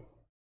 return.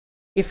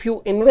 If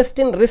you invest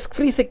in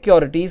risk-free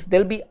securities, there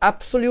will be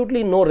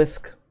absolutely no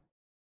risk,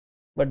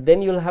 but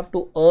then you will have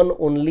to earn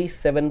only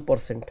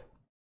 7%.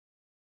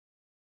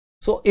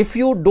 So if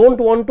you don't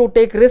want to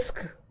take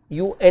risk,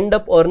 you end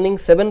up earning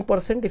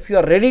 7%. If you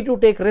are ready to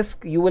take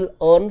risk, you will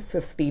earn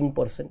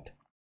 15%.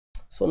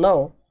 So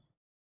now,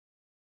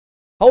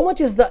 how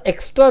much is the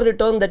extra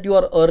return that you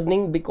are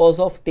earning because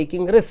of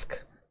taking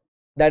risk?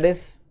 That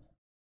is,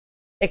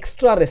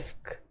 extra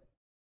risk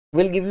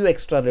will give you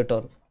extra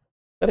return,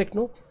 correct?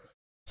 No?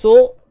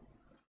 So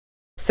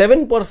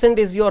 7%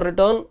 is your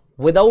return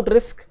without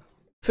risk,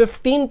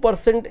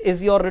 15%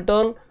 is your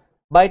return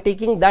by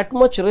taking that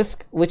much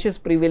risk which is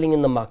prevailing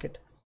in the market.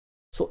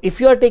 So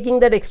if you are taking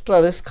that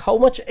extra risk, how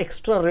much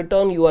extra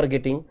return you are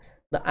getting?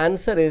 The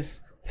answer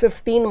is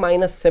 15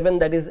 minus 7,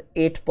 that is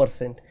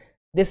 8%.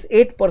 This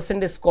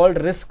 8% is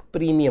called risk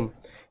premium.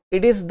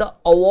 It is the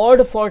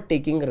award for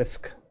taking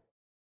risk.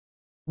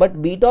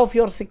 But beta of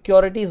your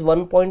security is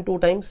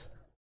 1.2 times.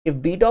 If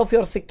beta of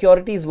your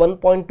security is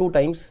 1.2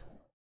 times,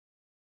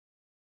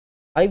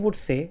 I would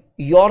say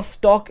your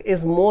stock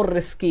is more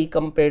risky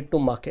compared to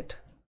market.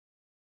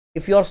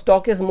 If your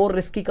stock is more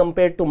risky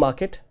compared to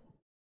market,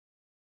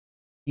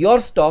 your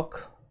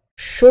stock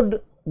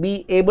should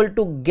be able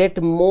to get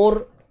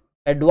more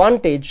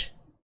advantage,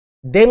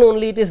 then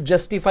only it is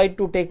justified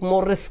to take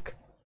more risk.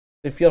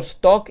 If your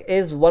stock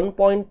is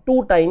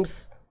 1.2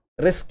 times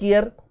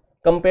riskier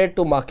compared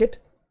to market,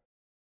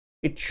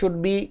 it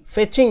should be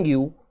fetching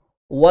you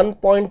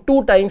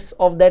 1.2 times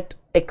of that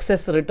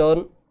excess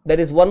return, that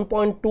is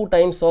 1.2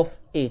 times of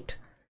 8.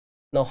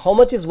 Now how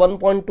much is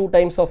 1.2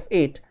 times of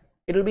 8?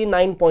 It will be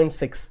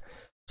 9.6.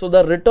 So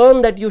the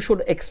return that you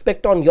should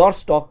expect on your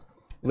stock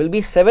will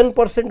be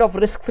 7% of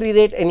risk-free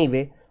rate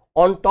anyway.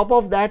 On top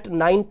of that,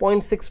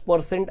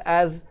 9.6%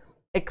 as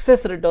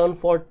excess return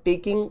for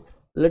taking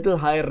little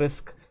higher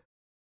risk.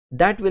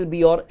 That will be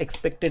your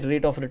expected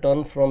rate of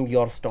return from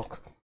your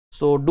stock.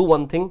 So do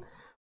one thing,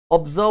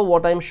 observe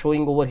what I am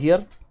showing over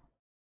here.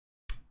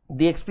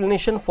 The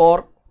explanation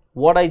for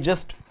what I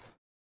just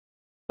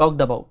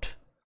talked about.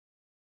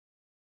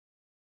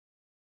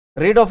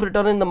 Rate of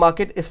return in the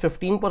market is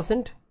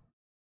 15%.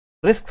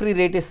 Risk-free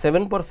rate is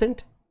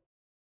 7%.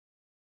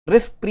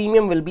 Risk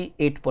premium will be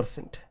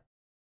 8%.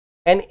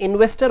 An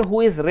investor who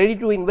is ready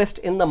to invest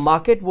in the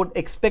market would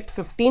expect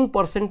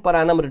 15% per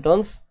annum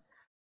returns.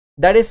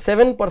 That is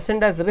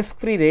 7% as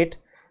risk-free rate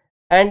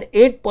and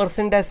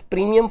 8% as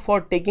premium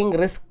for taking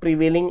risk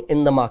prevailing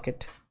in the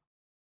market.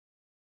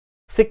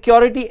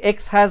 Security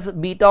X has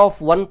beta of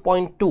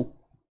 1.2.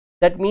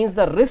 That means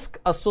the risk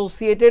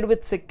associated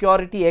with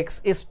security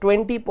X is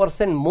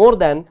 20% more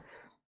than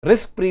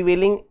risk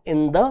prevailing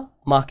in the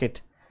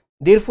market.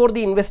 Therefore,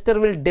 the investor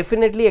will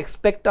definitely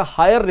expect a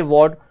higher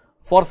reward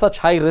for such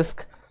high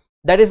risk,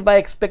 that is by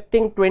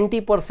expecting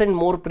 20%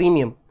 more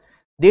premium.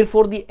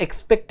 Therefore, the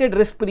expected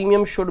risk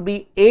premium should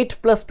be 8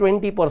 plus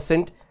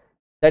 20%,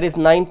 that is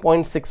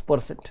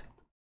 9.6%.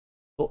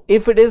 So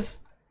if it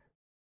is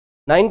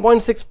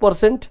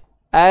 9.6%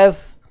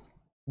 as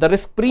the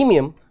risk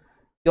premium,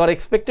 your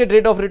expected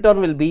rate of return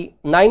will be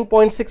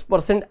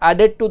 9.6%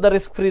 added to the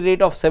risk-free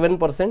rate of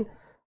 7%.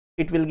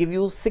 It will give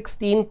you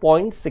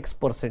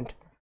 16.6%.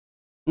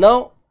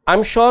 Now,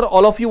 I'm sure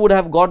all of you would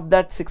have got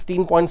that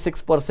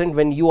 16.6%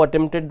 when you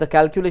attempted the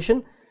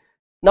calculation.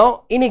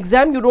 Now, in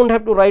exam, you don't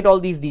have to write all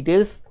these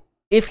details.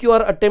 If you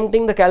are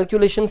attempting the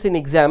calculations in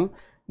exam,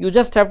 you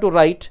just have to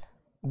write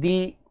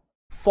the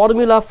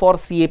formula for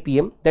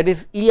CAPM, that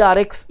is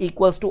ERX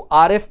equals to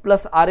RF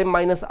plus RM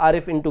minus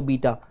RF into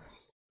beta.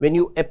 When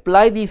you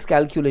apply these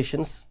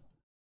calculations,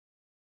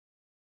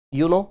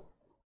 you know,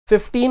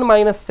 15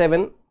 minus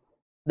 7,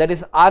 that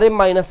is RM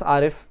minus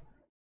RF,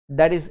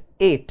 that is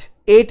 8.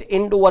 8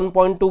 into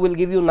 1.2 will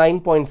give you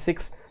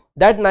 9.6.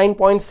 That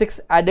 9.6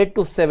 added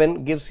to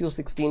 7 gives you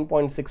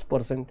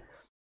 16.6%.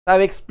 I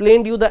have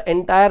explained you the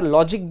entire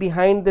logic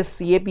behind this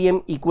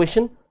CAPM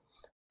equation,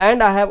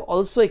 and I have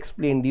also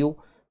explained you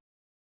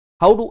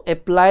how to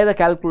apply the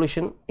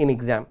calculation in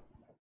exam.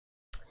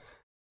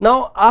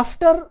 Now,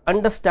 after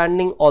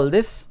understanding all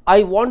this,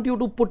 I want you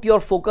to put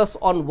your focus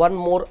on one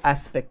more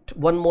aspect.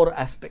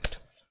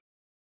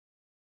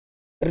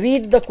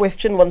 Read the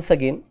question once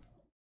again.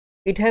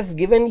 It has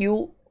given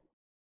you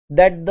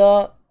that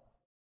the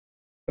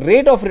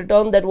rate of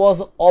return that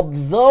was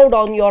observed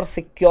on your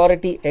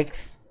security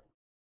X,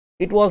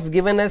 it was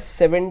given as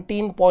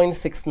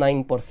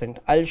 17.69%.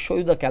 I'll show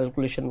you the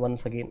calculation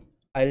once again.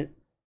 I'll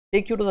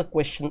take you to the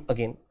question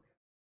again.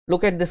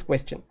 Look at this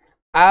question.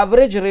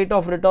 Average rate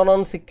of return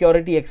on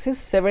security X is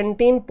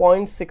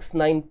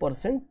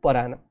 17.69% per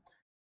annum.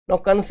 Now,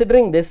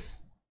 considering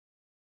this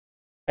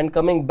and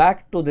coming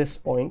back to this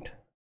point,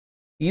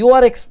 you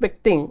are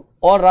expecting,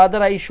 or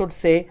rather I should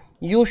say,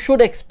 you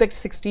should expect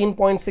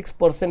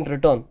 16.6%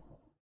 return.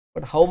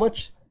 But how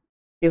much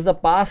is the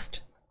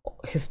past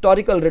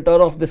historical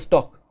return of this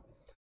stock?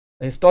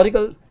 The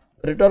historical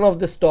return of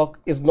this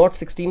stock is not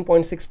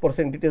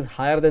 16.6%, it is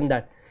higher than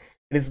that.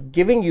 It is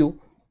giving you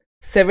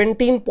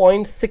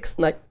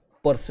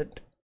 17.69%.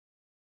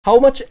 How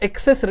much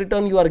excess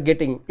return you are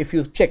getting if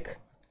you check?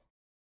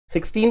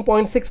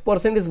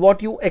 16.6% is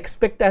what you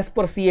expect as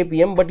per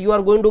CAPM, but you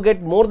are going to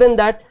get more than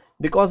that,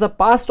 because the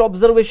past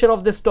observation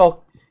of this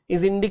stock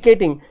is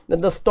indicating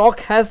that the stock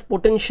has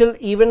potential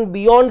even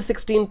beyond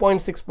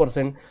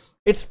 16.6%.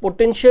 Its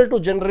potential to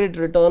generate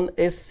return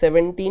is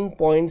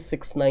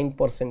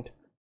 17.69%.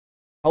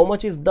 How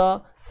much is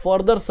the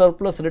further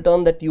surplus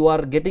return that you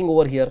are getting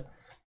over here?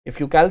 If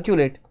you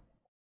calculate,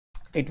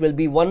 it will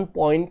be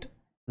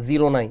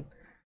 1.09.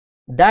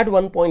 That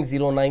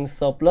 1.09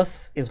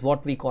 surplus is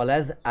what we call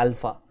as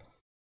alpha.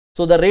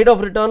 So the rate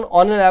of return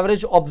on an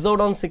average observed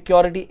on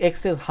security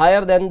X is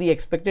higher than the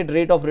expected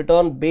rate of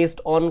return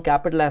based on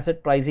capital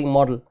asset pricing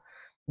model.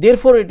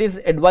 Therefore, it is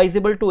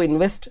advisable to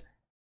invest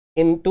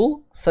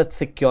into such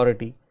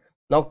security.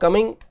 Now,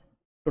 coming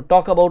to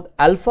talk about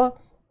alpha.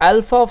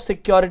 Alpha of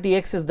security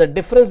X is the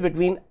difference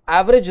between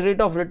average rate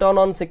of return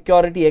on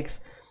security X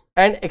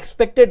and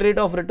expected rate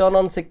of return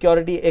on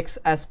security X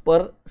as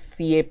per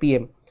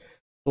CAPM.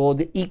 So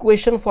the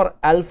equation for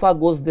alpha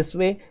goes this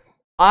way.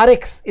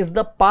 RX is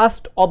the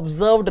past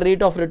observed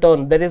rate of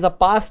return, that is the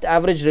past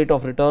average rate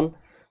of return,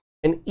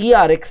 and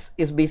ERX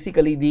is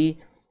basically the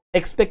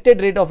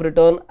expected rate of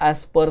return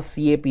as per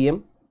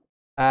CAPM,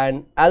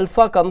 and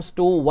alpha comes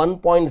to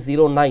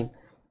 1.09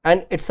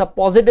 and it's a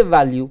positive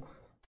value.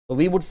 So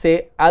we would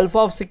say alpha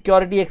of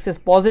security X is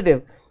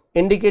positive,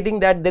 indicating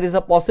that there is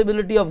a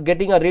possibility of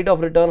getting a rate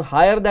of return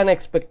higher than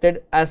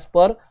expected as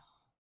per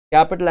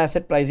capital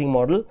asset pricing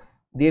model.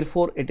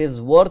 Therefore, it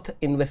is worth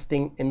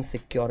investing in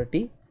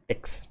security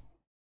X.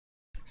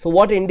 So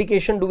what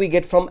indication do we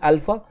get from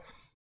alpha?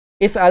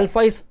 If alpha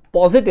is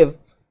positive,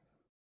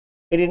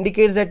 it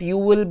indicates that you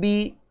will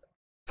be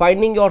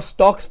finding your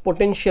stock's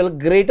potential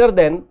greater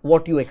than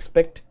what you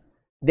expect,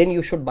 then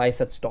you should buy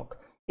such stock.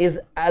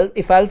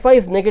 If alpha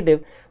is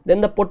negative,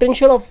 then the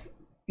potential of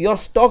your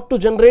stock to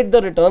generate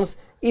the returns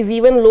is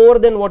even lower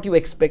than what you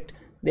expect,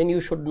 then you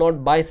should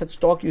not buy such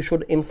stock, you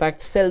should in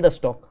fact sell the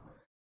stock.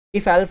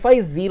 If alpha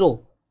is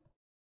 0,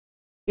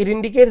 it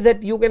indicates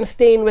that you can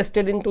stay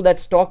invested into that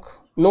stock,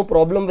 no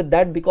problem with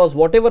that, because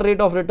whatever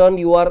rate of return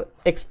you are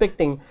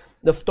expecting,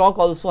 the stock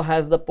also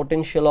has the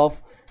potential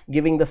of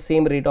giving the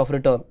same rate of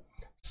return.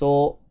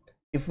 So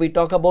if we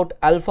talk about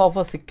alpha of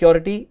a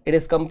security, it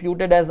is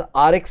computed as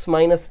RX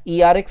minus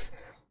ERX.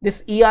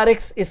 This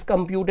ERX is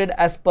computed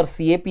as per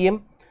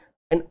CAPM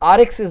and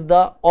RX is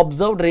the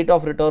observed rate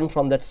of return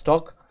from that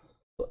stock.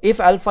 So if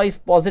alpha is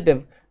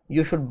positive,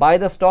 you should buy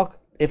the stock.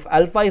 If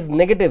alpha is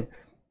negative,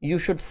 you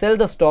should sell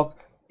the stock.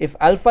 If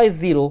alpha is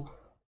 0,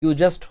 you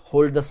just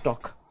hold the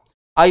stock.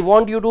 I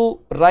want you to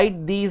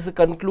write these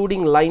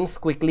concluding lines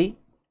quickly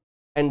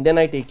and then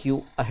I take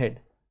you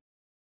ahead.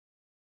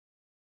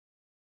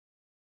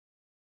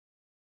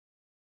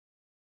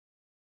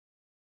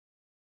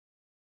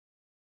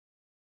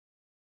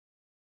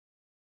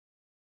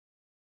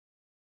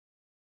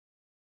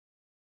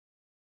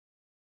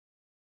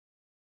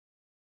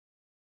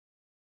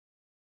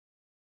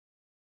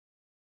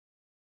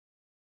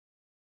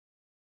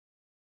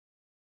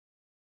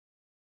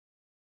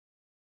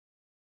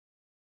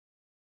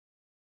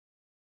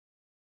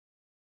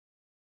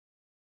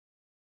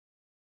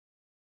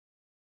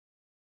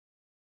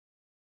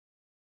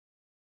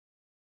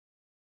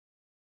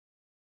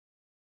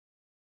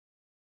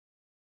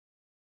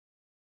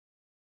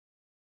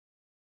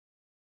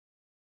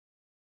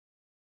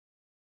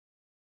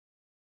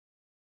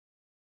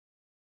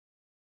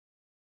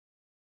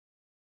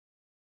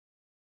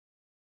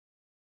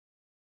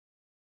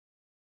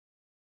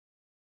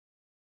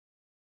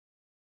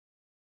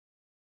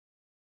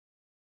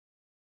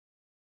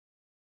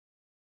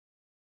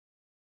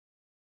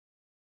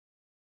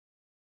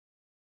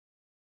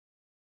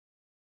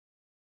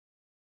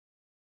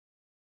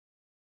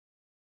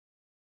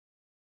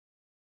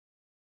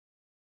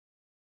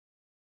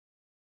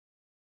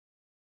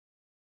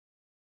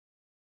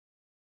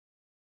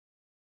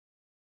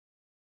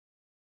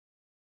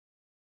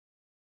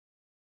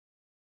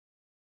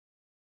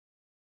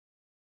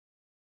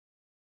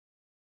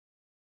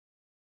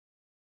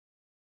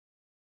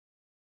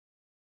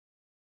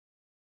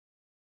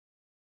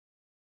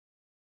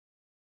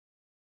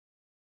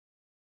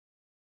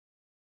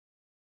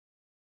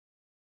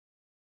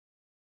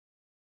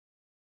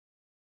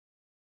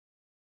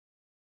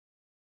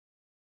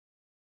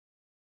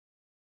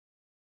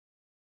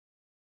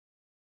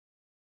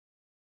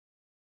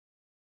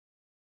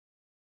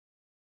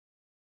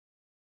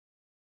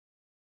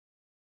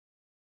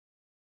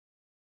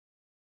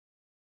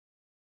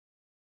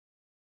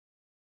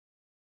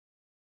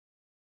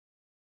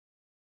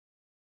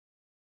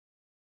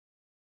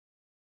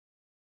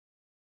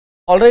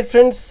 Alright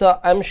friends,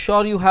 I'm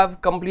sure you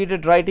have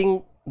completed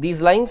writing these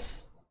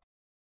lines.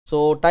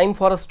 So time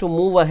for us to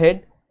move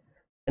ahead,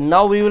 and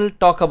now we will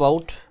talk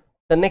about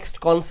the next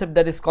concept,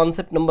 that is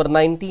concept number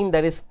 19,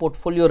 that is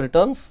portfolio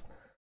returns.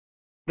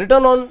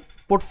 Return on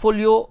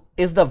portfolio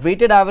is the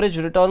weighted average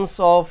returns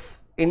of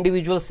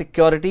individual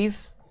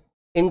securities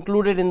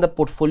included in the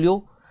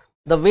portfolio.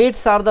 The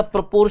weights are the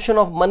proportion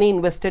of money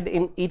invested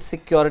in each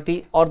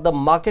security or the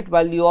market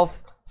value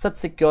of such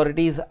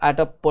securities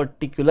at a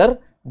particular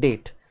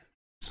date.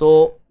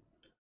 So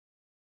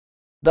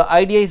the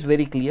idea is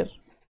very clear.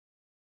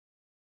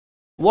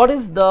 What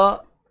is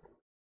the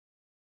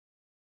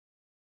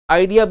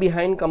idea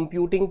behind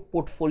computing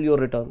portfolio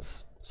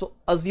returns? So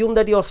assume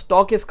that your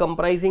stock is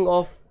comprising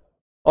of,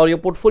 or your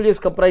portfolio is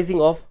comprising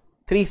of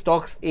 3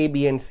 stocks A,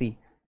 B and C.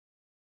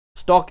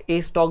 Stock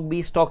A, stock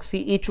B, stock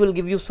C, each will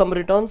give you some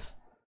returns.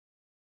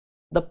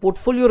 The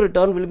portfolio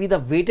return will be the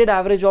weighted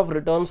average of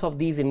returns of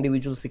these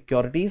individual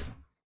securities.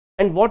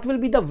 And what will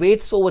be the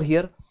weights over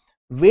here?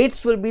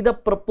 Weights will be the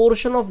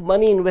proportion of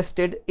money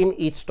invested in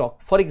each stock.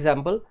 For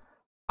example,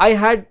 I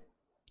had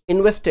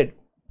invested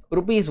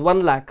rupees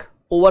 1 lakh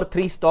over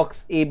 3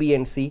 stocks A, B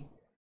and C.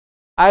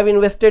 I have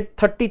invested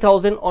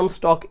 30,000 on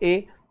stock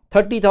A,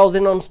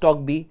 30,000 on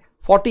stock B,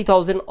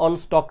 40,000 on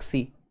stock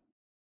C.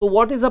 So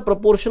what is the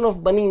proportion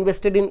of money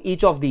invested in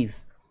each of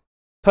these?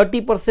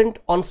 30%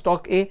 on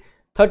stock A,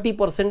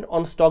 30%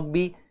 on stock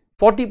B,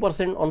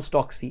 40% on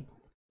stock C.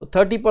 So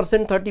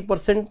 30%,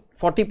 30%,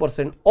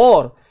 40%,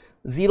 or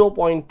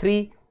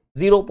 0.3,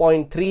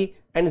 0.3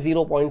 and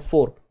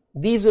 0.4.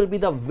 These will be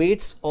the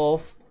weights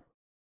of,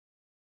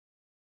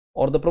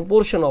 or the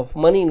proportion of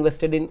money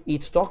invested in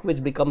each stock,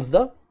 which becomes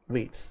the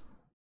weights.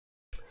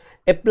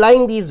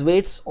 Applying these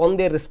weights on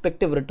their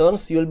respective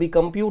returns, you will be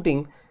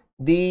computing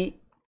the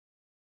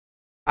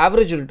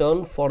average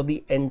return for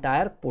the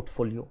entire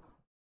portfolio.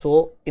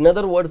 So in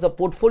other words, the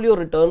portfolio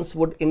returns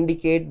would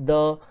indicate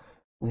the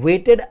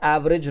weighted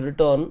average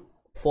return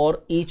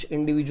for each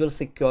individual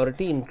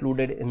security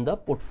included in the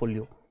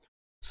portfolio.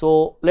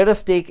 So let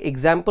us take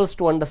examples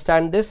to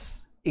understand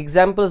this.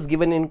 Examples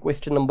given in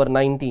question number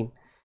 19.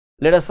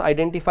 Let us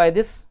identify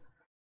this.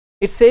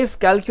 It says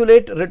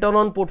calculate return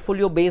on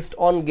portfolio based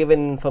on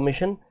given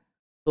information.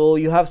 So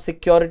you have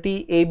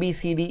security A, B,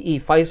 C, D, E,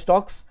 5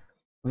 stocks.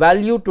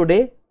 Value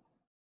today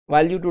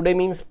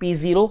means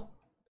P0.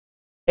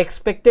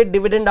 Expected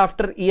dividend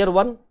after year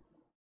 1,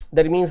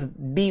 that means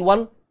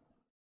D1.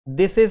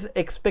 This is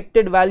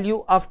expected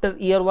value after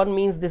year 1,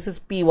 means this is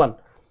P1.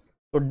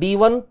 So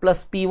D1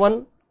 plus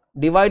P1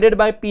 divided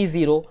by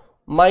P0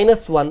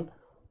 minus 1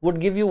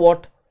 would give you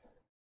what?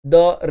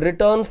 The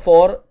return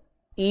for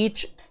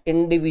each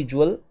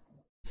individual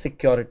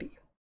security.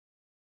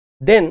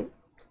 Then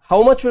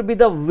how much will be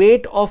the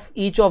weight of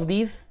each of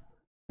these?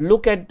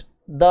 Look at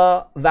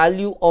the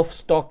value of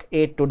stock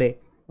A today.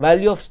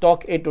 Value of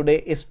stock A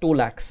today is 2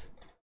 lakhs.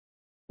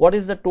 What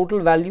is the total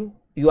value?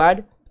 You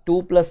add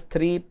 2 plus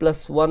 3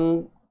 plus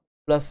 1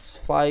 plus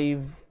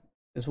 5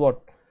 is what?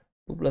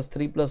 2 plus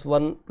 3 plus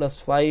 1 plus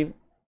 5,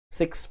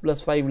 6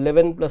 plus 5,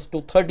 11 plus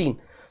 2, 13.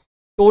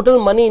 Total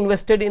money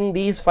invested in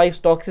these 5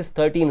 stocks is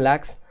 13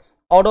 lakhs,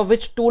 out of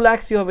which 2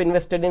 lakhs you have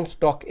invested in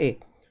stock A.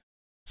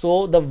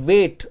 So the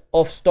weight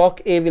of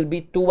stock A will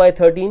be 2 by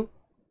 13.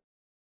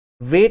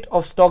 Weight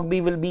of stock B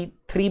will be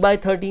 3 by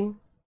 13.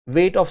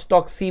 Weight of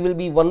stock C will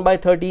be 1 by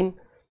 13.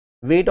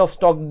 Weight of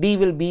stock D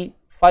will be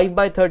 5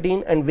 by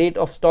 13 and weight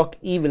of stock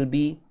E will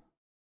be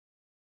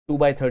 2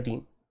 by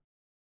 13.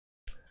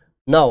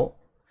 Now,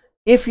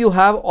 if you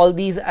have all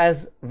these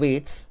as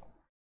weights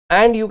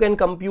and you can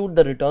compute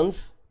the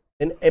returns,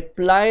 then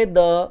apply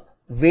the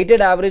weighted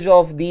average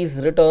of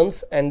these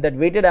returns, and that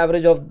weighted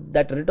average of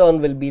that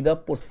return will be the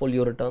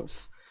portfolio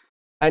returns.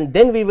 And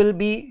then we will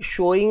be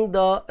showing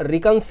the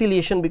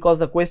reconciliation, because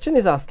the question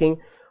is asking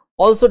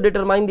also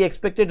determine the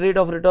expected rate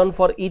of return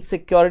for each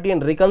security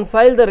and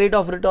reconcile the rate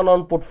of return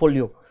on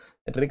portfolio.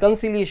 That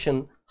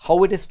reconciliation,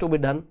 how it is to be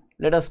done,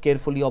 let us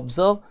carefully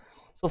observe.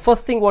 So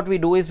first thing what we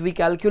do is we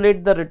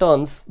calculate the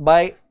returns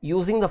by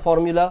using the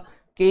formula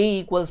K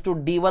equals to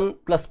D1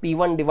 plus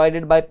P1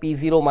 divided by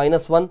P0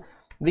 minus 1.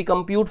 We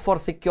compute for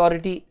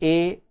security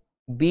A,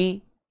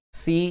 B,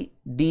 C,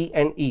 D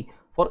and E.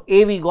 For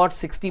A we got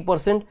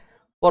 60%,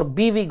 for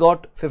B we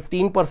got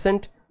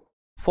 15%,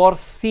 for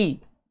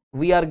C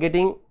we are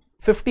getting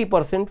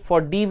 50%,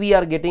 for D we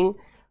are getting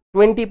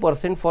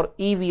 20%, for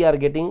E we are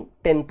getting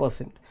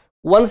 10%.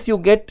 Once you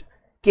get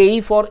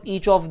KE for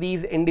each of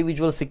these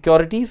individual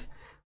securities,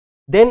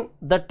 then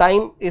the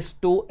time is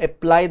to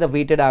apply the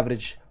weighted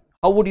average.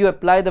 How would you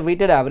apply the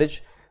weighted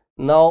average?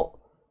 Now,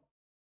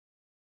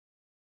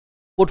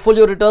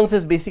 portfolio returns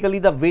is basically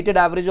the weighted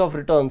average of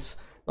returns.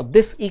 Now,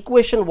 this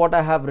equation what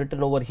I have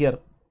written over here,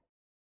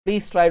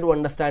 please try to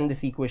understand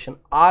this equation.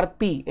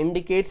 RP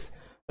indicates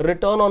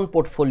return on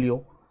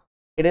portfolio.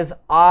 It is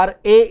RA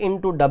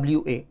into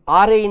WA.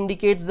 RA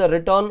indicates the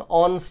return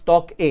on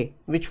stock A,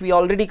 which we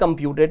already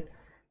computed.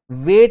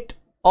 Weight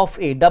of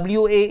A,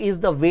 WA is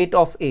the weight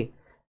of A.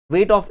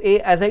 Weight of A,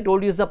 as I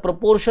told you, is the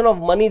proportion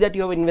of money that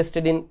you have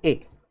invested in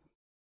A.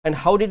 And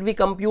how did we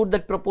compute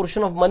that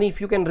proportion of money? If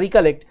you can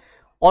recollect,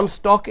 on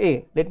stock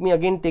A, let me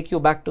again take you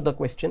back to the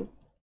question.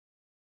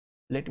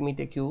 Let me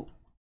take you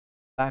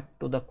back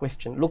to the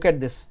question. Look at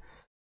this.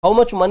 How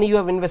much money you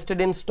have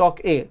invested in stock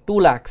A? 2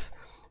 lakhs.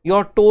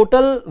 Your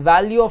total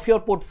value of your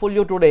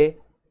portfolio today,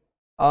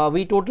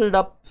 we totaled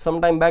up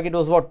some time back, it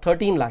was what,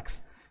 13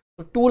 lakhs.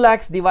 So 2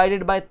 lakhs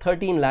divided by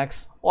 13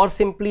 lakhs, or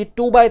simply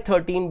 2 by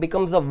 13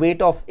 becomes the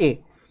weight of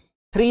A.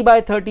 3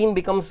 by 13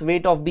 becomes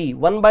weight of B.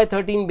 1 by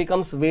 13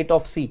 becomes weight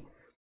of C.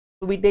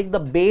 So we take the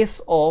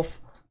base of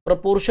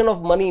proportion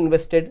of money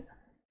invested.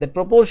 The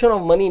proportion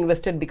of money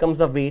invested becomes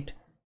the weight.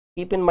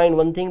 Keep in mind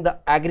one thing, the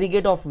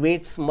aggregate of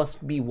weights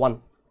must be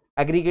 1.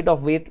 Aggregate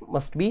of weight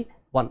must be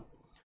 1.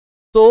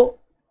 So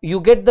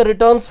you get the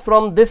returns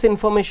from this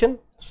information.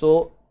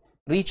 So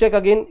recheck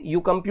again,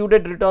 you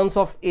computed returns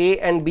of A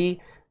and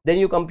B, then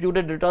you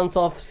computed returns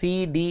of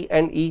C, D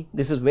and E.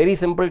 This is very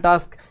simple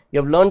task.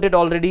 You have learned it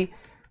already.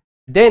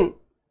 Then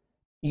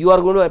you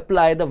are going to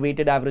apply the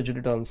weighted average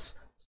returns.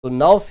 So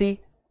now see,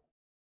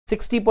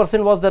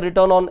 60% was the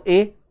return on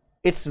A,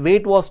 its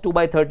weight was 2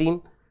 by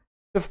 13.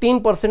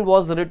 15%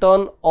 was the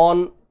return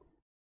on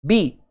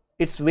B,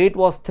 its weight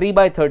was 3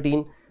 by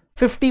 13.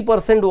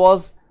 50%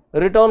 was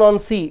return on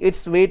C,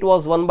 its weight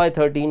was 1 by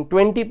 13.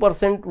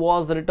 20%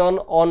 was return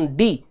on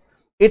D,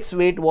 its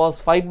weight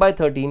was 5 by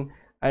 13.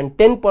 And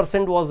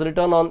 10% was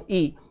return on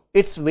E,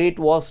 its weight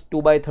was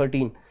 2 by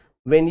 13.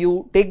 When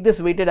you take this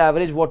weighted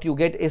average, what you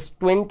get is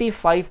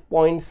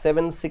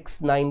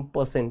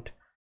 25.769%.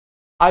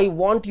 I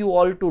want you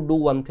all to do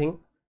one thing.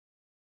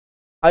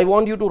 I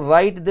want you to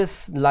write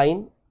this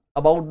line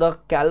about the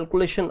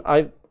calculation,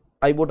 I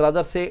would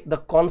rather say the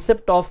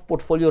concept of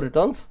portfolio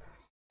returns,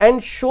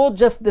 and show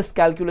just this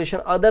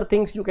calculation. Other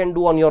things you can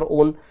do on your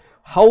own.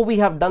 How we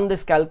have done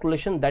this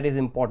calculation, that is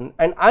important.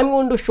 And I'm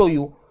going to show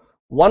you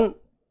one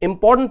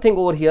important thing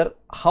over here.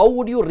 How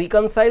would you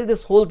reconcile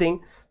this whole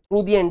thing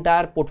through the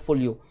entire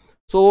portfolio?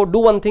 So do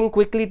one thing,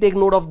 quickly take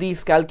note of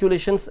these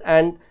calculations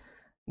and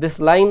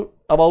this line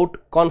about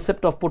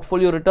concept of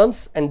portfolio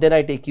returns, and then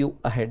I take you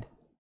ahead.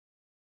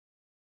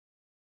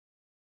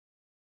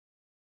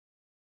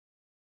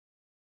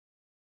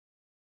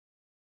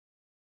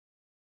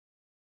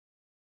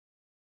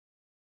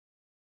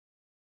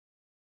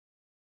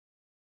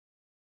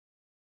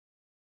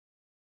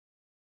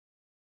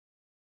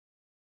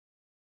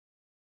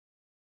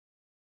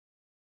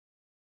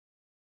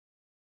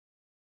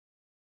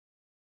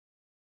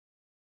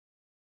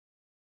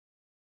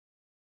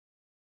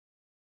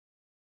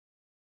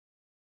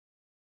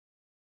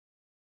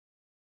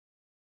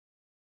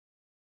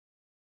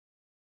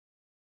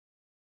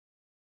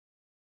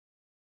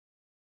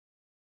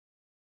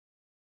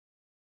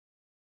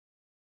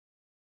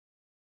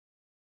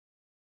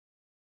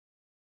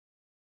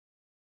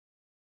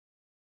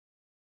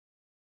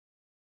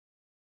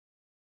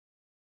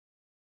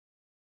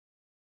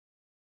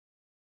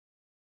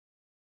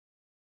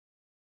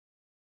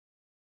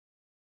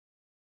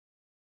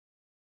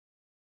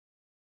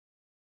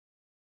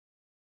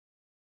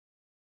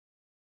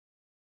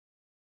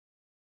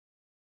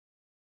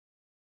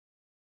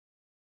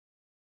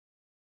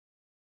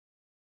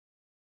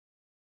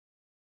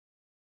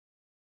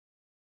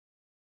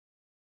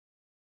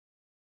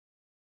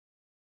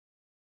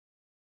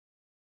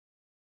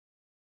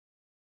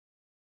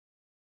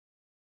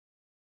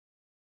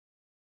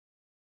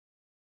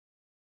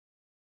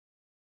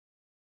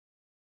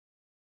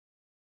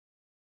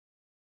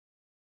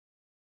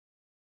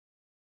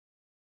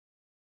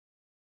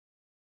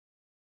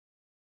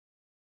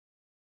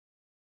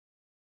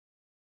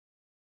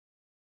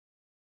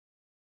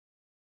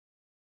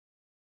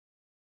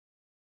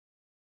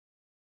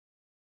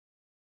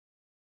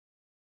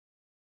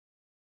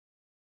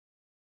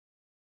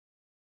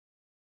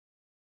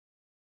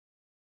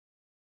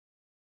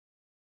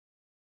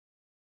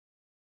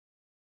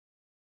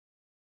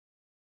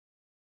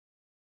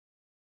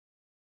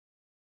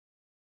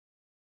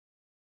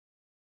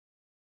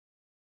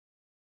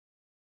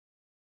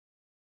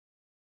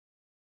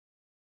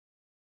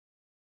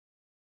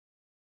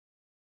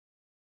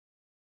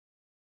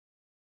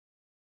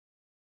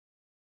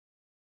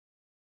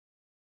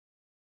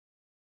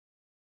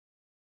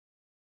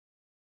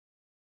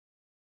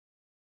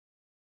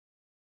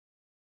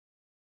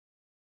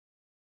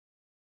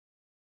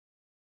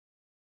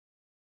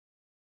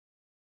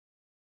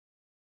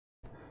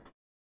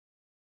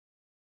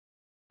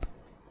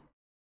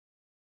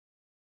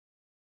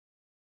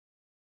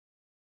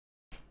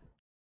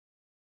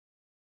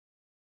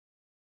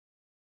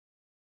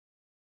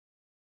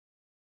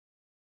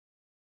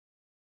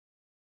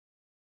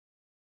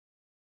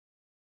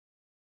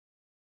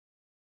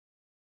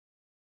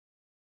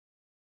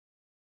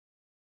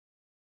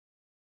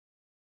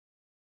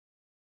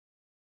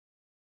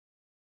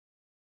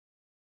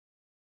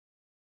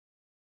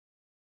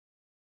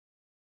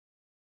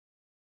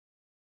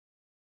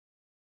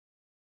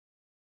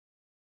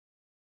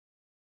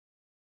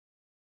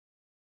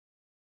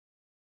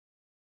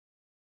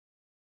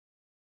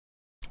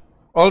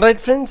 Alright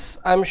friends,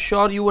 I'm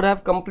sure you would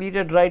have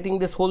completed writing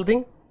this whole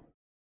thing.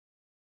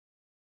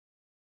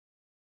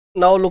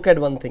 Now look at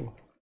one thing.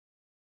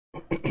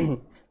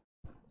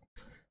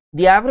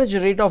 The average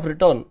rate of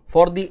return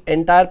for the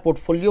entire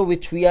portfolio,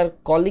 which we are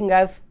calling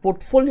as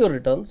portfolio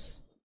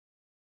returns,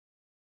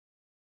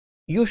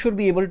 you should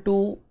be able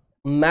to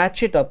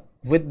match it up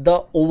with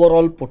the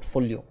overall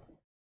portfolio.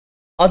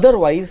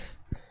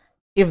 Otherwise,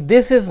 if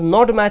this is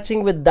not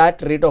matching with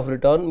that rate of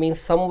return,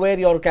 means somewhere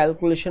your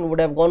calculation would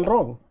have gone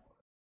wrong.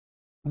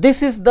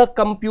 This is the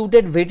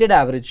computed weighted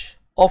average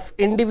of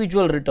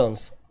individual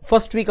returns.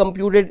 First we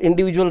computed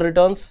individual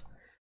returns,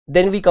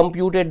 then we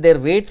computed their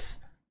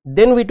weights,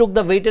 then we took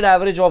the weighted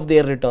average of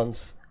their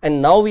returns,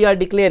 and now we are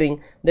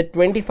declaring that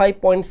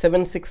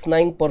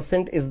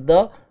 25.769% is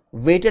the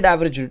weighted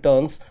average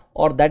returns,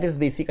 or that is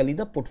basically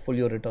the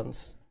portfolio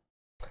returns.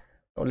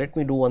 Now let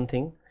me do one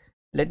thing.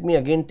 Let me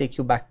again take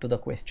you back to the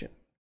question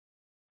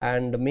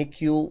and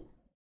make you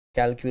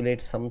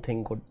calculate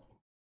something good.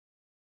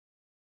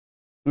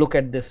 Look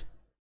at this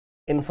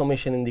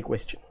information in the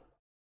question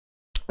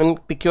and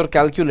pick your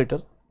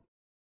calculator.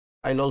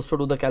 I'll also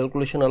do the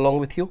calculation along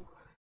with you.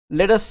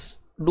 Let us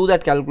do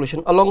that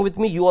calculation along with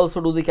me. You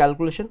also do the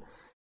calculation.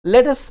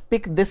 Let us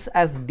pick this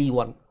as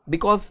D1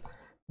 because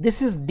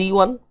this is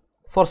D1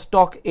 for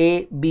stock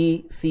A,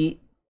 B, C.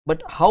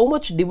 But how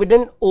much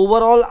dividend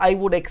overall I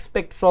would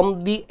expect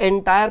from the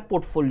entire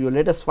portfolio?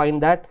 Let us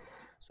find that.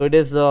 So it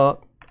is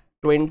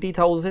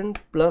 20,000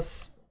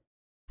 plus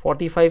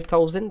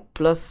 45,000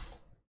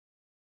 plus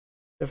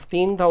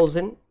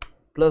 15,000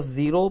 plus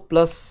 0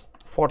 plus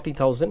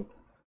 40,000.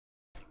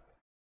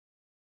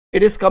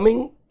 It is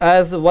coming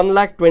as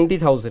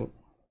 1,20,000.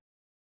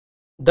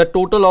 The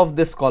total of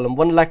this column,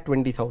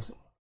 1,20,000.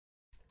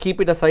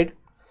 Keep it aside.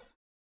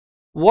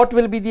 What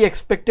will be the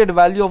expected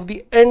value of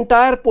the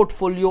entire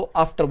portfolio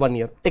after 1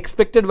 year?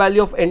 Expected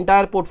value of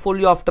entire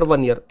portfolio after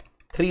 1 year,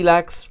 3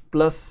 lakhs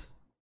plus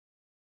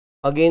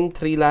again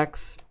 3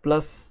 lakhs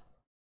plus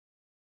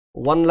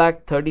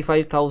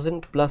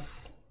 1,35,000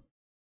 plus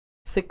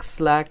 6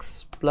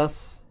 lakhs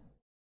plus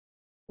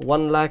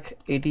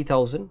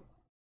 1,80,000.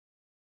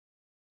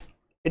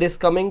 It is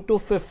coming to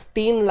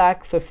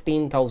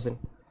 15,15,000.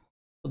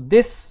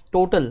 This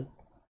total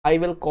I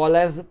will call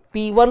as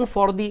P1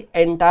 for the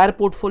entire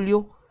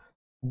portfolio.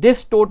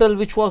 This total,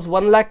 which was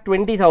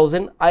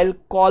 1,20,000, I'll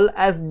call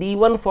as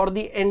D1 for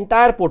the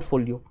entire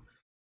portfolio.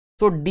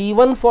 So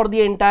D1 for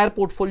the entire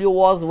portfolio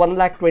was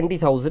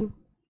 1,20,000.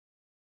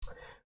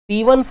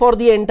 P1 for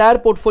the entire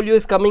portfolio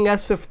is coming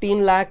as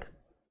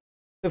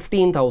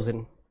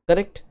 15,15,000.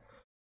 Correct?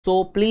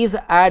 So please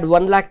add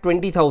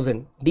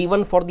 1,20,000.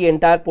 D1 for the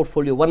entire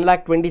portfolio,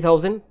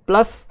 1,20,000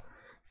 plus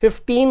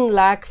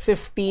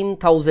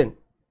 15,15,000.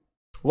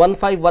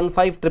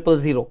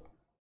 1515,000.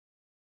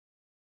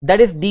 That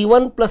is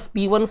D1 plus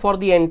P1 for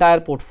the entire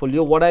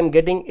portfolio. What I am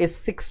getting is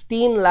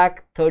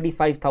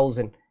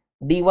 16,35,000.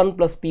 D1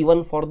 plus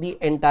P1 for the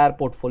entire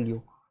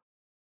portfolio.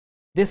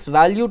 This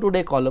value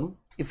today column,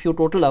 if you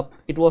total up,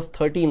 it was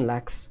 13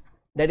 lakhs.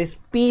 That is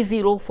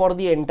P0 for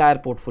the entire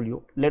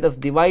portfolio. Let us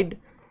divide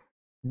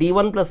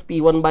D1 plus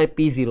P1 by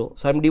P0.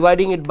 So I am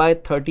dividing it by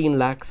 13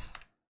 lakhs.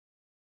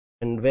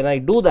 And when I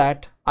do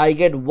that, I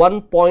get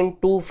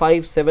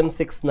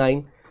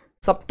 1.25769.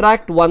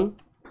 Subtract 1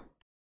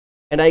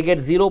 and I get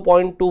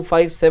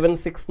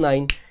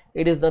 0.25769.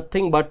 It is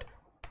nothing but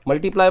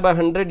multiply by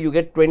 100, you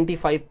get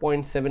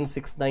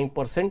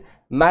 25.769%,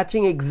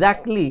 matching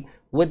exactly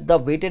with the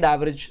weighted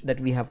average that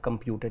we have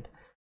computed.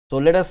 So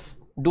let us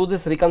do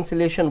this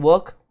reconciliation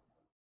work.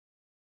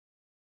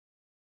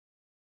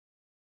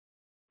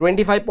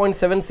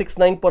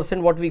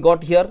 25.769% what we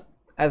got here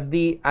as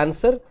the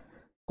answer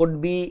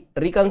could be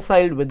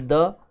reconciled with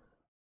the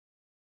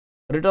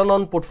return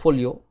on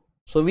portfolio.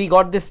 So we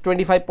got this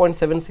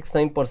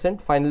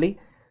 25.769%. Finally,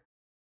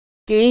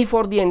 KE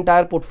for the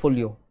entire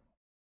portfolio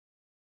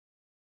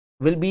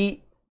will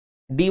be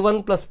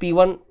D1 plus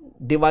P1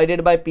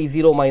 divided by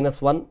P0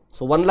 minus 1.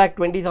 So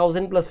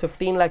 1,20,000 plus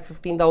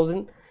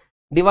 15,15,000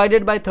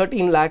 divided by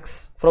 13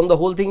 lakhs. From the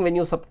whole thing, when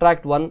you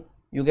subtract 1,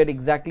 you get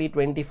exactly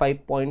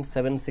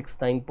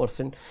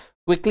 25.769%.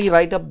 Quickly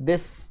write up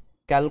this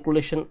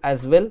calculation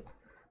as well,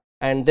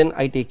 and then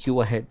I take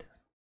you ahead.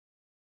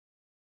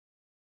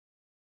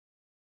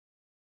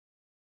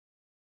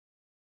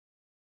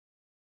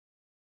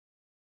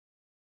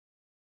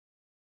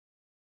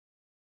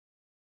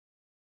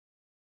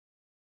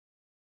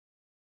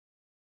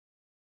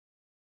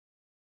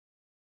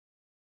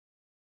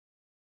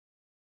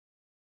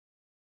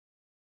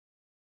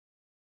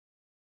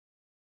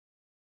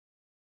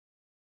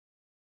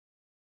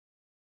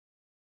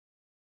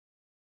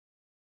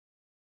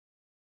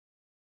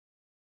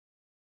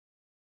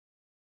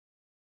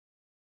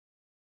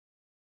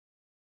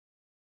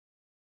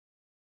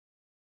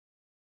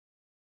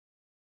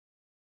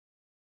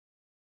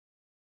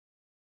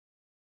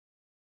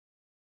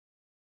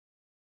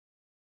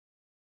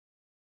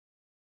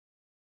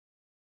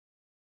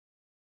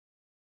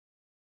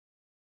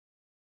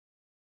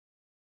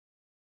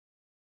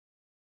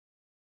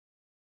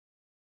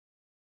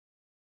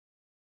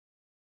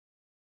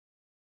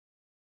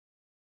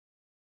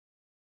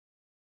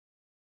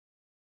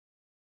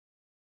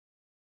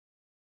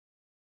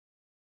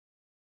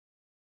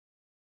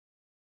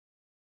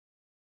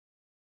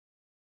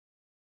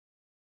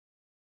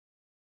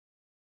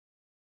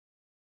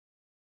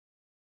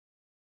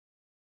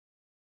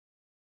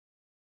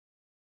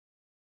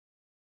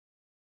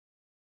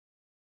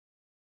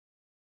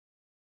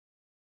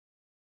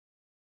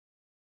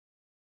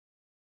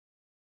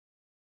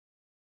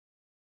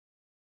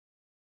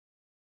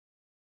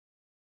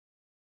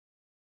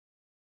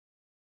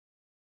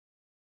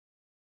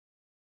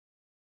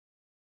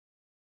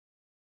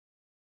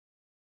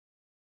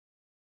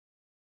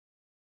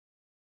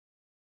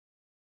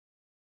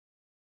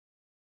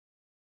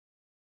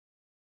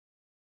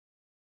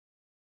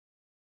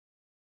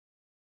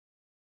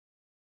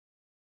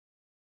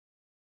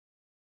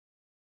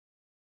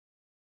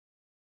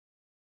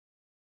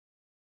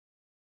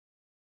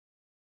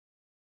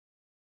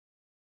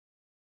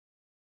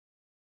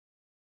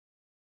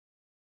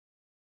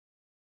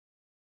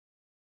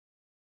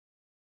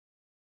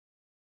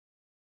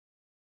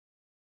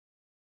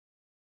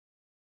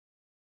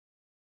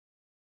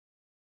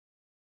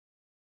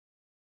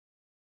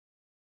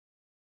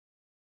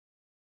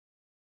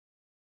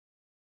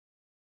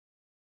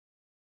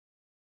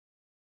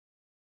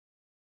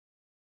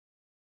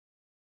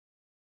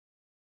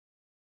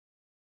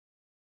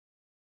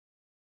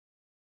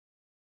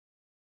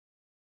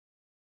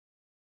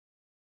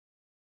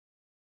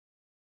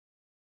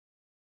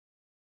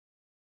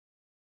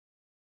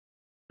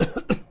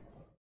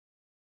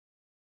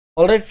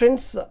 Alright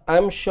friends, I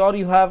am sure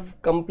you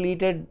have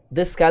completed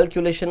this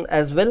calculation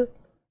as well.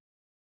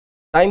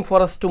 Time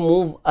for us to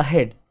move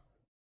ahead.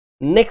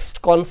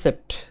 Next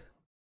concept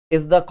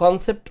is the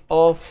concept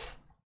of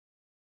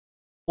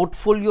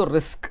portfolio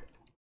risk.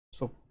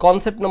 So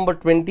concept number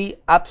 20,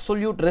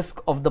 absolute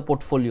risk of the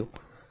portfolio.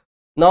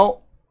 Now,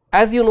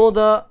 as you know,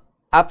 the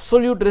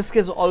absolute risk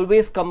is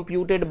always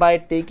computed by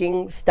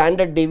taking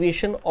standard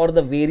deviation or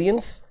the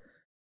variance.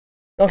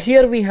 Now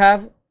here we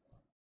have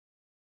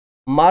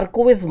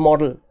Markowitz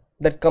model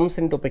that comes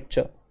into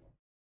picture,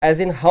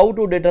 as in how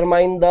to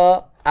determine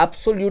the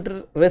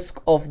absolute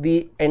risk of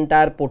the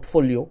entire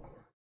portfolio,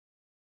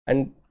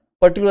 and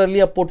particularly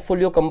a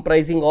portfolio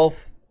comprising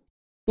of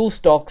two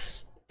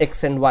stocks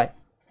X and Y.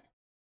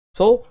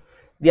 So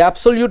the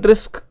absolute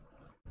risk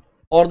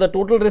or the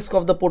total risk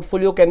of the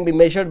portfolio can be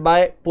measured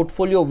by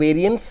portfolio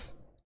variance,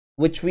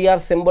 which we are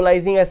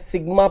symbolizing as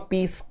sigma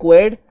p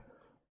squared,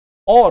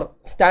 or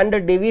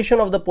standard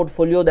deviation of the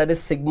portfolio, that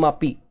is sigma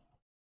p.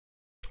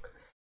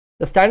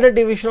 The standard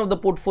deviation of the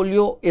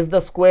portfolio is the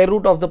square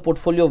root of the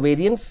portfolio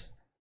variance,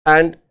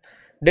 and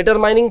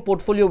determining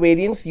portfolio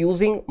variance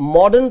using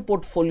modern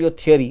portfolio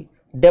theory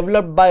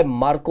developed by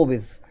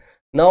Markowitz.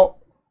 Now,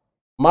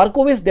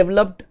 Markowitz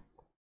developed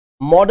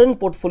modern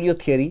portfolio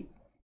theory,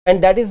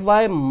 and that is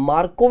why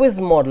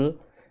Markowitz model,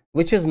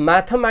 which is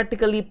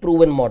mathematically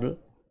proven model,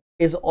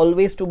 is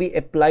always to be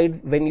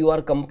applied when you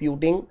are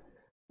computing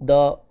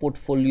the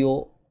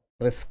portfolio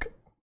risk.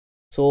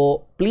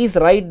 So please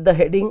write the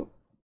heading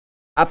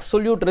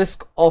absolute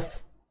risk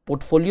of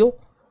portfolio,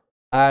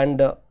 and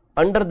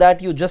under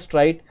that you just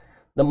write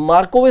the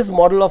Markowitz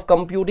model of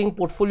computing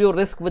portfolio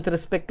risk with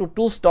respect to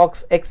two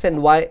stocks X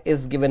and Y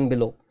is given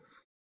below.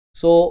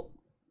 So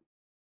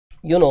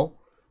you know,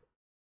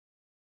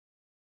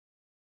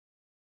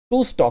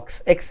 two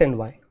stocks X and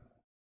Y,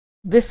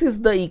 this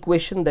is the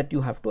equation that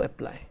you have to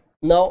apply.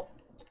 Now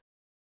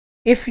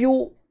if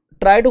you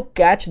try to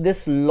catch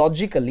this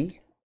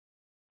logically,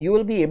 you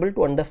will be able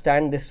to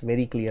understand this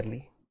very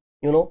clearly.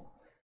 You know,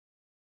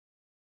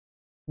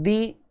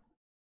 the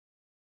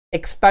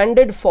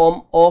expanded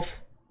form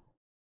of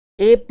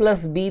a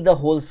plus b the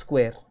whole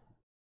square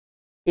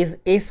is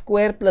a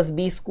square plus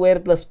b square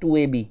plus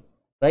 2ab,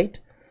 right?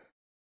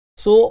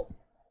 So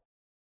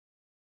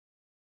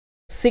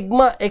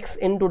sigma x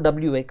into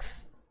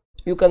wx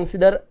you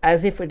consider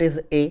as if it is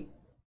a,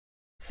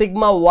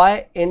 sigma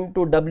y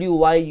into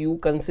wy you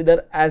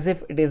consider as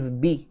if it is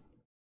b.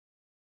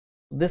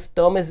 This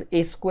term is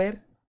a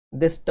square,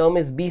 this term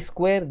is b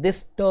square,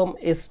 this term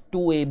is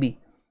 2ab.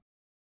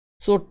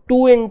 So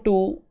 2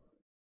 into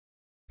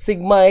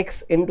sigma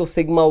x into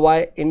sigma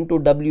y into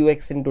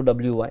wx into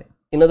wy.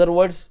 In other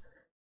words,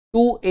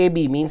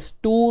 2ab means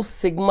 2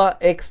 sigma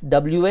x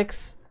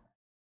wx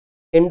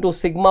into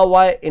sigma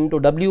y into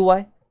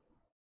wy.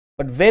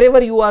 But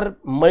wherever you are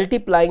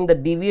multiplying the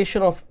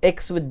deviation of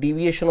x with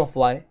deviation of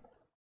y,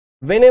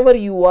 whenever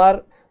you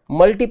are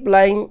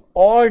multiplying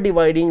or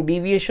dividing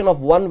deviation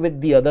of one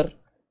with the other,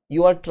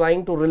 you are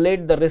trying to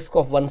relate the risk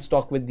of one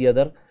stock with the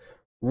other,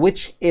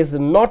 which is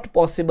not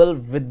possible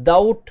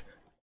without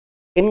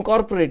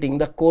incorporating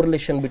the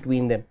correlation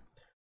between them.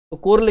 So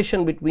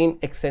correlation between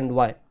x and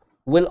y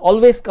will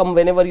always come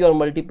whenever you are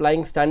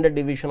multiplying standard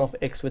deviation of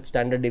x with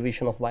standard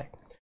deviation of y.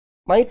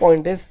 My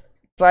point is,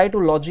 try to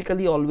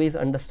logically always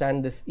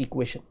understand this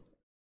equation.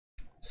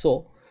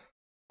 So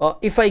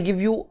if I give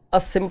you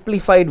a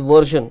simplified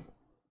version,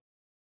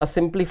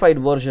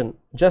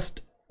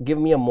 just give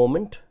me a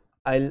moment.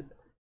 I'll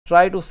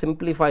try to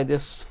simplify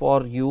this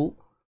for you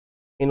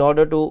in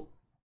order to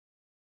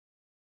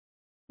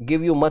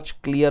give you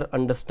much clear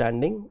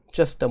understanding.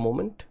 Just a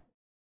moment.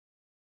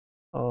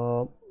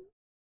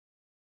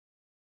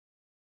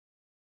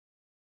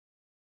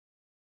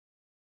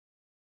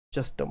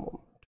 Just a moment.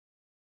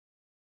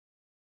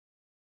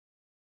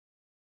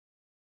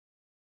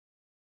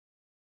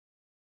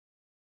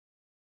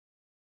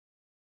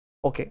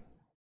 Okay,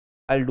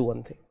 I'll do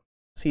one thing.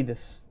 See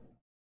this.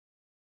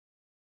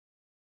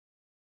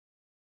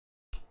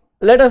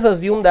 Let us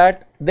assume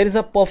that there is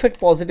a perfect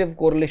positive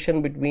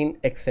correlation between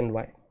x and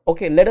y.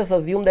 Okay, let us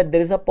assume that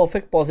there is a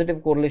perfect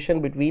positive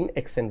correlation between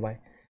x and y.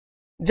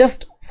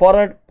 Just for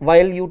a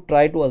while you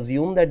try to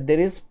assume that there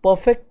is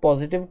perfect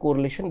positive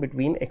correlation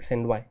between x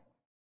and y.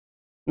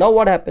 Now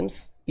what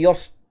happens? Your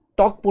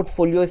stock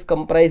portfolio is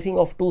comprising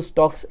of two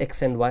stocks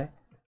x and y.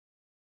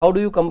 How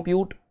do you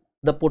compute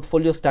the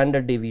portfolio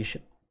standard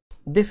deviation?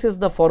 This is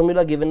the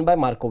formula given by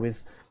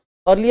Markowitz.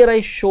 Earlier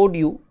I showed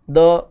you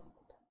the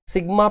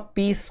sigma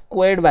p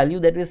squared value,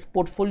 that is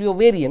portfolio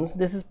variance.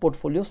 This is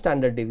portfolio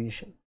standard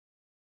deviation.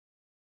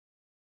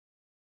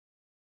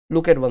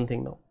 Look at one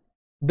thing now.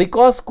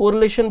 Because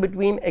correlation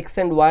between x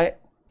and y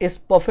is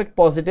perfect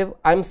positive,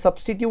 I am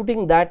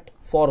substituting that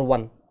for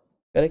 1,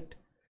 correct?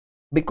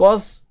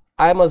 Because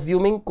I am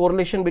assuming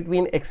correlation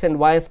between x and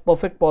y is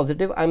perfect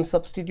positive, I am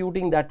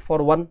substituting that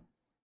for 1.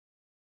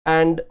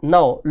 And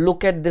now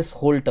look at this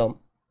whole term.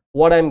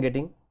 What I am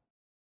getting?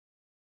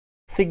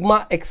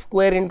 Sigma x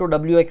square into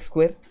wx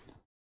square,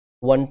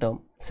 one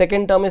term.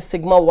 Second term is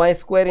sigma y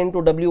square into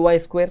wy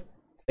square,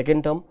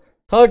 second term.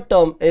 Third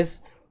term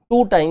is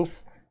 2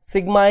 times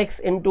sigma x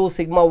into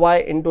sigma y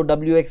into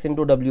wx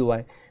into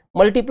wy.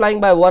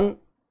 Multiplying by 1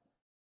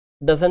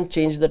 doesn't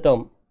change the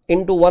term,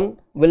 into 1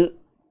 will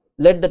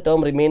let the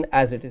term remain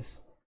as it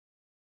is.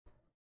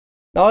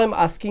 Now I am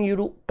asking you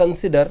to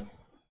consider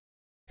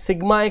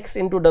sigma x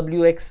into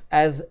wx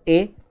as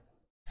A,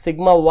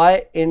 sigma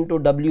y into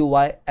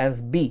wy as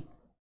B.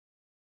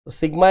 So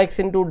sigma x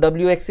into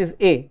wx is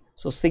A,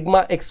 so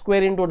sigma x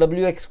square into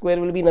wx square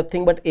will be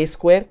nothing but A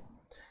square.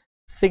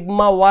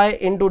 Sigma y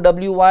into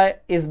wy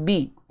is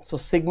B, so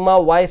sigma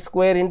y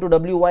square into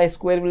wy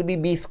square will be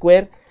B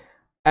square,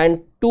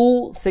 and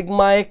 2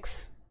 sigma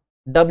x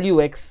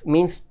wx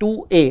means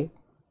 2A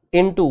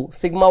into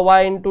sigma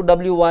y into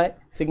wy,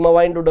 sigma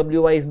y into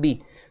wy is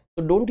B.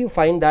 So don't you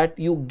find that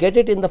you get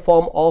it in the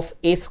form of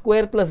A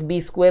square plus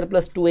B square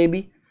plus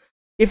 2AB?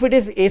 If it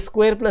is A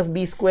square plus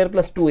B square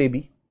plus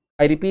 2AB,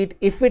 I repeat,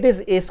 if it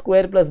is A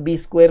square plus B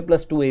square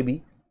plus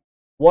 2AB,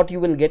 what you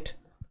will get?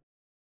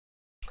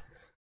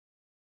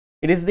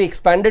 It is the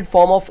expanded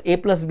form of A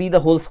plus B the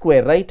whole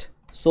square, right?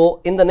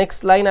 So in the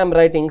next line I am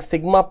writing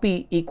sigma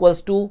p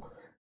equals to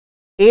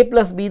A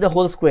plus B the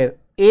whole square.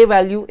 A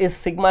value is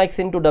sigma x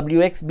into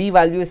wx, B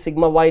value is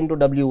sigma y into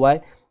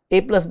wy,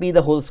 A plus B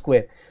the whole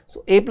square.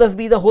 So A plus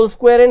B the whole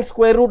square and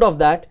square root of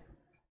that,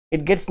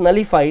 it gets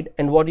nullified,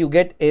 and what you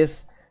get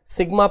is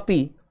sigma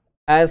p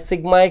as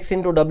sigma x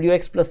into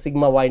wx plus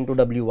sigma y into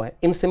wy.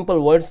 In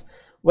simple words,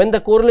 when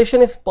the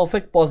correlation is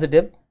perfect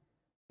positive,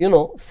 you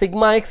know,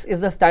 sigma x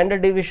is the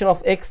standard deviation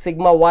of x,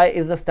 sigma y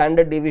is the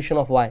standard deviation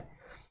of y.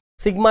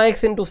 Sigma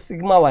x into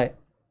sigma y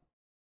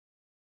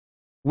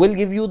will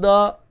give you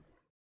the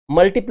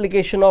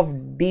multiplication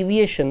of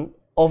deviation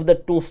of the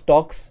two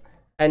stocks,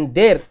 and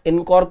there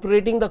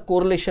incorporating the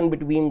correlation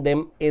between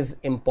them is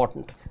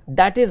important.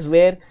 That is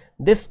where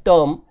this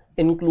term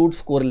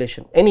includes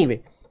correlation.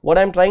 Anyway, what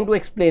I am trying to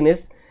explain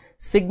is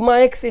sigma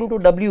x into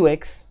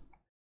wx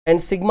and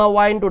sigma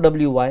y into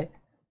wy,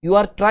 you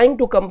are trying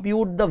to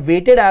compute the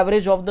weighted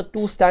average of the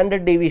two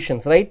standard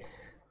deviations, right?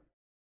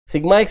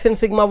 Sigma x and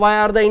sigma y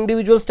are the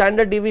individual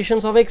standard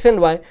deviations of x and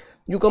y.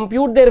 You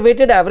compute their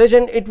weighted average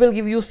and it will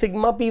give you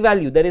sigma p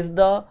value. That is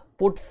the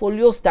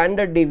portfolio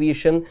standard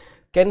deviation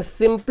can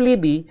simply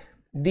be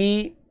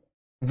the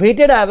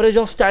weighted average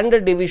of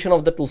standard deviation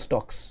of the two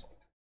stocks.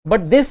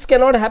 But this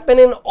cannot happen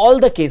in all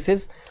the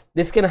cases.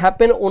 This can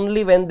happen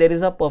only when there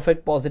is a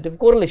perfect positive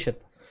correlation.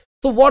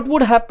 So what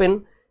would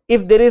happen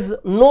if there is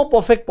no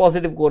perfect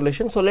positive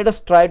correlation? So let us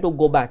try to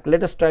go back.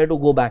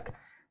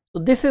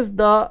 So this is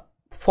the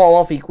form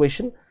of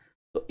equation.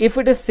 So if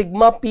it is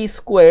sigma p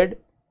squared,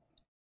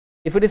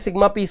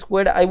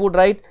 I would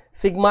write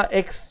sigma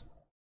x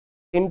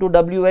into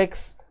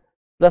wx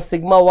plus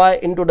sigma y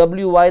into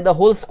wy the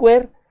whole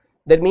square.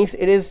 That means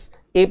it is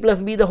A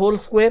plus B the whole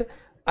square.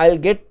 I'll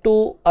get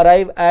to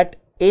arrive at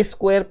A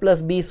square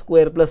plus B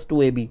square plus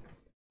 2AB.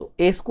 So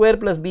A square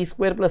plus B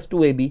square plus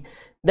 2AB.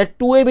 That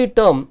 2AB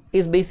term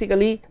is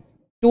basically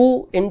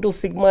 2 into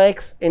sigma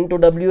x into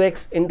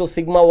wx into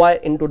sigma y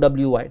into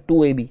wy,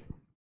 2AB.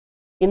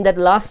 In that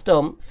last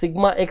term,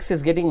 sigma x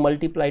is getting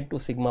multiplied to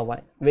sigma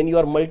y. When you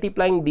are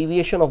multiplying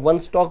deviation of one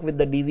stock with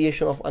the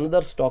deviation of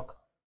another stock,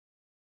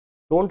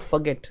 don't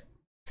forget,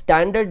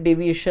 standard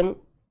deviation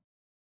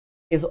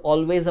is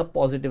always a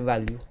positive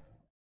value.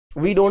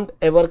 We don't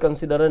ever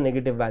consider a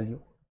negative value.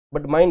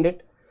 But mind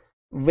it,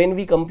 when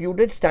we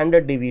computed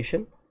standard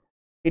deviation,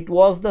 it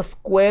was the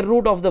square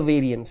root of the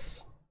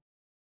variance,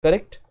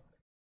 correct?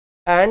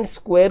 And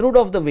square root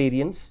of the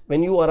variance,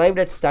 when you arrived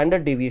at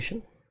standard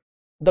deviation,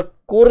 the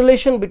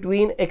correlation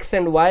between x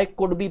and y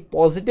could be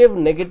positive,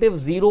 negative,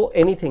 0,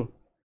 anything.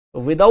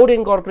 Without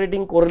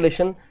incorporating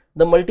correlation,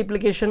 the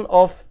multiplication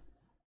of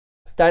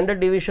standard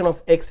deviation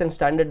of x and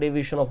standard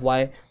deviation of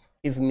y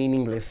is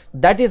meaningless.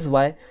 That is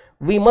why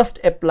we must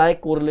apply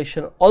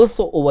correlation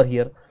also over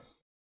here.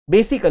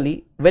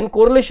 Basically, when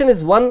correlation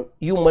is 1,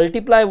 you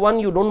multiply 1,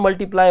 you don't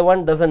multiply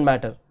 1, doesn't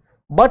matter.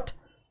 But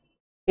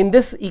in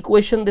this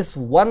equation, this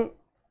 1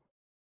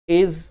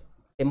 is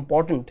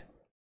important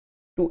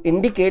to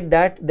indicate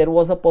that there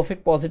was a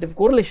perfect positive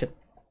correlation.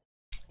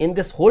 In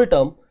this whole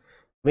term,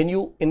 when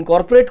you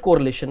incorporate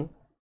correlation,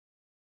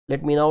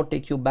 let me now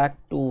take you back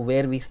to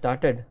where we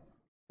started.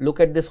 Look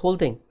at this whole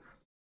thing.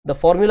 The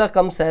formula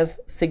comes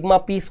as sigma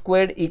p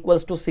squared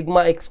equals to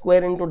sigma x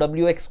square into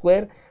wx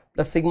square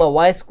plus sigma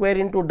y square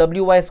into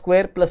wy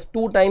square plus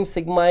 2 times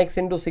sigma x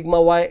into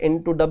sigma y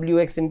into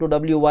wx into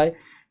wy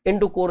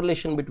into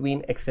correlation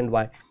between x and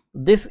y.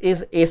 This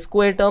is a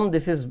square term,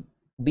 this is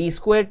b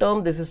square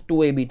term, this is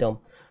 2ab term.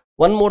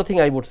 One more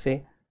thing I would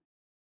say,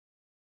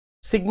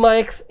 sigma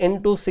x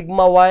into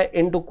sigma y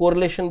into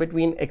correlation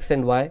between x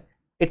and y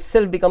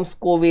itself becomes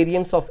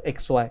covariance of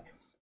xy.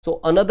 So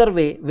another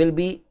way will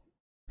be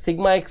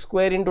sigma x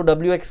square into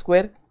wx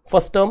square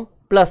first term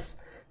plus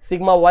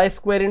sigma y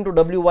square into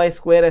wy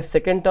square as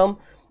second term,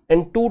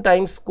 and 2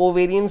 times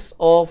covariance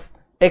of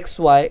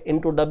xy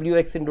into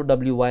wx into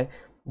wy.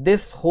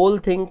 This whole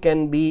thing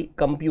can be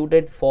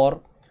computed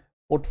for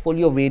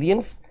portfolio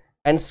variance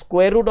and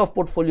square root of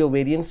portfolio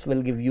variance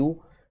will give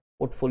you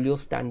portfolio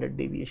standard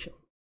deviation.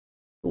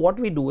 So what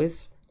we do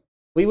is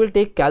we will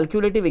take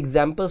calculative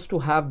examples to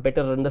have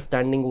better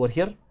understanding over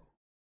here.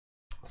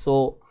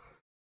 So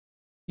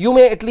you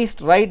may at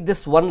least write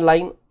this one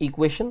line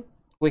equation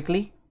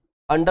quickly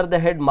under the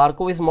head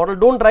Markowitz model.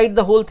 Don't write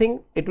the whole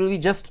thing, it will be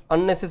just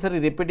unnecessary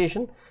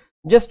repetition.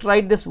 Just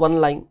write this one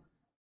line,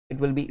 it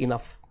will be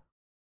enough.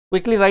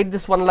 Quickly write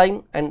this one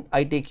line and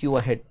I take you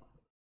ahead.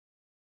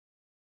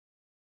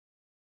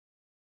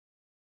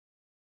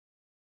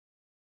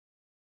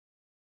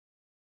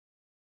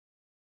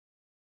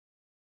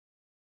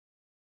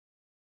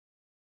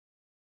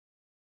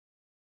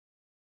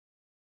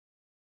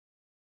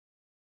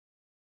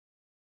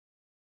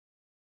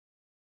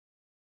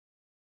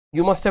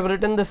 You must have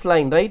written this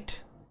line,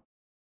 right?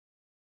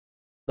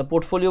 The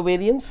portfolio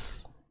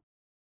variance.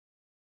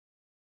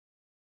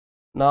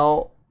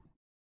 Now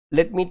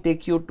let me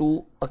take you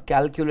to a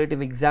calculative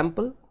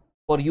example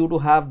for you to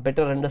have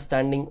better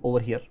understanding over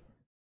here.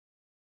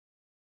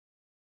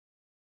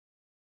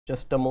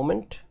 Just a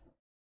moment.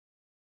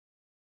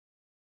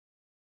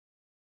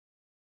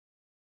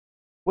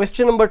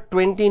 Question number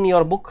 20 in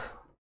your book.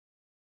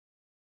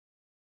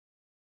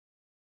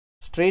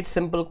 Straight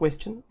simple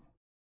question.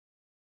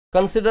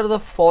 Consider the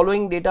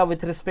following data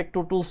with respect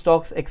to two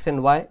stocks X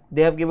and Y.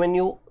 They have given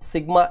you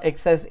sigma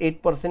X as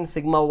 8%,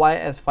 sigma Y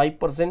as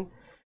 5%,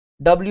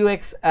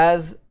 WX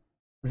as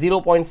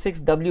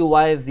 0.6,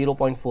 WY as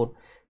 0.4.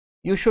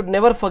 You should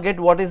never forget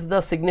what is the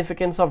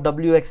significance of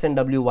WX and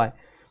WY.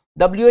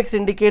 WX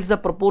indicates the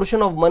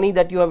proportion of money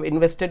that you have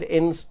invested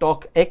in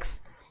stock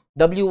X.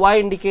 WY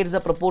indicates the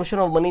proportion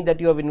of money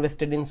that you have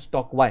invested in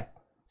stock Y.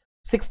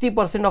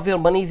 60% of your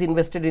money is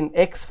invested in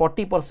X,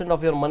 40%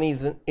 of your money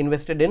is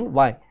invested in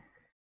Y.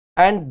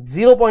 And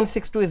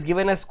 0.62 is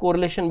given as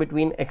correlation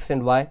between X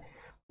and Y.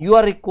 You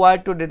are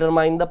required to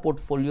determine the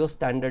portfolio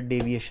standard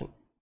deviation.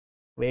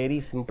 Very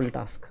simple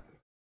task.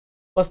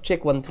 First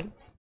check one thing.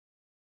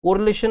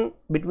 Correlation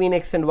between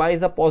X and Y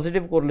is a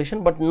positive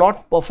correlation, but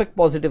not perfect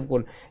positive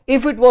correlation.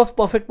 If it was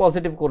perfect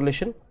positive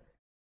correlation,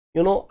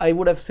 you know, I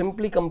would have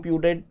simply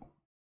computed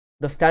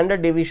the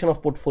standard deviation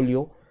of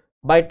portfolio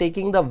by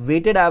taking the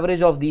weighted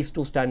average of these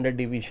two standard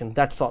deviations.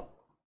 That's all.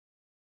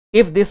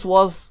 If this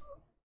was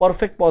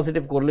perfect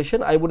positive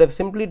correlation, I would have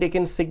simply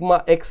taken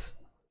sigma X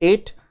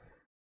 8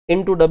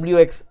 into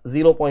WX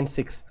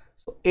 0.6.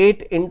 So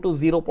 8 into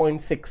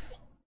 0.6,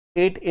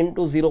 8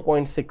 into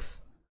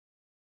 0.6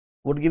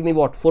 would give me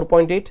what?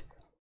 4.8,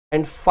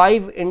 and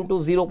 5 into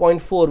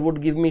 0.4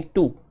 would give me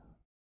 2.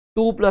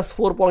 2 plus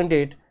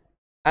 4.8,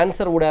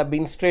 answer would have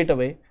been straight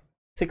away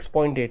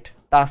 6.8.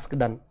 Task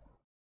done.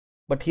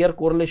 But here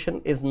correlation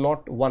is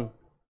not 1,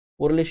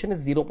 correlation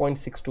is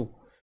 0.62.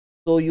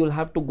 So you'll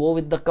have to go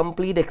with the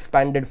complete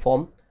expanded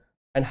form.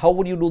 And how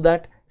would you do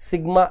that?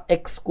 Sigma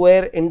X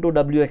square into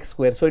WX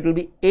square. So it will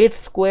be 8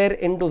 square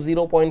into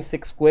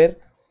 0.6 square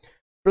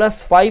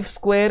plus 5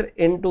 square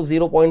into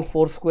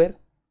 0.4 square.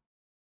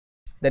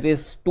 That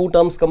is 2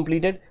 terms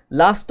completed.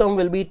 Last term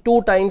will be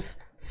 2 times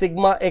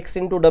sigma X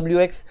into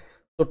WX.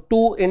 So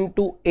 2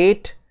 into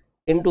 8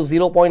 into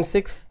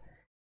 0.6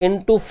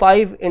 into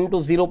 5 into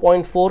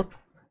 0.4,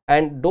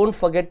 and don't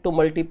forget to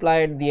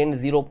multiply at the end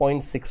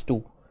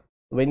 0.62.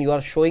 When you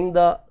are showing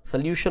the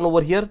solution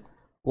over here,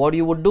 what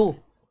you would do?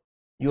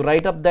 You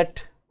write up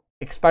that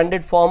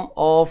expanded form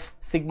of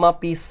sigma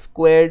p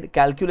squared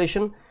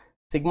calculation,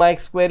 sigma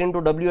x square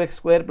into wx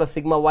square plus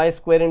sigma y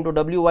square into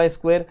wy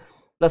square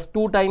plus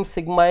 2 times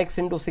sigma x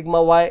into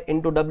sigma y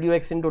into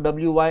wx into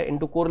wy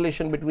into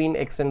correlation between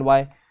x and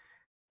y.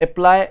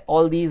 Apply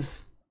all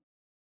these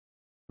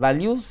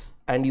values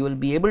and you will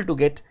be able to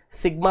get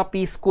sigma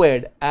p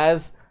squared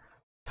as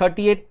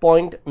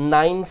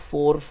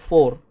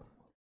 38.944.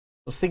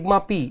 So sigma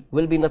p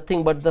will be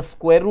nothing but the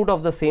square root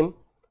of the same,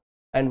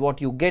 and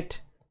what you get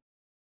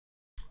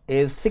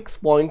is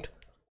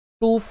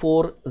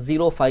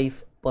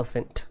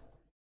 6.2405%.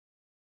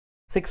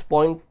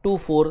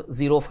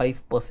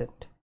 6.2405%.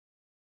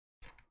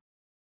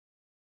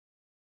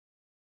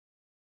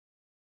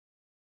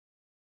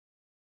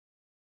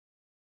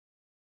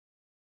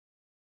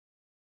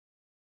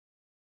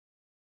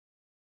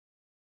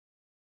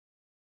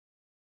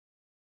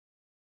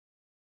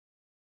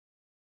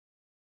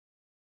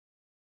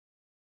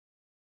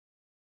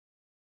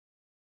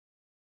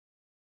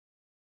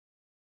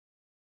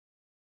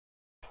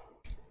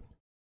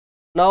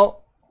 Now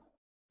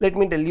let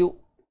me tell you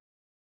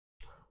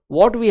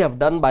what we have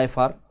done by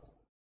far.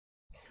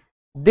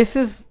 This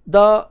is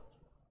the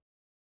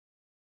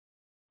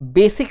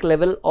basic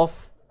level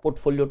of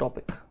portfolio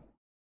topic.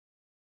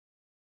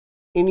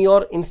 In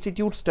your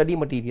institute study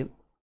material,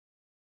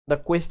 the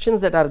questions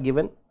that are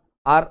given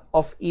are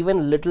of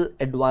even little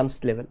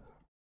advanced level.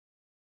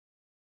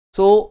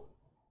 So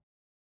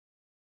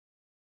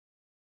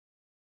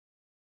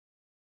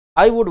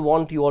I would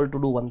want you all to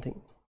do one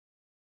thing.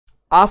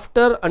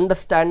 After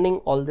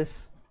understanding all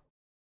this,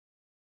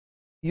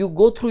 you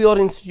go through your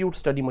institute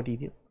study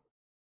material.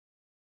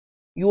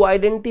 You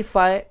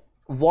identify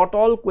what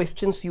all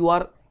questions you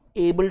are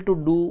able to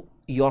do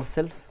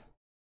yourself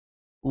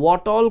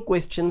what all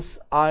questions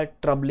are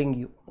troubling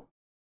you.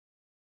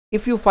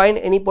 If you find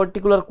any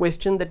particular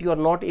question that you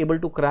are not able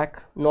to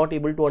crack, not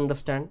able to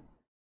understand,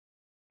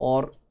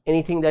 or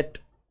anything that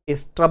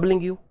is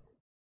troubling you,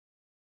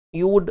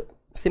 you would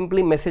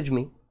simply message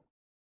me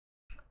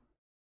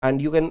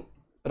and you can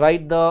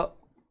write the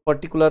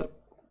particular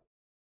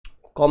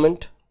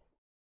comment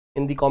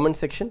in the comment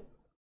section,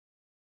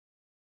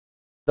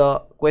 the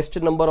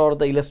question number or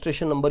the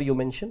illustration number you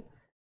mention,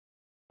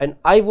 and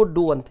I would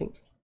do one thing.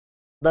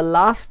 The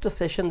last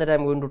session that I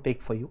am going to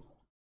take for you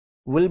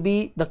will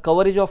be the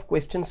coverage of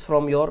questions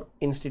from your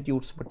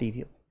institute's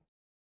material,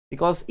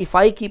 because if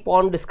I keep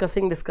on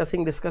discussing,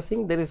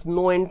 there is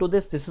no end to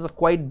this. This is a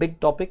quite big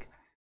topic.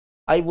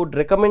 I would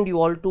recommend you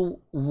all to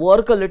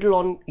work a little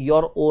on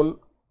your own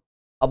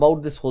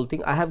about this whole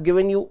thing. I have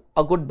given you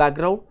a good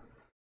background.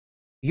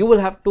 You will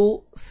have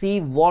to see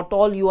what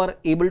all you are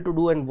able to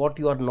do and what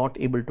you are not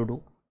able to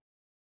do.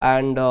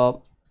 And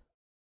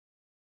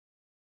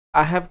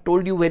I have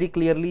told you very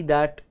clearly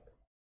that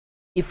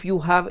if you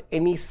have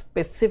any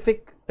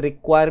specific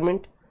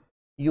requirement,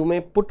 you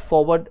may put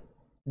forward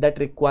that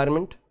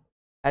requirement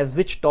as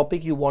which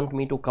topic you want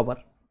me to cover.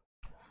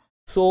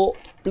 So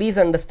please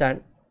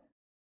understand,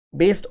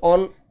 based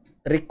on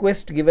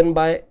request given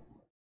by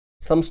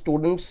some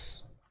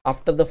students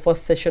after the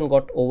first session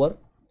got over,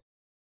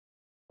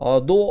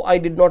 though I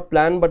did not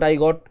plan, but I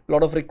got a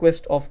lot of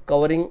requests of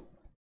covering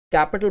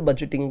capital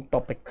budgeting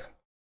topic.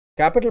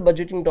 Capital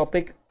budgeting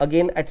topic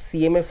again at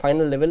CMA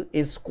final level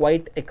is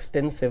quite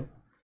extensive.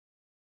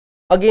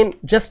 Again,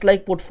 just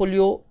like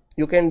portfolio,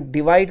 you can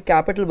divide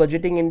capital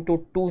budgeting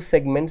into two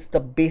segments, the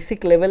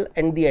basic level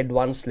and the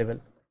advanced level.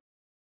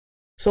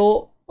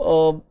 So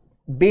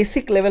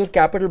basic level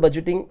capital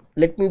budgeting,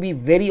 let me be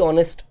very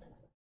honest,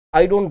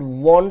 I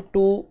don't want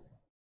to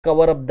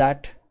cover up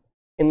that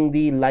in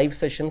the live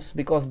sessions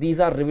because these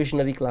are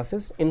revisionary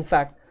classes. In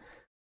fact,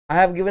 I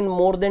have given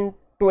more than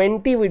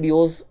 20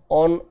 videos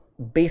on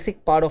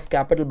basic part of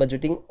capital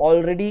budgeting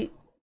already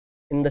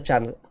in the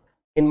channel,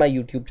 in my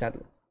YouTube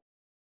channel.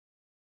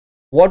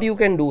 What you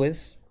can do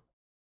is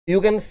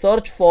you can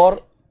search for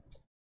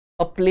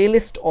a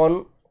playlist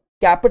on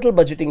capital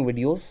budgeting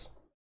videos.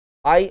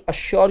 I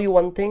assure you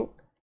one thing,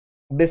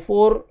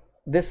 before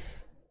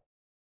this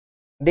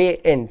day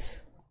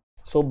ends,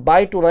 so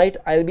by tonight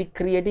I'll be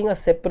creating a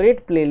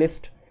separate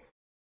playlist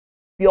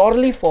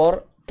purely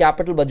for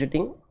capital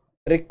budgeting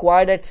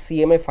required at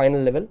CMA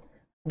final level,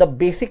 the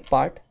basic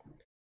part.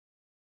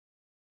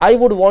 I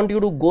would want you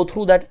to go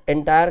through that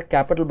entire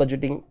capital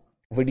budgeting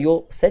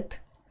video set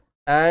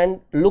and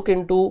look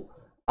into,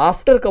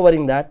 after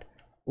covering that,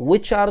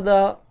 which are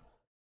the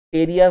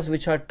areas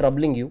which are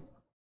troubling you.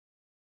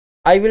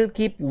 I will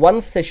keep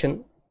one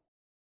session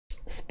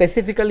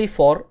specifically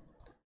for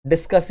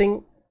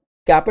discussing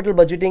capital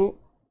budgeting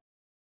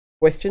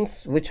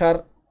questions which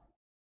are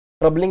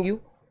troubling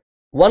you,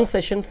 one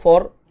session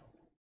for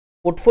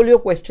portfolio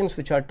questions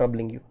which are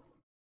troubling you.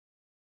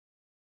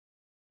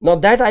 Now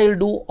that I will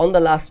do on the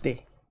last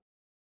day.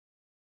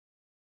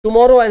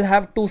 Tomorrow I'll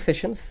have two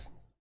sessions.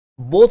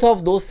 Both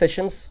of those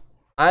sessions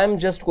I am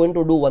just going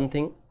to do one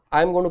thing.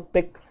 I am going to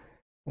pick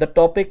the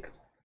topic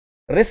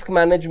risk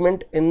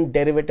management in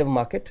derivative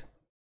market,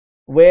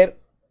 where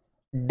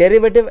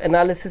derivative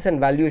analysis and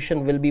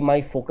valuation will be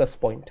my focus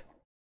point.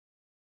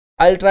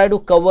 I'll try to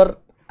cover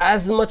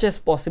as much as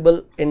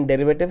possible in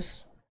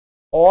derivatives.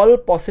 All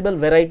possible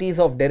varieties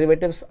of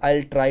derivatives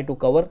I'll try to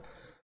cover.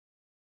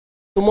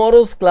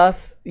 Tomorrow's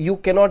class, you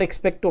cannot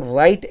expect to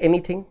write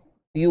anything.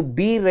 You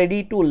be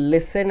ready to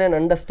listen and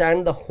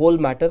understand the whole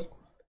matter.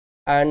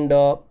 And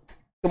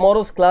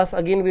tomorrow's class,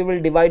 again, we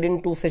will divide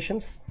in two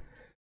sessions.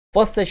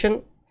 First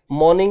session,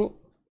 morning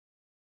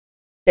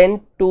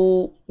 10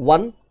 to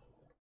 1.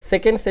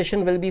 Second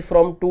session will be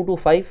from 2 to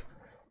 5.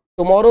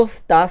 Tomorrow's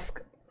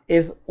task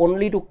is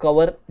only to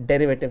cover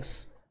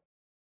derivatives.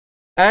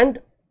 And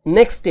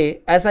next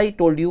day, as I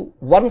told you,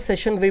 one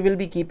session we will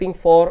be keeping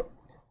for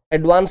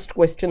advanced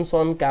questions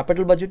on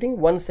capital budgeting,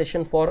 one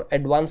session for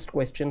advanced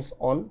questions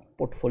on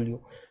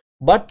portfolio.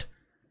 But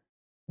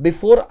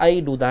before I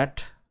do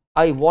that,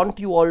 I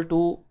want you all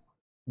to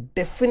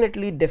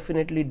definitely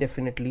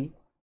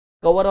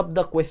cover up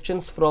the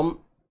questions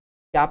from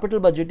capital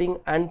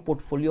budgeting and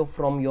portfolio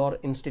from your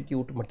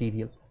institute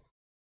material.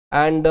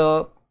 And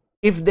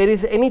if there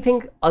is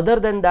anything other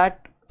than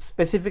that,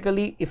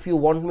 specifically if you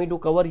want me to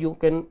cover, you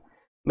can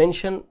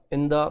mention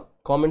in the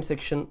comment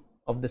section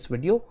of this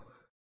video.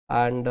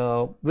 And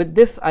with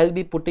this, I'll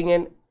be putting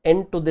an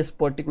end to this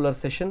particular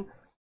session.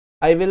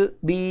 I will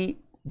be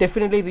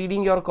definitely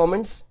reading your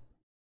comments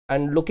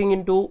and looking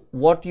into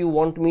what you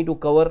want me to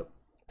cover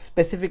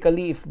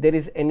specifically if there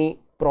is any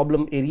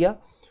problem area.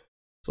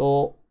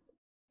 So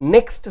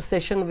next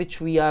session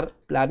which we are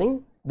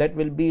planning, that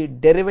will be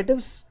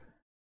derivatives,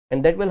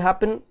 and that will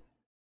happen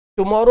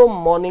tomorrow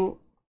morning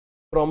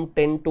from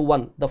 10 to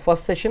 1, the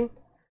first session,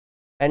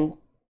 and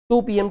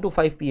 2 PM to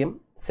 5 PM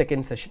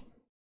second session.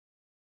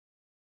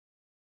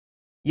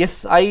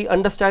 Yes, I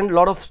understand a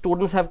lot of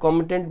students have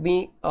commented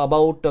me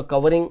about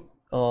covering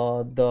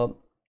the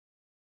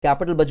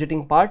capital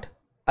budgeting part,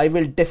 I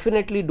will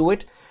definitely do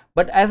it.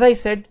 But as I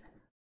said,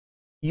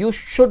 you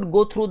should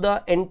go through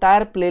the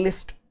entire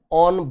playlist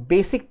on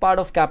basic part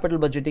of capital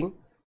budgeting,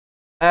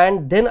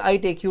 and then I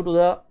take you to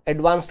the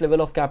advanced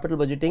level of capital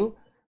budgeting.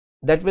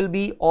 That will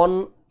be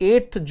on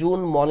 8th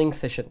June morning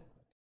session.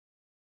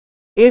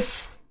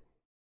 If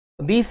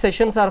these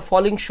sessions are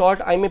falling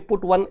short, I may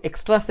put one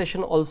extra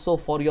session also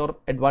for your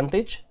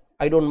advantage.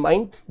 I don't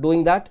mind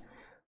doing that,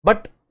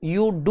 but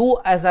you do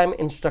as I'm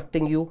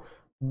instructing you.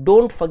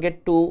 Don't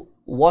forget to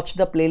watch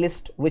the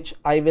playlist which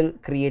I will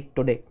create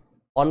today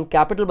on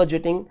capital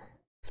budgeting,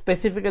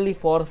 specifically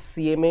for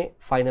CMA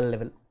final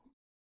level.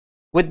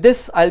 With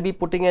this, I'll be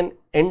putting an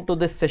end to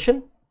this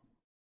session.